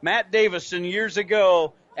Matt Davison years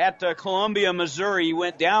ago at Columbia, Missouri. He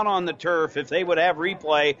went down on the turf. If they would have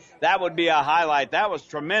replay, that would be a highlight. That was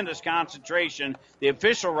tremendous concentration. The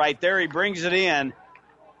official right there, he brings it in.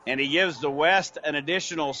 And he gives the West an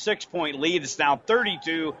additional 6-point lead. It's now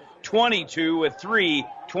 32-22 with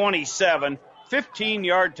 3:27.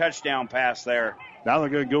 15-yard touchdown pass there. Now they're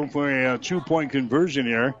going to go for a 2-point conversion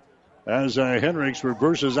here. As Hendricks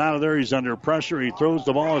reverses out of there, he's under pressure. He throws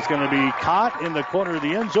the ball. It's going to be caught in the corner of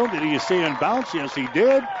the end zone. Did he stay in bounds? Yes, he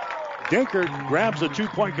did. Dinkert grabs the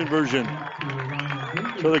 2-point conversion.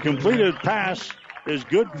 So the completed pass is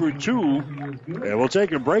good for 2. And we'll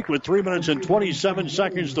take a break with 3 minutes and 27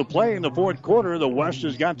 seconds to play in the fourth quarter. The West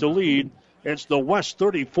has got the lead. It's the West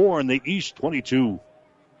 34 and the East 22.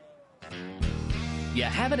 You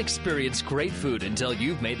haven't experienced great food until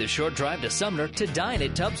you've made the short drive to Sumner to dine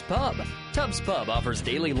at Tubbs Pub. Tubbs Pub offers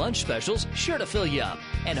daily lunch specials sure to fill you up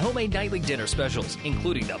and homemade nightly dinner specials,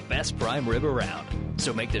 including the best prime rib around.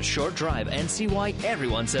 So make this short drive and see why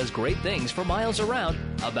everyone says great things for miles around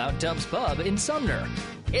about Tubbs Pub in Sumner.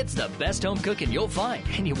 It's the best home cooking you'll find,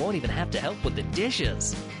 and you won't even have to help with the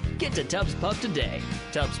dishes. Get to Tubbs Pub today.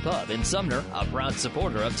 Tubbs Pub in Sumner, a proud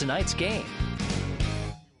supporter of tonight's game.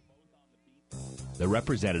 The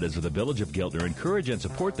representatives of the Village of Giltner encourage and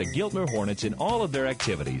support the Giltner Hornets in all of their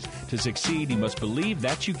activities. To succeed, you must believe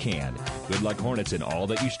that you can. Good luck, Hornets, in all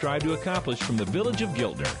that you strive to accomplish from the Village of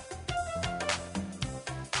Giltner.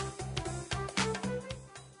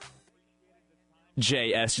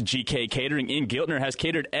 JSGK Catering in Giltner has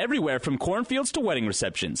catered everywhere from cornfields to wedding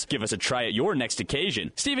receptions. Give us a try at your next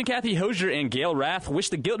occasion. Steve and Kathy Hosier and Gail Rath wish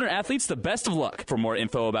the Giltner athletes the best of luck. For more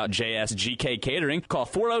info about JSGK Catering, call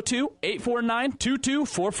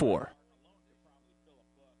 402-849-2244.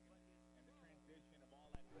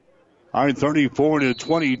 All right,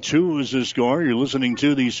 34-22 is the score. You're listening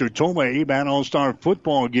to the Sertoma A-Band All-Star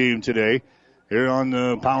football game today. Here on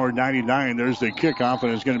the Power 99, there's the kickoff,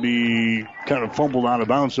 and it's going to be kind of fumbled out of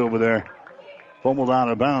bounds over there. Fumbled out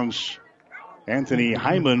of bounds. Anthony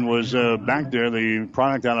Hyman was back there, the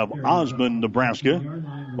product out of Osmond, Nebraska.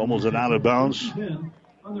 Fumbles it out of bounds.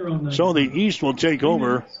 So the East will take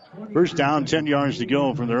over. First down, 10 yards to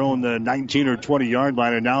go from their own 19 or 20-yard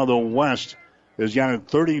line, and now the West has got a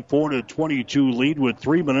 34-22 lead with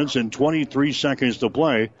 3 minutes and 23 seconds to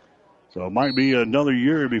play. So it might be another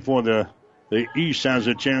year before the East has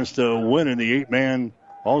a chance to win in the 8-man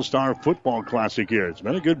All-Star Football Classic here. It's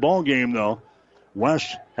been a good ball game, though.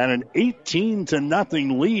 West had an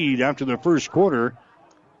 18-0 lead after the first quarter.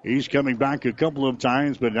 He's coming back a couple of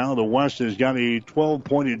times, but now the West has got a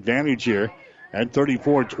 12-point advantage here at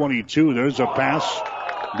 34-22. There's a pass.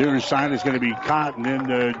 Near side is going to be caught and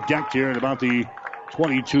then decked here at about the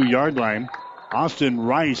 22-yard line. Austin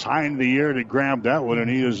Rice high in the air to grab that one, and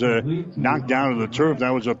he is knocked down to the turf.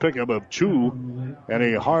 That was a pickup of 2 and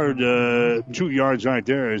a hard 2 yards right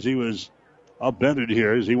there as he was upended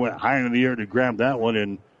here as he went high in the air to grab that one,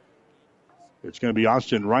 and it's going to be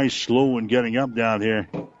Austin Rice slow in getting up down here.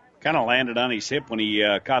 Kind of landed on his hip when he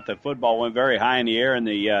caught the football, went very high in the air, and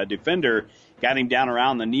the defender got him down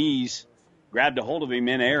around the knees, grabbed a hold of him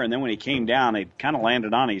in air, and then when he came down, it kind of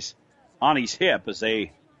landed on his hip as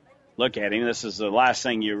they look at him. This is the last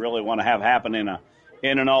thing you really want to have happen in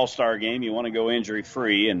an all-star game. You want to go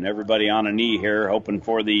injury-free, and everybody on a knee here hoping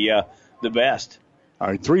for the best. All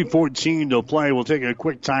right, 3:14 to play. We'll take a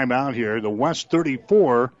quick timeout here. The West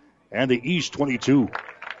 34 and the East 22.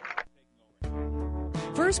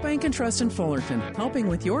 First Bank and Trust in Fullerton. Helping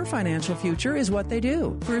with your financial future is what they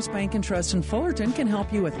do. First Bank and Trust in Fullerton can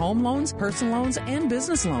help you with home loans, personal loans, and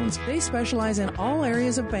business loans. They specialize in all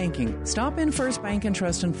areas of banking. Stop in First Bank and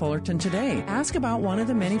Trust in Fullerton today. Ask about one of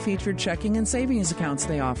the many featured checking and savings accounts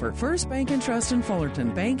they offer. First Bank and Trust in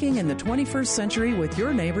Fullerton. Banking in the 21st century with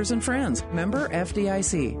your neighbors and friends. Member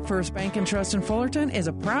FDIC. First Bank and Trust in Fullerton is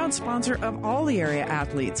a proud sponsor of all the area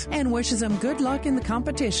athletes and wishes them good luck in the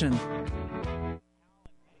competition.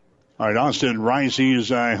 All right, Austin Rice, he is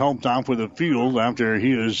helped off with a field after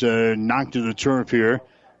he is knocked to the turf here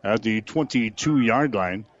at the 22-yard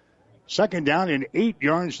line. Second down and 8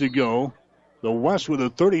 yards to go. The West with a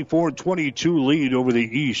 34-22 lead over the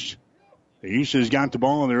East. The East has got the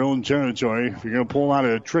ball in their own territory. If you're going to pull out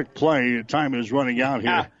a trick play, time is running out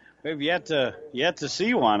here. We've yet to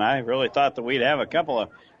see one. I really thought that we'd have a couple of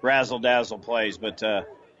razzle-dazzle plays, but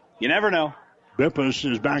you never know.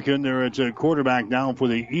 Bippus is back in there at quarterback now for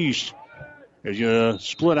the East. As you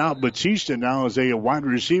split out Batista now as a wide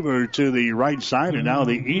receiver to the right side, and now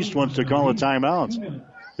the East wants to call a timeout.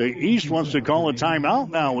 The East wants to call a timeout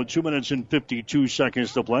now with 2 minutes and 52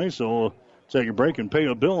 seconds to play, so we'll take a break and pay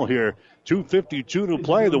a bill here. 2:52 to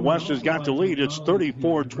play. The West has got the lead. It's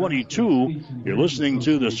 34-22. You're listening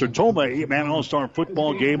to the Sertoma 8-Man All-Star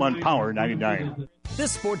Football Game on Power 99.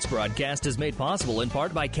 This sports broadcast is made possible in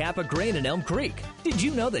part by Kappa Grain in Elm Creek. Did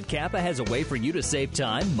you know that Kappa has a way for you to save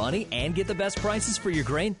time, money, and get the best prices for your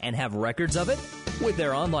grain and have records of it? With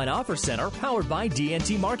their online offer center powered by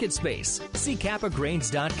DNT Market Space. See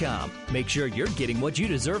kappagrains.com. Make sure you're getting what you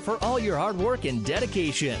deserve for all your hard work and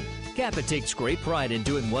dedication. Kappa takes great pride in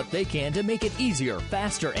doing what they can to make it easier,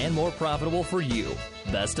 faster, and more profitable for you.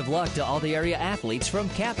 Best of luck to all the area athletes from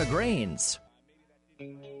Kappa Grains.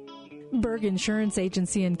 Berg Insurance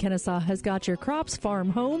Agency in Kennesaw has got your crops, farm,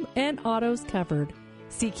 home, and autos covered.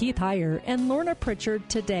 See Keith Heyer and Lorna Pritchard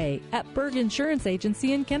today at Berg Insurance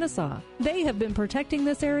Agency in Kennesaw. They have been protecting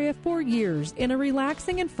this area for years in a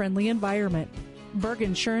relaxing and friendly environment. Berg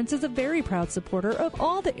Insurance is a very proud supporter of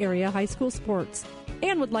all the area high school sports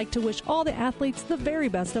and would like to wish all the athletes the very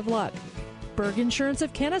best of luck. Berg Insurance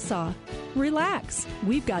of Kennesaw. Relax.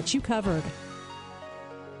 We've got you covered.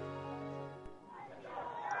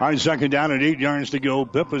 All right, second down and 8 yards to go.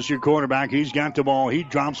 Bippus, your quarterback. He's got the ball. He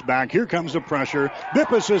drops back. Here comes the pressure.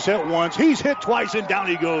 Bippus is hit once. He's hit twice, and down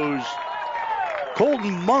he goes.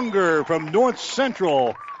 Colton Munger from North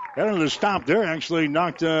Central. Out of the stop there actually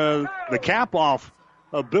knocked the cap off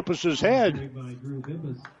of Bippus's head.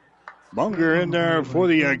 Munger in there for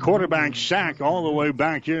the quarterback sack all the way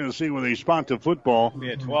back here to see where they spot the football.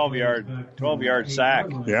 Yeah, 12-yard sack.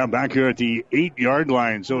 Yeah, back here at the 8-yard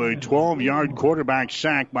line. So a 12-yard quarterback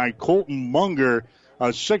sack by Colton Munger, a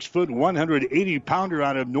 6-foot, 180-pounder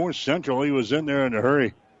out of North Central. He was in there in a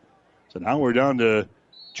hurry. So now we're down to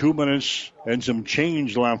 2 minutes and some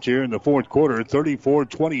change left here in the fourth quarter.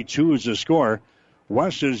 34-22 is the score.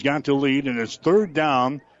 West has got the lead, and it's third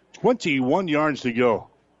down, 21 yards to go.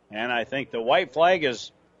 And I think the white flag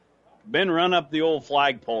has been run up the old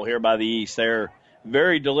flagpole here by the East. They're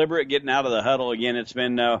very deliberate getting out of the huddle again. It's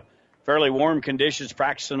been fairly warm conditions,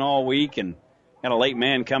 practicing all week, and got a late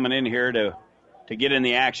man coming in here to get in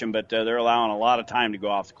the action, but they're allowing a lot of time to go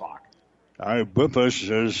off the clock. All right,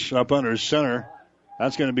 Bippus is up under center.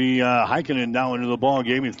 That's going to be Heikkinen now into the ball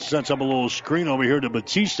game. He sets up a little screen over here to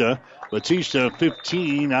Batista. Batista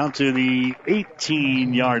 15 out to the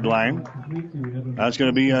 18-yard line. That's going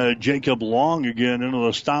to be Jacob Long again into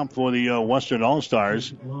the stop for the Western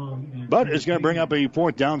All-Stars. But it's going to bring up a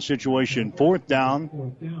fourth down situation. Fourth down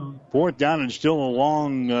and still a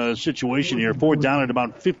long situation here. Fourth down at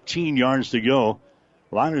about 15 yards to go.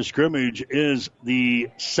 Line of scrimmage is the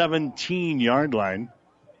 17-yard line.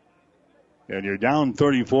 And you're down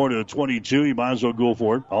 34-22. You might as well go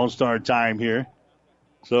for it. All-star time here.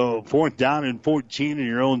 So fourth down and 14 in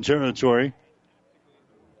your own territory.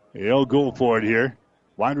 They'll go for it here.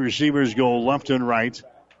 Wide receivers go left and right.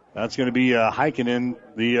 That's going to be Heikkinen,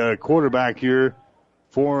 the quarterback here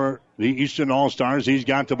for the Eastern All-Stars. He's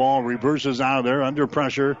got the ball, reverses out of there under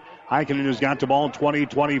pressure. Heikkinen has got the ball 20,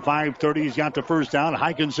 25, 30. He's got the first down.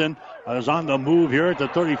 Heikinson is on the move here at the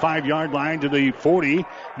 35-yard line to the 40.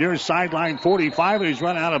 Near sideline 45, and he's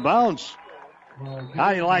run out of bounds.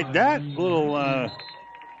 How do you like that little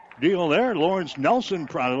deal there? Lawrence Nelson,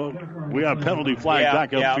 we got a penalty flag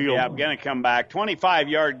back upfield. Yeah, I'm going to come back.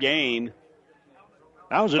 25-yard gain.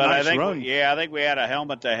 That was a nice run. I think we had a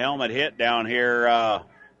helmet-to-helmet hit down here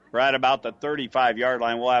right about the 35-yard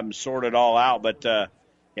line. We'll have them sorted all out, but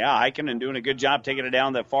Heikkinen doing a good job taking it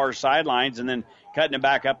down the far sidelines and then cutting it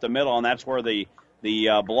back up the middle, and that's where the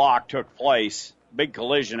block took place. Big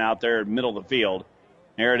collision out there in the middle of the field.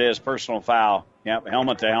 There it is, personal foul. Yep,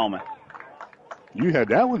 helmet to helmet. You had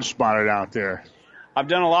that one spotted out there. I've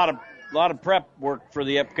done a lot of prep work for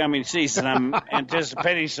the upcoming season. I'm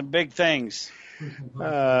anticipating some big things. All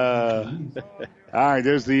right,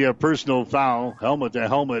 there's the personal foul, helmet to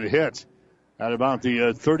helmet hit at about the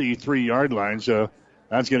 33-yard line. So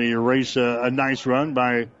that's going to erase a nice run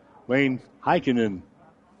by Lane Heikkinen.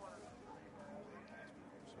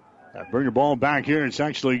 Bring the ball back here. It's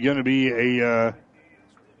actually going to be a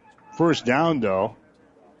first down, though.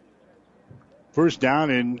 First down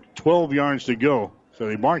and 12 yards to go. So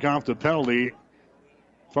they mark off the penalty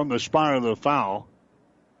from the spot of the foul.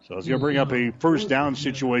 So it's going to bring up a first down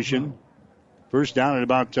situation. First down at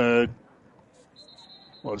about,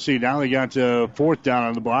 let's see, now they got fourth down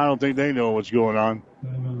on the ball. I don't think they know what's going on.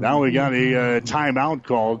 Now we got a timeout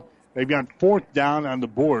called. They've got fourth down on the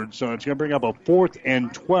board, so it's going to bring up a 4th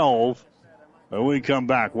and 12 when we come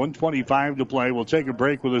back. 1:25 to play. We'll take a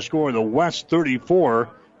break with a score of the West 34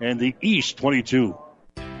 and the East 22.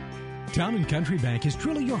 Town & Country Bank is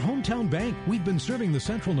truly your hometown bank. We've been serving the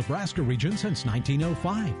central Nebraska region since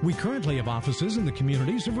 1905. We currently have offices in the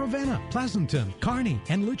communities of Ravenna, Pleasanton, Kearney,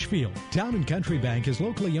 and Litchfield. Town & Country Bank is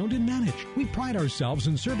locally owned and managed. We pride ourselves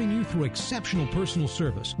in serving you through exceptional personal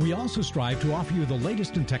service. We also strive to offer you the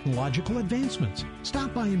latest in technological advancements.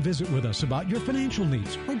 Stop by and visit with us about your financial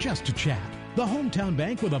needs or just to chat. The hometown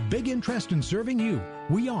bank with a big interest in serving you.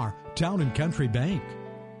 We are Town & Country Bank.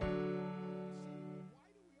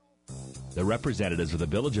 The representatives of the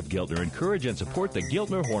Village of Giltner encourage and support the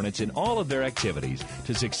Giltner Hornets in all of their activities.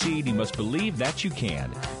 To succeed, you must believe that you can.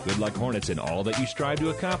 Good luck, Hornets, in all that you strive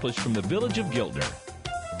to accomplish from the Village of Giltner.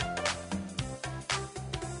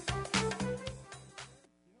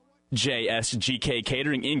 JSGK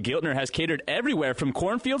Catering in Giltner has catered everywhere from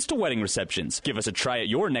cornfields to wedding receptions. Give us a try at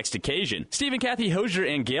your next occasion. Steve and Kathy Hosier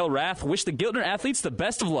and Gail Rath wish the Giltner athletes the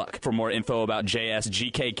best of luck. For more info about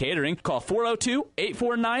JSGK Catering, call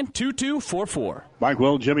 402-849-2244. Mike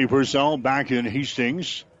Will, Jimmy Purcell back in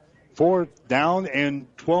Hastings. 4th down and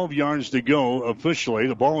 12 yards to go officially.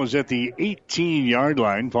 The ball is at the 18-yard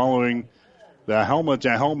line following the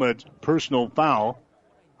helmet-to-helmet personal foul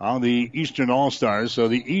on the Eastern All-Stars. So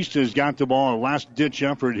the East has got the ball, a last-ditch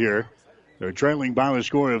effort here. They're trailing by the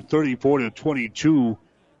score of 34-22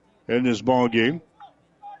 in this ball game.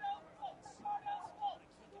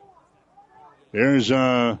 There's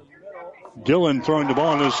Dillon throwing the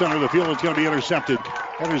ball in the center of the field. It's going to be intercepted.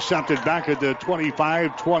 Intercepted back at the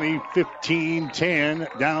 25, 20, 15, 10,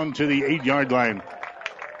 down to the 8-yard line.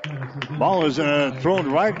 Ball is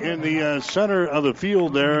thrown right in the center of the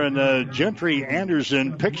field there, and Gentry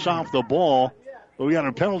Anderson picks off the ball. But we got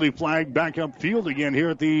a penalty flag back up field again here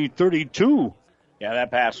at the 32. Yeah, that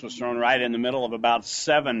pass was thrown right in the middle of about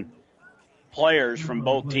 7 players from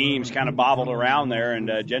both teams, kind of bobbled around there,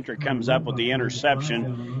 and Gentry comes up with the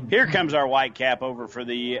interception. Here comes our Whitecap over for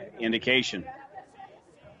the indication.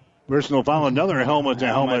 Personal foul, another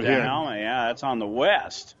helmet-to-helmet hit. Yeah, that's on the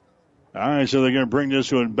West. All right, so they're going to bring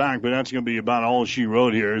this one back, but that's going to be about all she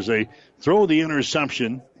wrote here as they throw the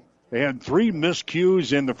interception. They had 3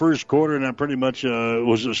 miscues in the first quarter, and that pretty much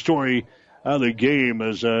was the story of the game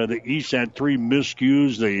as the East had 3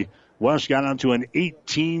 miscues. The West got out to an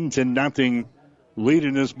 18-0 lead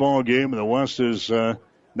in this ball game, and the West has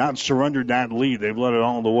not surrendered that lead. They've let it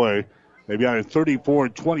all the way. They've got a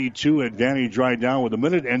 34-22 advantage right now with 1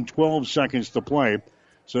 minute and 12 seconds to play.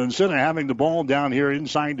 So instead of having the ball down here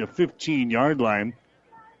inside the 15-yard line,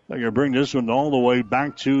 they're going to bring this one all the way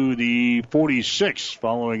back to the 46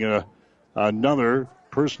 following another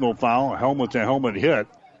personal foul, helmet-to-helmet hit.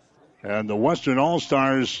 And the Western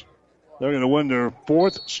All-Stars, they're going to win their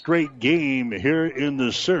 4th straight game here in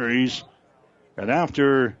the series. And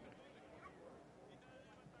after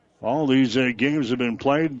all these games have been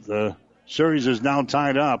played, the series is now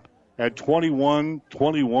tied up at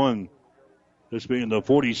 21-21. This being the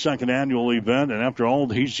 42nd annual event, and after all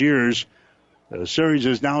these years, the series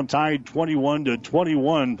is now tied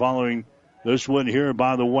 21-21 following this win here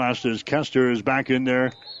by the West as Kester is back in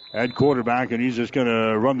there at quarterback, and he's just going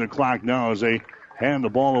to run the clock now as they hand the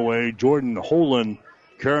ball away. Jordan Holen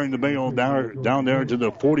carrying the ball down there to the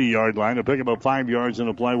 40-yard line to pick up 5 yards in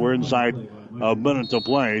the play. We're inside a minute to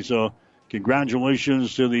play, so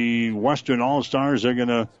congratulations to the Western All-Stars. They're going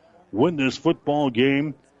to win this football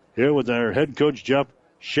game here with their head coach, Jeff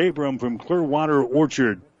Shabram from Clearwater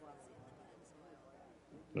Orchard.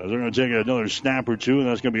 So they're going to take another snap or two, and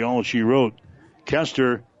that's going to be all she wrote.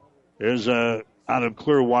 Kester is out of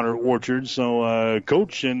Clearwater Orchard. So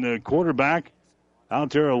coach and quarterback out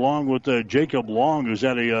there along with Jacob Long, who's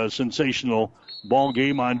had a sensational ball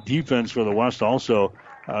game on defense for the West also.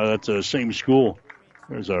 That's the same school.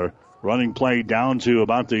 There's a running play down to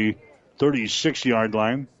about the 36-yard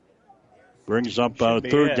line. Brings up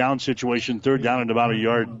third down situation, 3rd down at about a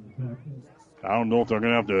yard. I don't know if they're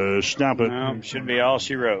going to have to snap it. No, should be all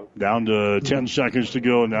she wrote. Down to 10 seconds to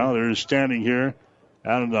go now. They're standing here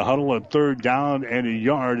out of the huddle at 3rd down and a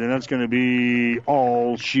yard, and that's going to be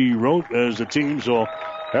all she wrote as the teams will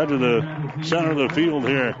head to the center of the field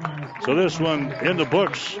here. So this one in the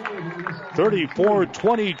books.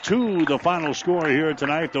 34-22, the final score here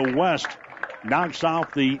tonight. The West knocks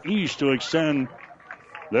off the East to extend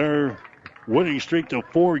their winning streak to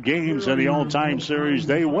 4 games in the all-time series.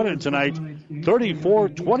 They win it tonight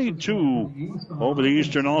 34-22 over the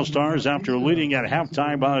Eastern All-Stars after leading at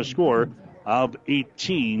halftime by a score of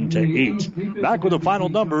 18-8. Back with the final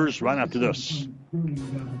numbers right after this.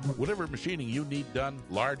 Whatever machining you need done,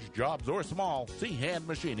 large jobs or small, see Hand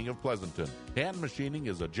Machining of Pleasanton. Hand Machining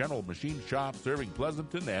is a general machine shop serving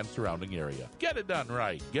Pleasanton and surrounding area. Get it done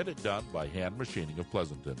right. Get it done by Hand Machining of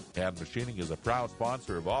Pleasanton. Hand Machining is a proud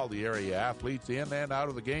sponsor of all the area athletes in and out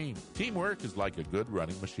of the game. Teamwork is like a good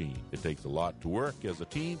running machine. It takes a lot to work as a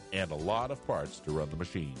team and a lot of parts to run the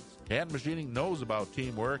machines. Hand Machining knows about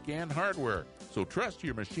teamwork and hard work, so trust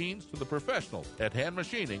your machines to the professionals at Hand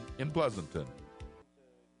Machining in Pleasanton.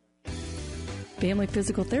 Family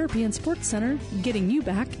Physical Therapy and Sports Center, getting you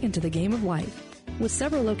back into the game of life, with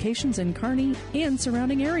several locations in Kearney and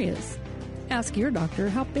surrounding areas. Ask your doctor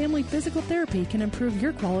how Family Physical Therapy can improve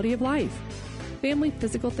your quality of life. Family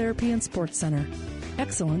Physical Therapy and Sports Center,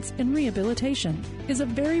 excellence in rehabilitation, is a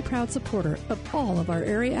very proud supporter of all of our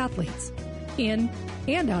area athletes, in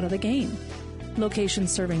and out of the game.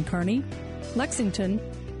 Locations serving Kearney, Lexington,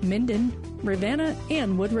 Minden, Ravenna,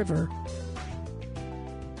 and Wood River.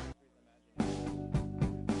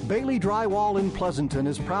 Bailey Drywall in Pleasanton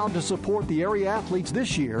is proud to support the area athletes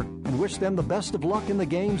this year and wish them the best of luck in the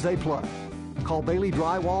games they play. Call Bailey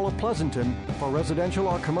Drywall of Pleasanton for residential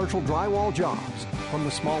or commercial drywall jobs. From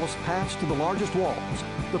the smallest patch to the largest walls,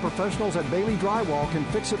 the professionals at Bailey Drywall can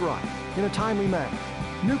fix it right in a timely manner.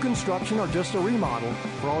 New construction or just a remodel,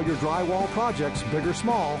 for all your drywall projects, big or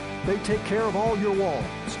small, they take care of all your walls.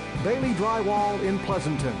 Bailey Drywall in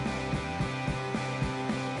Pleasanton.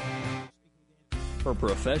 For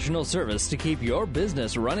professional service to keep your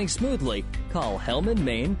business running smoothly, call Hellman,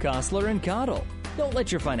 Maine, Kostler, and Cottle. Don't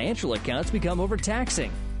let your financial accounts become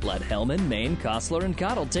overtaxing. Let Hellman, Maine, Kostler, and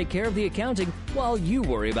Cottle take care of the accounting while you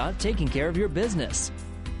worry about taking care of your business.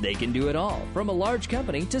 They can do it all, from a large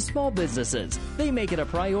company to small businesses. They make it a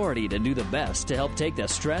priority to do the best to help take the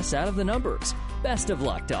stress out of the numbers. Best of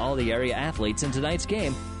luck to all the area athletes in tonight's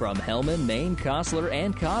game from Hellman, Maine, Kostler,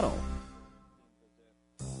 and Cottle.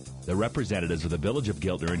 The representatives of the Village of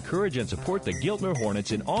Giltner encourage and support the Giltner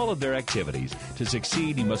Hornets in all of their activities. To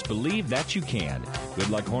succeed, you must believe that you can.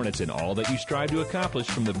 Good luck, Hornets, in all that you strive to accomplish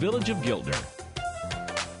from the Village of Giltner.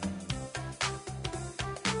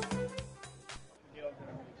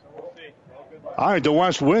 All right, the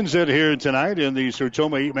West wins it here tonight in the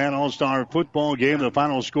Sertoma 8-man All-Star football game. The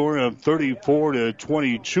final score of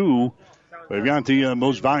 34-22. We've got the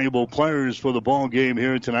most valuable players for the ball game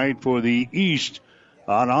here tonight for the East.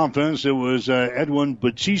 On offense, it was Edwin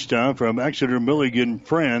Batista from Exeter Milligan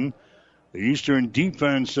Friend. The Eastern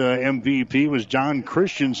defense MVP was John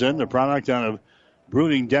Christensen, the product out of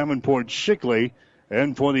Bruning Davenport Shickley.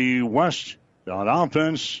 And for the West, on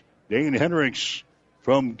offense, Dane Hendricks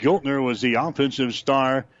from Giltner was the offensive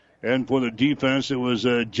star. And for the defense, it was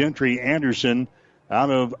Gentry Anderson out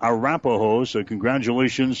of Arapahoe. So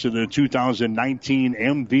congratulations to the 2019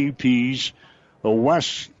 MVPs. The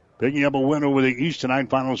West picking up a win over the East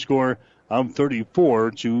tonight. Final score of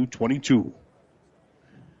 34-22.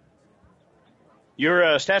 Your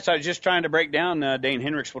stats I was just trying to break down. Dane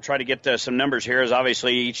Hendricks will try to get some numbers here, as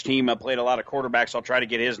obviously each team played a lot of quarterbacks. I'll try to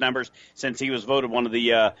get his numbers since he was voted one of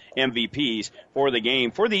the MVPs for the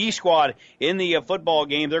game. For the East squad in the football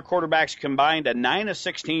game, their quarterbacks combined a 9 of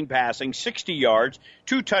 16 passing, 60 yards,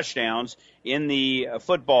 2 touchdowns in the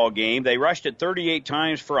football game. They rushed it 38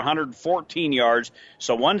 times for 114 yards,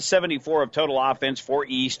 so 174 of total offense for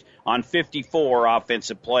East on 54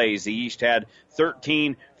 offensive plays. The East had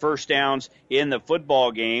 13 first downs in the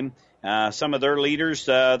football game. Some of their leaders,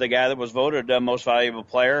 the guy that was voted most valuable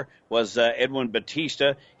player was Edwin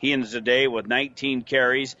Batista. He ends the day with 19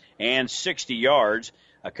 carries and 60 yards.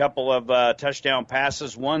 A couple of touchdown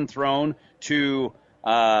passes, one thrown to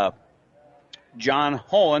John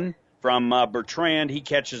Holland from Bertrand. He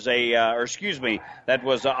catches that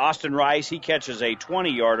was Austin Rice. He catches a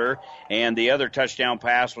 20-yarder, and the other touchdown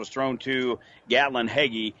pass was thrown to Gatlin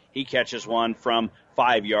Heggie. He catches one from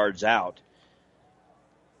 5 yards out.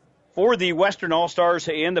 For the Western All-Stars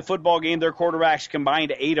in the football game, their quarterbacks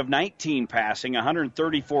combined 8 of 19 passing,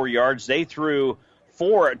 134 yards. They threw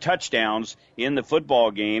 4 touchdowns in the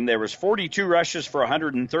football game. There was 42 rushes for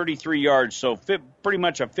 133 yards, so pretty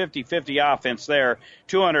much a 50-50 offense there.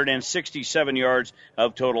 267 yards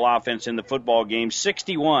of total offense in the football game.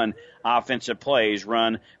 61 offensive plays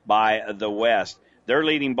run by the West. Their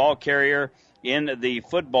leading ball carrier in the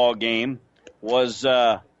football game was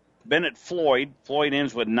Bennett Floyd. Floyd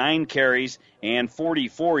ends with 9 carries and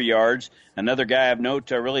 44 yards. Another guy of note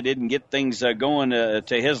really didn't get things going to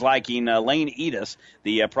his liking. Lane Edis,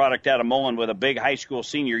 the product out of Mullen with a big high school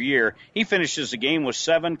senior year. He finishes the game with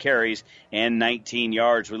 7 carries and 19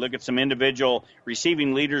 yards. We look at some individual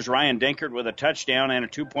receiving leaders. Ryan Denkert with a touchdown and a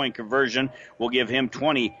 2-point conversion will give him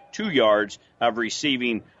 22 yards of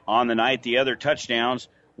receiving on the night. The other touchdowns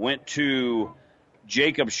went to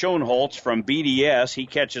Jacob Schoenholtz from BDS. He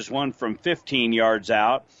catches one from 15 yards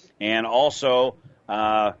out. And also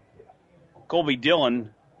Colby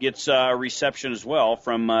Dillon gets a reception as well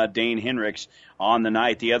from Dane Hendricks on the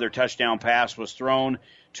night. The other touchdown pass was thrown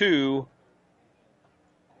to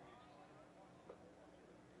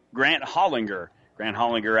Grant Hollinger. Grant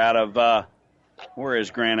Hollinger out of, where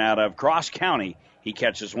is Grant out of? Cross County. He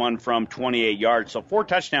catches one from 28 yards. So 4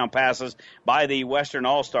 touchdown passes by the Western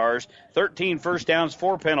All-Stars. 13 first downs,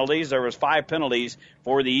 4 penalties. There was 5 penalties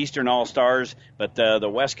for the Eastern All-Stars, but the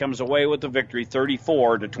West comes away with the victory,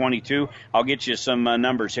 34-22. I'll get you some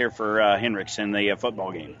numbers here for Hendricks in the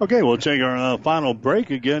football game. Okay, we'll take our final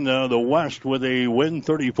break. Again, the West with a win,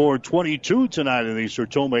 34-22 tonight in the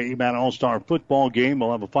Sertoma 8-man All-Star football game.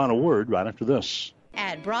 We'll have a final word right after this.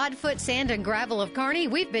 At Broadfoot Sand and Gravel of Kearney,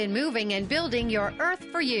 we've been moving and building your earth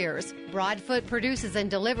for years. Broadfoot produces and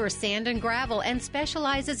delivers sand and gravel and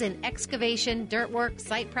specializes in excavation, dirt work,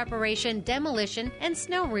 site preparation, demolition, and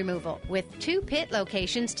snow removal, with 2 pit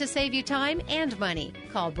locations to save you time and money.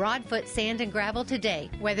 Call Broadfoot Sand and Gravel today,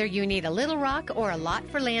 whether you need a little rock or a lot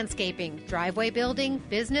for landscaping, driveway building,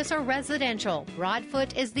 business, or residential.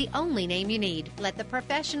 Broadfoot is the only name you need. Let the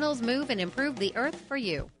professionals move and improve the earth for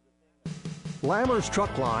you. Lammer's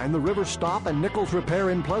Truck Line, the River Stop, and Nichols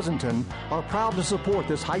Repair in Pleasanton are proud to support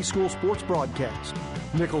this high school sports broadcast.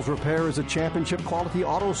 Nichols Repair is a championship quality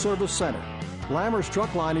auto service center. Lammer's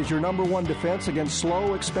Truck Line is your #1 defense against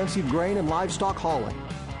slow, expensive grain and livestock hauling.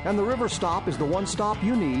 And the River Stop is the one stop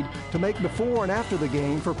you need to make before and after the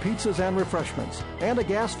game for pizzas and refreshments, and a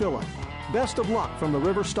gas fill-up. Best of luck from the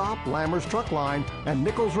River Stop, Lammer's Truck Line, and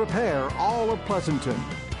Nichols Repair, all of Pleasanton.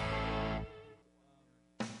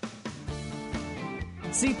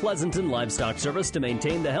 See Pleasanton Livestock Service to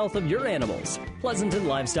maintain the health of your animals. Pleasanton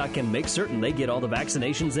Livestock can make certain they get all the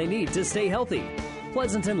vaccinations they need to stay healthy.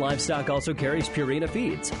 Pleasanton Livestock also carries Purina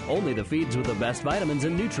feeds, only the feeds with the best vitamins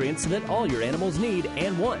and nutrients that all your animals need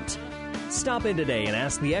and want. Stop in today and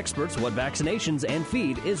ask the experts what vaccinations and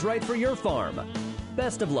feed is right for your farm.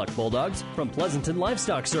 Best of luck, Bulldogs, from Pleasanton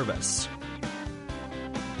Livestock Service.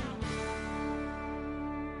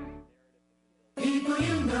 People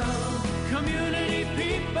you know, community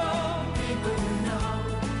people, people you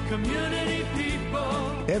know, community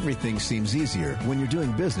people. Everything seems easier when you're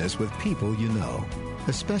doing business with people you know,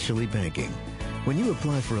 especially banking. When you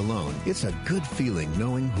apply for a loan, it's a good feeling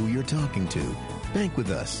knowing who you're talking to. Bank with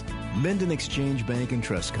us. Menden Exchange Bank and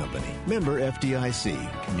Trust Company. Member FDIC.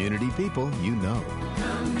 Community people you know.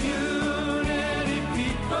 Community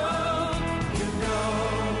people you know.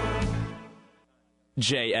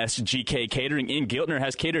 JSGK Catering in Giltner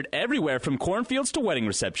has catered everywhere from cornfields to wedding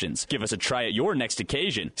receptions. Give us a try at your next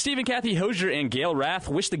occasion. Steve and Kathy Hosier and Gail Rath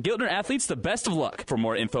wish the Giltner athletes the best of luck. For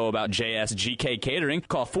more info about JSGK Catering,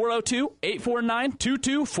 call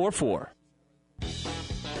 402-849-2244.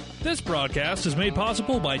 This broadcast is made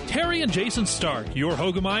possible by Terry and Jason Stark, your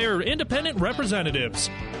Hogemeyer independent representatives.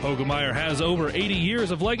 Hogemeyer has over 80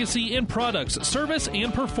 years of legacy in products, service,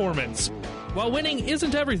 and performance. While winning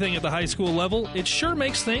isn't everything at the high school level, it sure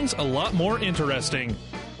makes things a lot more interesting.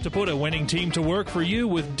 To put a winning team to work for you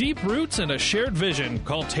with deep roots and a shared vision,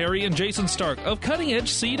 call Terry and Jason Stark of Cutting Edge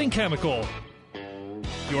Seed and Chemical.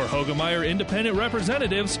 Your Hogemeyer independent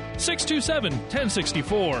representatives,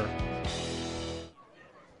 627-1064.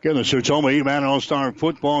 Again, the Sertoma 8-man All-Star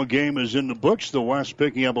football game is in the books. The West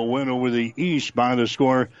picking up a win over the East by the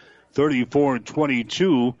score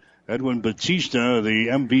 34-22. Edwin Batista, the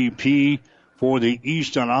MVP for the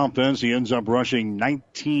East on offense. He ends up rushing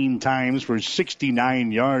 19 times for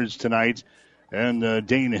 69 yards tonight. And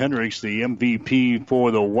Dane Hendricks, the MVP for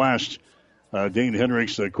the West. Dane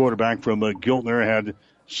Hendricks, the quarterback from Giltner, had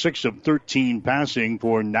 6 of 13 passing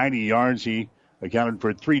for 90 yards. He accounted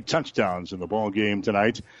for 3 touchdowns in the ball game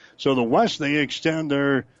tonight. So the West, they extend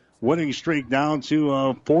their winning streak down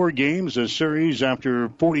to 4 games, a series after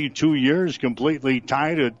 42 years, completely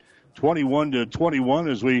tied at 21-21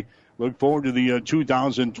 as we look forward to the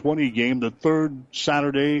 2020 game, the 3rd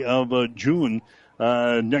Saturday of June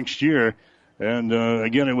next year. And,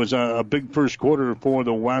 again, it was a big first quarter for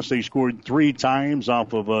the West. They scored 3 times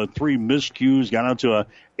off of 3 miscues, got out to a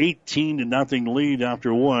 18-0 lead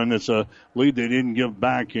after one. It's a lead they didn't give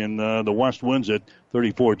back, and the West wins it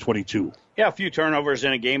 34-22. Yeah, a few turnovers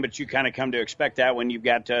in a game, but you kind of come to expect that when you've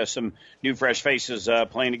got some new, fresh faces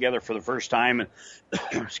playing together for the first time.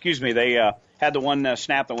 Excuse me, they had the one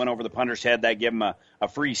snap that went over the punter's head. That gave them a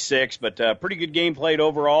free 6, but pretty good game played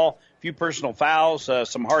overall. A few personal fouls,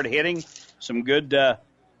 some hard hitting, some good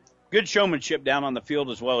showmanship down on the field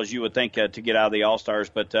as well as you would think to get out of the All-Stars.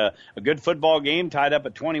 But a good football game tied up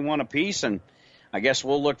at 21 apiece, and I guess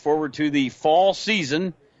we'll look forward to the fall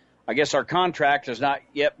season. I guess our contract has not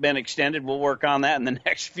yet been extended. We'll work on that in the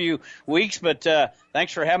next few weeks. But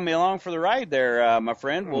thanks for having me along for the ride there, my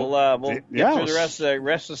friend. We'll get through the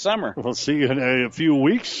rest of the summer. We'll see you in a few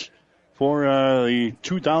weeks for the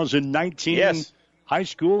 2019 high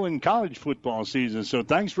school and college football season. So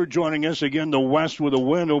thanks for joining us. Again, the West with a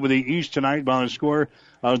win over the East tonight by a score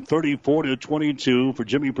of 34-22. For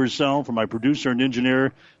Jimmy Purcell, for my producer and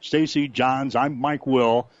engineer, Stacy Johns, I'm Mike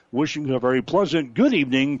Will, wishing you a very pleasant good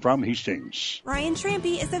evening from Hastings. Ryan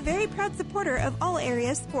Trampy is a very proud supporter of all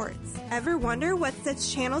area sports. Ever wonder what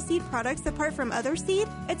sets Channel Seed products apart from other seed?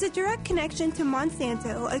 It's a direct connection to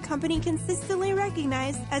Monsanto, a company consistently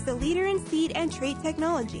recognized as a leader in seed and trait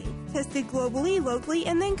technology. Tested globally, locally,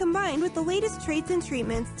 and then combined with the latest traits and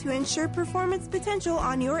treatments to ensure performance potential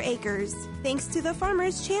on your acres. Thanks to the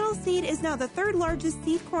farmers, Channel Seed is now the 3rd largest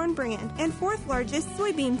seed corn brand and 4th largest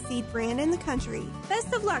soybean seed brand in the country.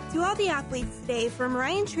 Best of luck to all the athletes today from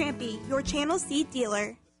Ryan Trampy, your Channel Seed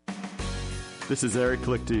dealer. This is Eric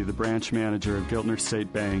Lichty, the branch manager of Giltner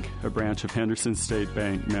State Bank, a branch of Henderson State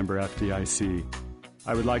Bank, member FDIC.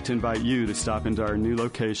 I would like to invite you to stop into our new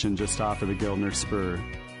location just off of the Giltner Spur.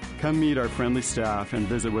 Come meet our friendly staff and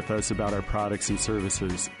visit with us about our products and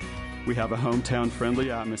services. We have a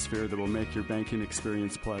hometown-friendly atmosphere that will make your banking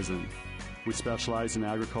experience pleasant. We specialize in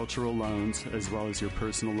agricultural loans as well as your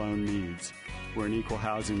personal loan needs. We're an equal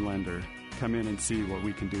housing lender. Come in and see what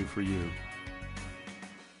we can do for you.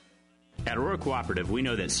 At Aurora Cooperative, we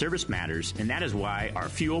know that service matters, and that is why our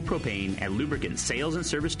fuel, propane, and lubricant sales and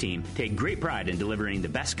service team take great pride in delivering the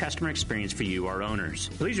best customer experience for you, our owners.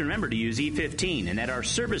 Please remember to use E15 and that our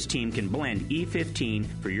service team can blend E15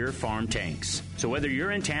 for your farm tanks. So whether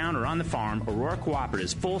you're in town or on the farm, Aurora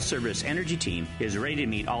Cooperative's full-service energy team is ready to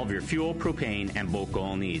meet all of your fuel, propane, and bulk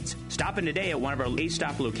oil needs. Stop in today at one of our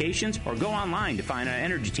A-Stop locations or go online to find our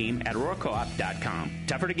energy team at auroracoop.com.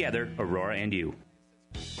 Tougher together, Aurora and you.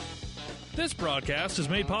 This broadcast is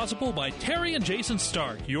made possible by Terry and Jason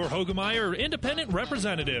Stark, your Hogemeyer independent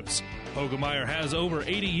representatives. Hogemeyer has over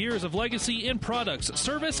 80 years of legacy in products,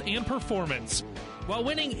 service, and performance. While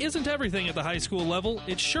winning isn't everything at the high school level,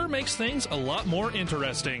 it sure makes things a lot more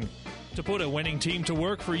interesting. To put a winning team to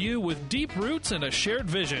work for you with deep roots and a shared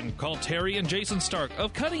vision, call Terry and Jason Stark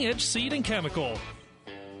of Cutting Edge Seed and Chemical.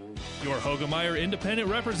 Your Hogemeyer independent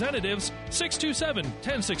representatives,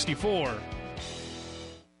 627-1064.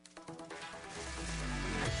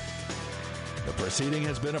 The proceeding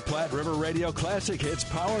has been a Platte River Radio Classic Hits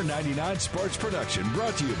Power 99 sports production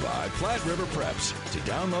brought to you by Platte River Preps. To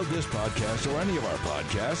download this podcast or any of our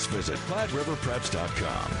podcasts, visit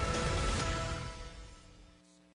PlatteRiverPreps.com.